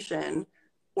devastation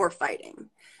or fighting.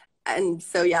 And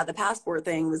so, yeah, the passport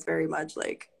thing was very much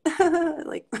like,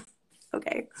 like,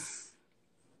 okay.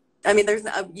 I mean, there's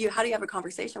how do you have a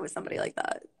conversation with somebody like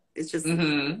that? It's just,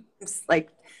 it's like,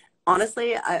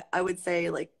 honestly, I would say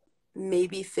like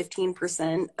maybe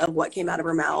 15% of what came out of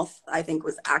her mouth, I think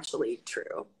was actually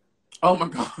true. Oh my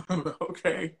God.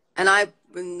 Okay. And I'm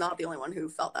not the only one who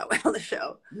felt that way on the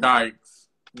show. Yikes.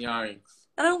 Yikes.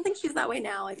 And I don't think she's that way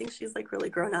now. I think she's like really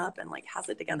grown up and like has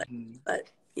it together. But,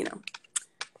 you know,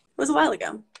 it was a while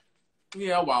ago.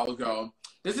 Yeah, a while ago.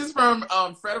 This is from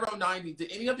Fredero90.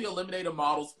 Did any of the eliminated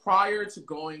models prior to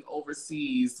going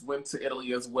overseas went to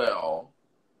Italy as well?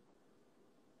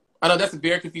 I know that's a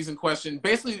very confusing question.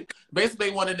 Basically they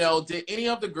want to know, did any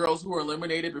of the girls who were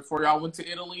eliminated before y'all went to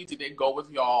Italy, did they go with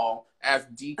y'all as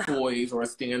decoys or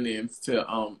stand-ins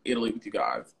to Italy with you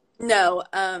guys? No.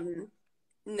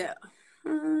 No.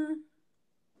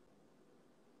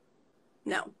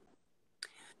 No.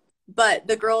 But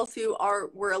the girls who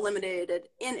were eliminated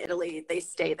in Italy, they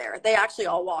stay there. They actually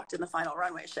all walked in the final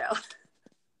runway show.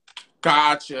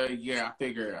 Gotcha. Yeah, I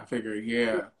figure.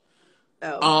 Yeah.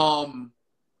 Oh.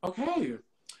 Okay.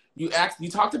 You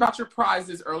talked about your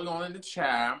prizes early on in the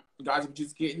chat. Guys, if you're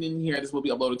just getting in here, this will be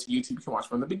uploaded to YouTube. You can watch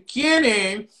from the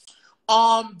beginning.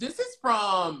 This is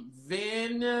from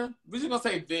Vin. We're just gonna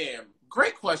say Vin.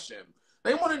 Great question.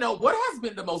 They want to know, what has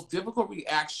been the most difficult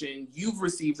reaction you've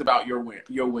received about your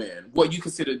win? What you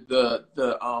consider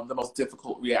the most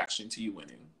difficult reaction to you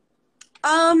winning?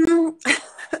 I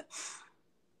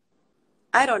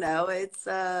don't know. It's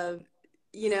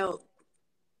you know,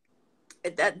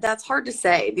 that's hard to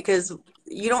say because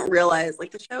you don't realize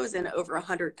like the show's in over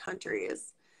 100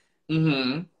 countries.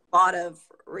 A lot of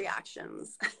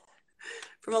reactions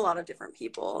from a lot of different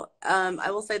people.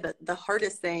 I will say that the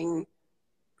hardest thing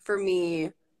for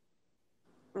me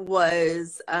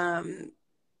was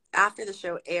after the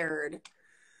show aired,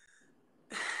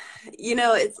 you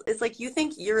know, it's like you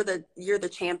think you're the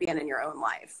champion in your own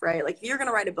life, right? Like if you're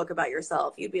gonna write a book about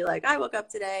yourself, you'd be like, I woke up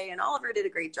today and Oliver did a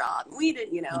great job. We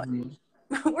did, you know,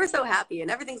 we're so happy and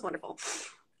everything's wonderful.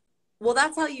 Well,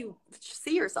 that's how you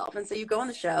see yourself. And so you go on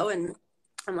the show and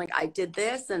I'm like, I did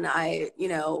this and I, you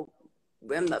know,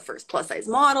 am the first plus size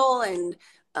model and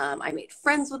I made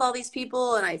friends with all these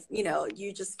people and you know,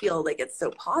 you just feel like it's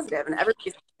so positive and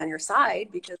everybody's on your side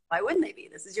because why wouldn't they be?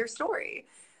 This is your story.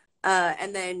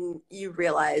 And then you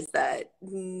realize that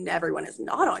everyone is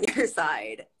not on your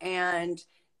side. And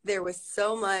there was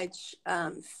so much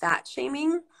fat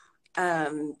shaming.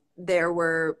 There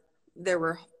were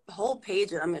whole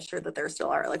pages, I'm sure that there still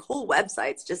are, like whole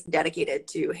websites just dedicated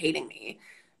to hating me.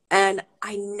 And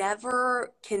I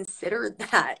never considered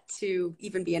that to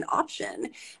even be an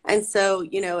option. And so,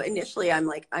 you know, initially I'm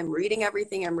like, I'm reading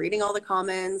everything. I'm reading all the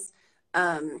comments.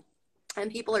 And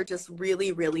people are just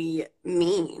really, really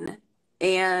mean.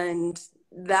 And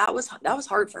that was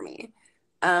hard for me.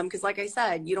 Cause like I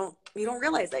said, you don't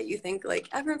realize that. You think like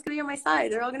everyone's gonna be on my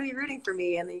side. They're all gonna be rooting for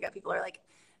me. And then you got people who are like,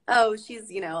 oh,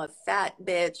 she's, you know, a fat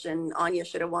bitch and Anya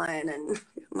should have won. And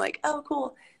I'm like, oh,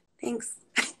 cool. Thanks.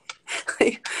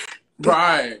 Like,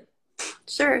 right.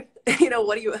 Sure. You know,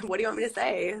 what do you want me to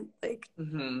say? Like,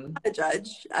 I'm not a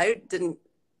judge. I didn't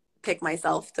pick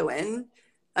myself to win.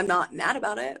 I'm not mad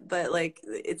about it, but like,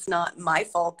 it's not my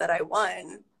fault that I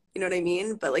won. You know what I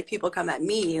mean? But like, people come at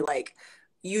me like,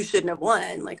 you shouldn't have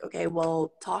won. Like, okay,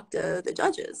 well, talk to the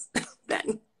judges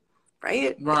then,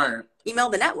 right? Right. Email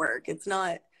the network.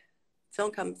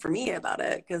 Don't come for me about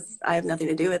it because I have nothing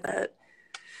to do with it.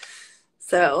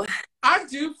 So I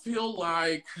do feel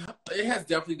like it has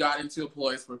definitely gotten to a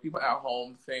place where people at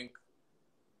home think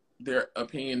their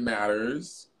opinion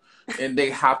matters and they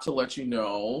have to let you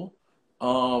know.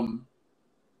 And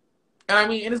I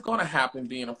mean, it is going to happen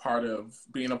being a part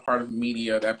of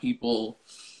media that people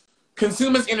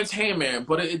consume as entertainment,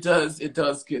 but it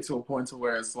does get to a point to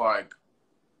where it's like,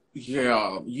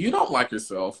 yeah, you don't like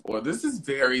yourself, or this is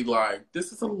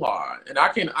this is a lot. And I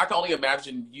can only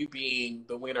imagine you being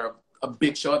the winner of a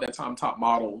big show at that time, top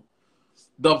model.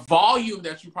 The volume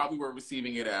that you probably were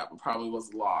receiving it at probably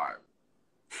was a lot.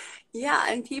 Yeah,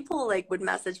 and people like would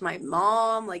message my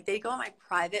mom, like they go on my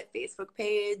private Facebook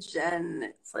page and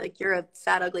it's like, you're a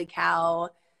fat, ugly cow.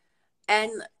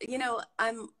 And, you know,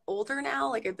 I'm older now,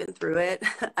 like I've been through it.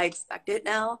 I expect it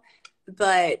now.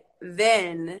 But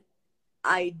then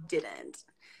I didn't.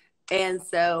 And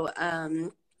so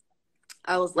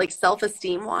I was like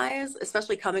self-esteem wise,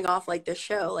 especially coming off like this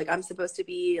show, like I'm supposed to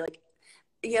be like,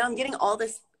 you know, I'm getting all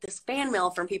this fan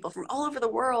mail from people from all over the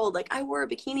world. Like, I wore a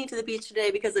bikini to the beach today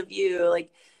because of you.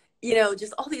 Like, you know,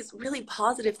 just all these really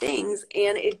positive things.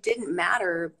 And it didn't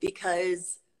matter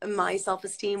because my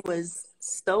self-esteem was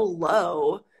so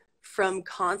low from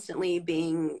constantly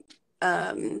being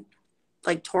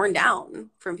like torn down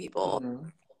from people.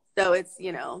 So it's,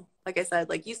 you know, like I said,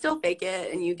 like you still fake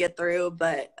it and you get through,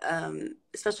 but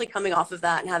especially coming off of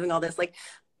that and having all this like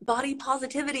body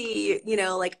positivity, you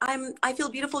know, like I feel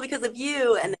beautiful because of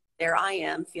you. And there I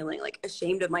am feeling like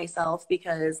ashamed of myself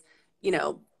because, you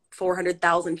know,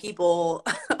 400,000 people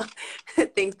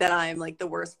think that I'm like the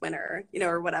worst winner, you know,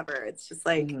 or whatever. It's just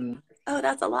like, oh,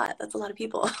 that's a lot. That's a lot of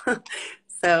people.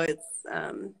 So it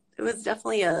was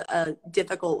definitely a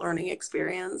difficult learning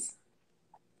experience.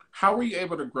 How were you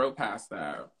able to grow past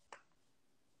that?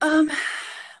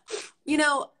 You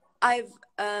know, as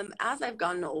I've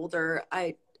gotten older,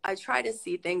 I try to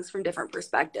see things from different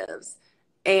perspectives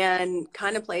and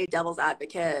kind of play devil's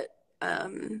advocate.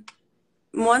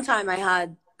 One time I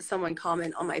had someone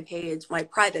comment on my page, my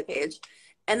private page,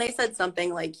 and they said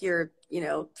something like, you're, you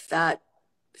know, fat,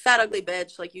 ugly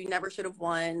bitch. Like you never should have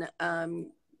won.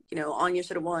 You know, Anya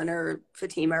should have won, or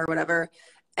Fatima or whatever.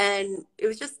 And it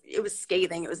was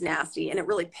scathing. It was nasty. And it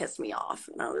really pissed me off.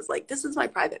 And I was like, this is my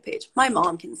private page. My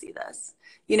mom can see this,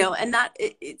 you know, and that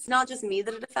it's not just me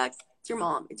that it affects. It's your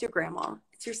mom. It's your grandma.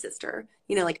 It's your sister.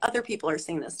 You know, like other people are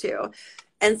seeing this too.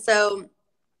 And so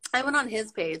I went on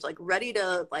his page, like ready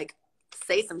to like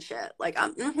say some shit. Like,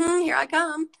 here I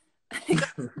come.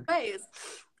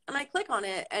 And I click on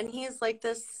it and he's like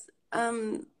this,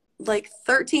 like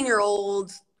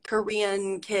 13-year-old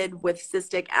Korean kid with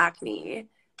cystic acne.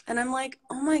 And I'm like,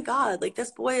 oh my God, like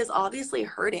this boy is obviously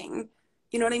hurting.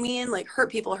 You know what I mean? Like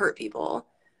hurt people hurt people.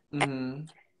 Mm-hmm.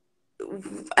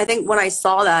 I think when I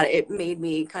saw that, it made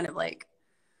me kind of like,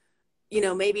 you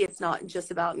know, maybe it's not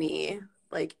just about me.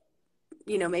 Like,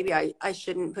 you know, maybe I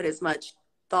shouldn't put as much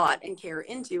thought and care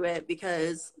into it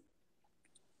because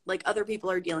like other people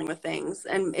are dealing with things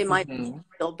and it might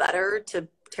feel better to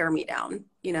tear me down,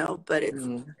 you know, but it's,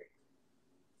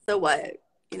 so what,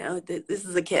 you know, this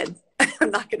is a kid.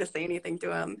 I'm not going to say anything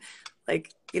to him.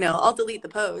 Like, you know, I'll delete the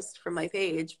post from my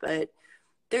page, but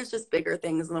there's just bigger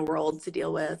things in the world to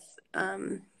deal with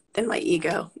than my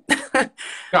ego.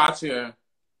 Gotcha.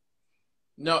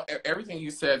 No, everything you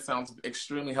said sounds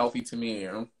extremely healthy to me.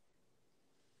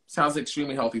 Sounds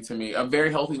extremely healthy to me. A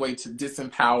very healthy way to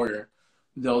disempower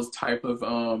those type of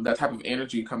that type of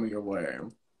energy coming your way.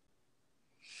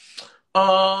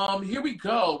 Here we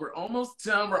go. We're almost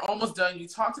done. You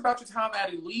talked about your time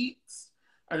at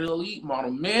Elite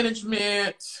Model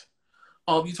Management.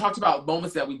 You talked about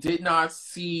moments that we did not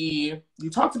see. You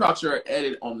talked about your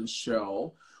edit on the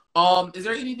show. Is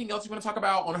there anything else you want to talk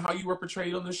about on how you were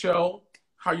portrayed on the show?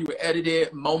 How you were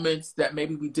edited, moments that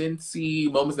maybe we didn't see,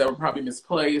 moments that were probably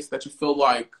misplaced, that you feel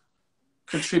like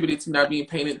contributed to not being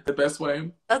painted the best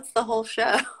way? That's the whole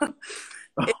show.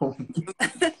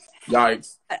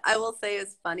 Yikes. I will say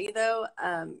it's funny though,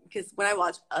 because when I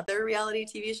watch other reality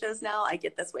TV shows now, I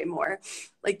get this way more.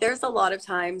 Like there's a lot of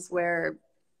times where,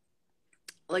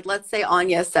 like, let's say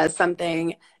Anya says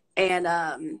something and,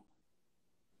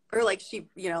 or like she,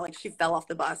 you know, like she fell off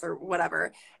the bus or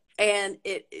whatever. And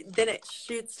then it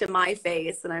shoots to my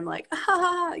face and I'm like,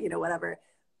 ah, you know, whatever.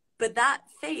 But that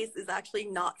face is actually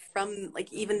not from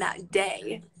like even that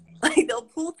day. Like they'll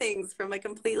pull things from a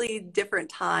completely different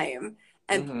time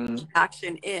and put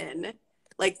action in.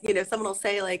 Like, you know, someone will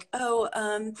say like, oh,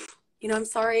 you know, I'm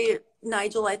sorry,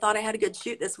 Nigel, I thought I had a good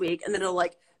shoot this week. And then it'll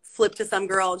like flip to some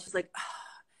girl and she's like, oh.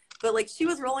 But like she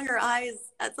was rolling her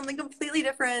eyes at something completely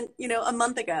different, you know, a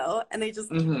month ago. And they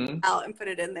just out and put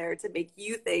it in there to make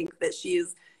you think that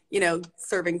she's, you know,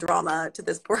 serving drama to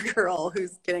this poor girl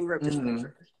who's getting ripped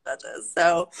to judges.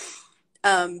 So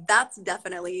that's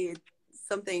definitely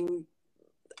something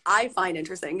I find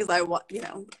interesting because I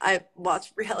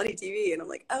watch reality TV and I'm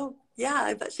like, oh yeah,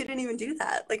 I bet she didn't even do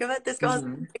that. Like I bet this girl has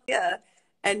no idea.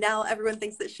 And now everyone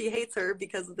thinks that she hates her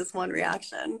because of this one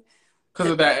reaction. Because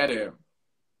of that edit.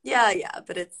 Yeah,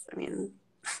 but it's, I mean,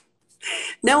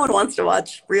 no one wants to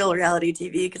watch real reality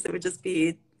TV because it would just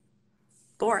be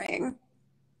boring.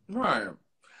 Right.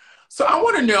 So I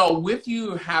want to know, with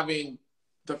you having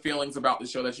the feelings about the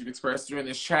show that you've expressed during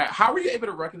this chat, how were you able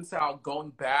to reconcile going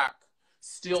back,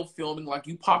 still filming? Like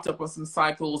you popped up on some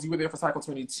cycles, you were there for cycle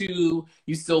 22,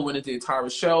 you still went and did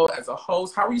Tyra's show as a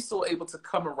host. How were you still able to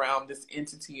come around this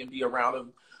entity and be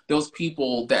around those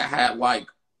people that had like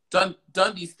done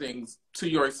these things to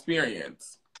your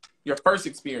experience, your first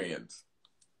experience?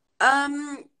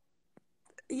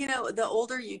 You know, the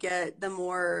older you get, the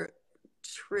more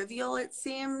trivial it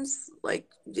seems. Like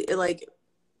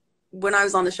when I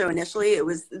was on the show initially, it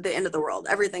was the end of the world.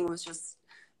 Everything was just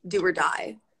do or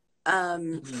die.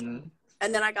 And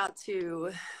then I got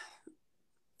to,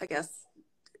 I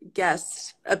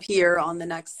guess, appear on the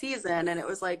next season, and it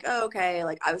was like, oh, okay,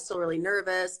 like I was still really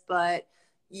nervous, but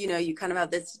you know, you kind of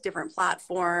have this different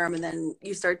platform, and then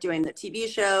you start doing the TV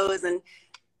shows, and,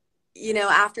 you know,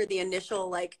 after the initial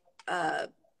like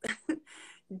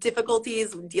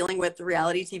difficulties dealing with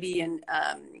reality TV and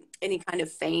any kind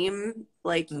of fame,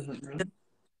 like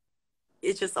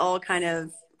it just all kind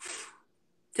of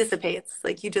dissipates.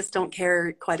 Like you just don't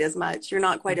care quite as much. You're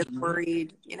not quite as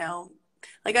worried, you know.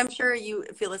 Like I'm sure you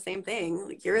feel the same thing.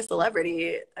 Like you're a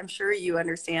celebrity. I'm sure you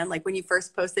understand. Like when you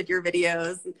first posted your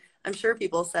videos, I'm sure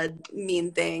people said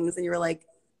mean things and you were like,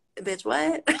 bitch,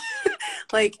 what?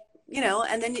 Like, you know,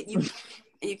 and then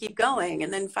you keep going,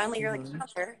 and then finally you're like,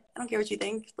 I don't care what you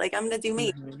think. Like I'm gonna do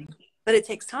me. But it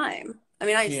takes time. I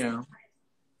mean,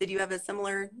 did you have a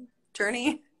similar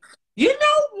journey? You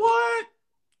know what?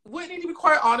 Whitney, to be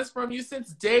quite honest from you,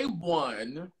 since day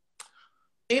one,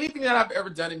 anything that I've ever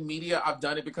done in media, I've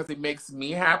done it because it makes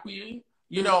me happy.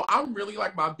 You know, I'm really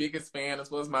like my biggest fan as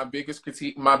well as my biggest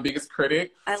critique, my biggest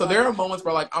critic. So there are moments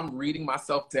where like I'm reading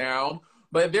myself down,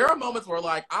 but there are moments where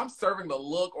like I'm serving the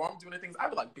look or I'm doing the things. I'd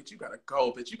be like, bitch, you gotta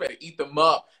go, bitch, you better eat them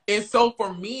up. And so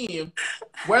for me,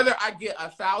 whether I get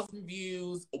 1,000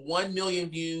 views, 1 million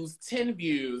views, 10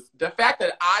 views, the fact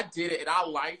that I did it and I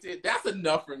liked it, that's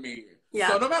enough for me. Yeah.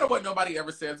 So no matter what nobody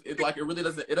ever says, it like it really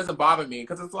doesn't bother me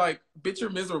because it's like, bitch, you're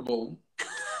miserable.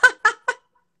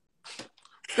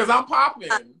 Because I'm popping.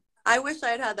 I wish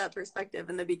I had that perspective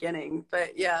in the beginning,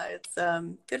 but yeah, it's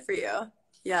good for you.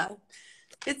 Yeah,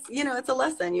 it's, you know, it's a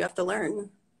lesson you have to learn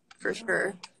for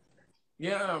sure.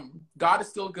 Yeah, God is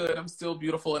still good. I'm still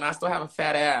beautiful, and I still have a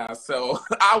fat ass, so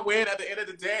I win at the end of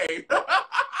the day.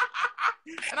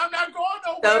 And I'm not going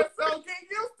nowhere, so get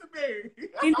used to me. You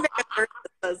need to make a person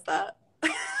that says that.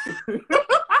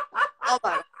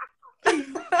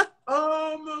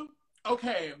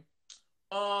 Okay.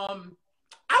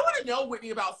 I want to know, Whitney,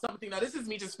 about something. Now, this is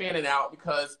me just fanning out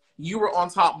because you were on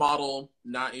Top Model,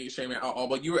 not age shaming at all,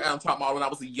 but you were on Top Model when I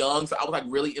was young, so I was like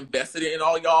really invested in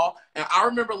all y'all. And I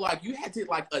remember like you had to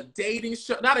like a dating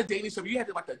show, not a dating show, but you had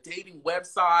to like a dating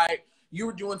website. You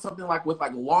were doing something like with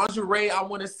like lingerie, I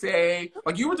want to say.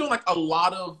 Like you were doing like a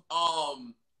lot of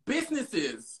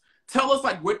businesses. Tell us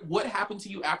like what happened to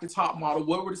you after Top Model?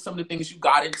 What were some of the things you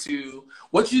got into?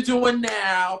 What you doing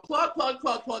now? Plug.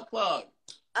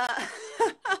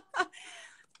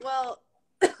 Well,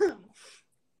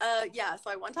 yeah,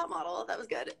 so I won Top Model. That was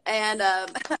good. And I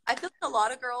feel like a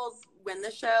lot of girls win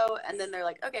the show and then they're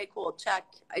like, okay, cool, check,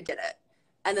 I did it.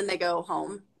 And then they go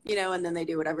home, you know, and then they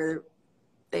do whatever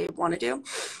they want to do.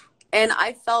 And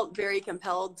I felt very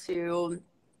compelled to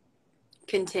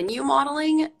continue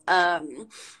modeling.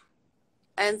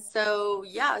 And so,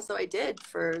 yeah, so I did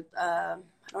for, I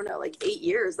don't know, like 8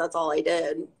 years. That's all I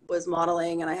did was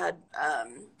modeling. And I had,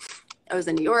 I was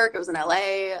in New York, I was in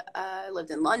LA, I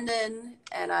lived in London,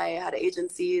 and I had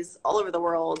agencies all over the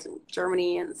world, in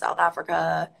Germany and South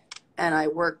Africa. And I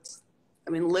worked, I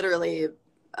mean, literally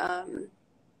on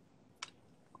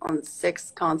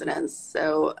 6 continents.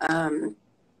 So I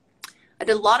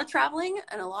did a lot of traveling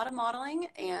and a lot of modeling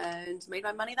and made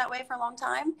my money that way for a long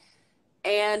time.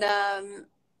 And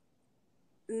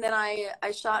then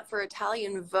I shot for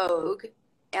Italian Vogue,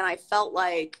 and I felt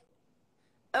like,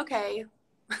 okay,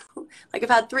 like I've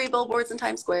had 3 billboards in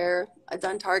Times Square. I've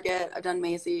done Target. I've done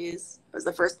Macy's. I was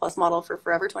the first plus model for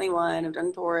Forever 21. I've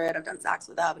done Torrid. I've done Saks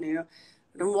Fifth Avenue.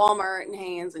 I've done Walmart and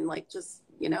Hanes, and like just,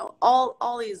 you know,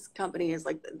 all these companies.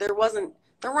 Like there weren't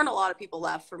a lot of people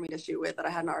left for me to shoot with that I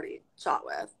hadn't already shot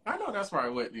with. I know that's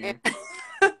right, Whitney.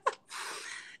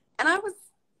 And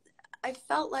I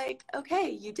felt like, okay,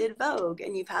 you did Vogue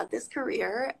and you've had this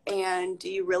career, and do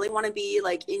you really want to be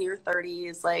like in your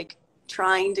 30s, like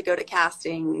trying to go to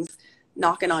castings,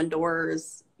 knocking on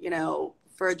doors, you know,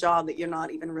 for a job that you're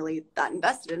not even really that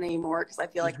invested in anymore? Because I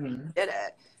feel like you did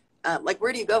it. Like,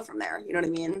 where do you go from there? You know what I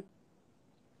mean?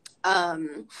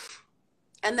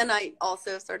 And then I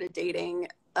also started dating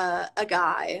a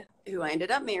guy who I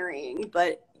ended up marrying.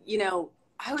 But, you know,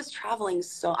 I was traveling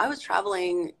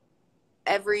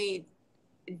every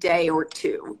day or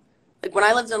 2. Like when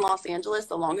I lived in Los Angeles,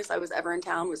 the longest I was ever in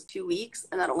town was 2 weeks,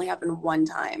 and that only happened one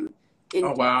time in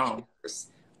 2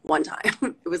 years. One time.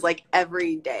 It was like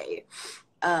every day.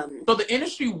 So the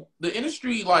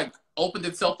industry like opened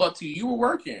itself up to you. You were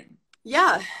working.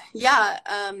 Yeah.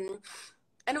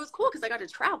 And it was cool because I got to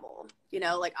travel, you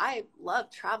know, like I love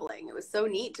traveling. It was so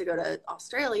neat to go to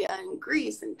Australia and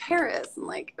Greece and Paris. And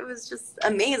like, it was just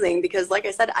amazing because like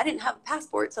I said, I didn't have a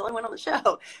passport till I went on the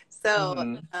show.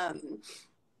 So,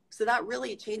 so that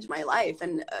really changed my life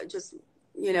and just,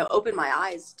 you know, opened my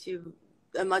eyes to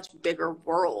a much bigger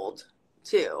world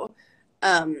too.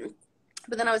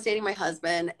 But then I was dating my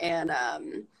husband, and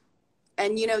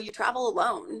you know, you travel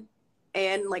alone,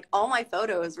 And like all my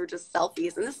photos were just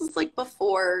selfies. And this was like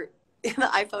before the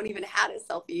iPhone even had a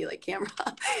selfie like camera.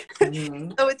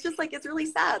 So it's just like, it's really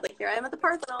sad. Like here I am at the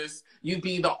Parthenon. You'd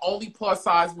be the only plus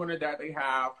size winner that they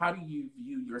have. How do you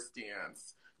view your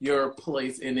stance, your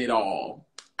place in it all?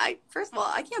 First of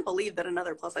all, I can't believe that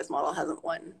another plus size model hasn't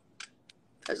won.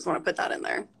 I just want to put that in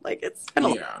there. Like it's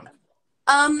kind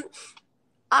of,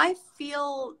 I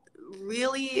feel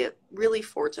really, really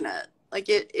fortunate. Like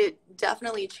it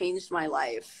definitely changed my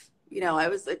life. You know, I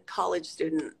was a college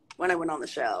student when I went on the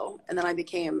show, and then I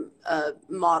became a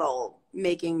model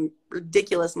making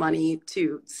ridiculous money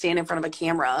to stand in front of a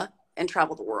camera and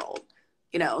travel the world,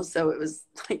 you know? So it was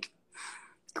like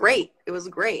great. It was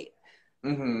great.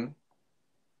 And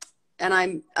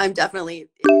I'm definitely,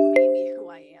 it made me who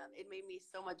I am. It made me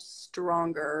so much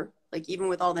stronger. Like even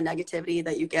with all the negativity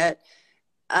that you get,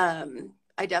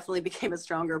 I definitely became a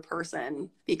stronger person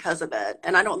because of it.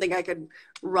 And I don't think I could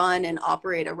run and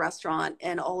operate a restaurant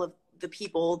and all of the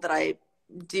people that I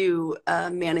do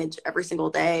manage every single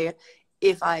day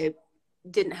if I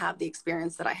didn't have the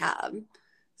experience that I have.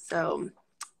 So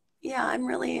yeah, I'm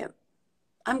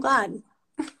glad.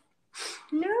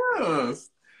 Yes.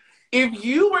 If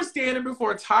you were standing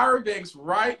before Tyra Banks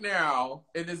right now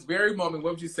in this very moment,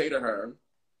 what would you say to her?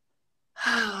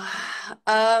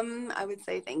 I would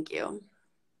say thank you.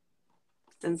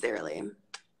 Sincerely.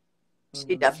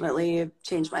 She definitely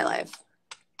changed my life.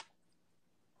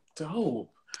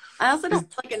 Dope. I also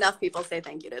don't think enough people say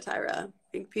thank you to Tyra. I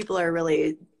think people are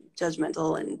really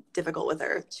judgmental and difficult with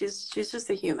her. She's just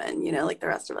a human, you know, like the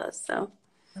rest of us. So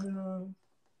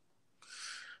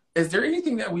is there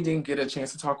anything that we didn't get a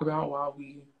chance to talk about while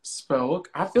we spoke?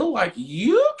 I feel like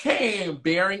you came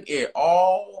bearing it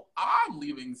all. I'm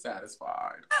leaving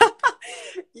satisfied.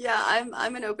 Yeah,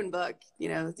 I'm an open book. You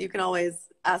know, you can always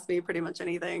ask me pretty much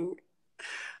anything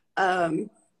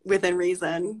within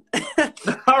reason.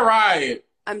 All right.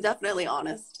 I'm definitely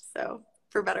honest, so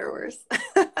for better or worse.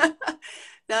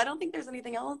 No, I don't think there's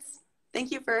anything else.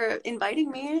 Thank you for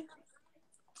inviting me.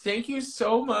 Thank you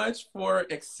so much for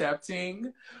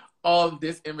accepting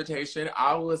this invitation.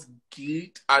 I was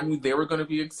geeked. I knew they were going to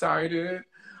be excited.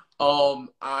 I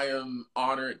am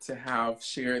honored to have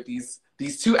shared these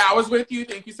 2 hours with you.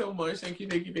 Thank you so much. Thank you.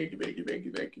 Thank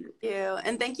you.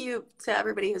 And thank you to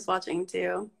everybody who's watching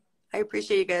too. I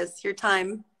appreciate you guys, your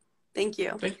time. Thank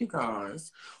you. Thank you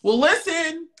guys. Well,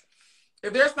 listen,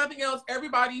 if there's nothing else,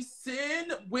 everybody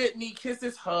send Whitney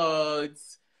kisses,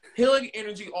 hugs, healing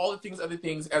energy, all the things, other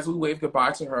things, as we wave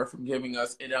goodbye to her from giving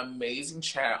us an amazing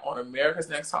chat on America's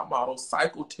Next Top Model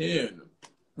Cycle 10.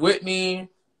 Whitney,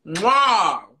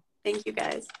 mwah! Thank you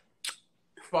guys.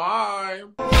 Bye.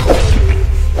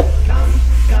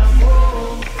 Come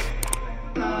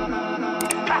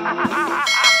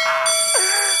home.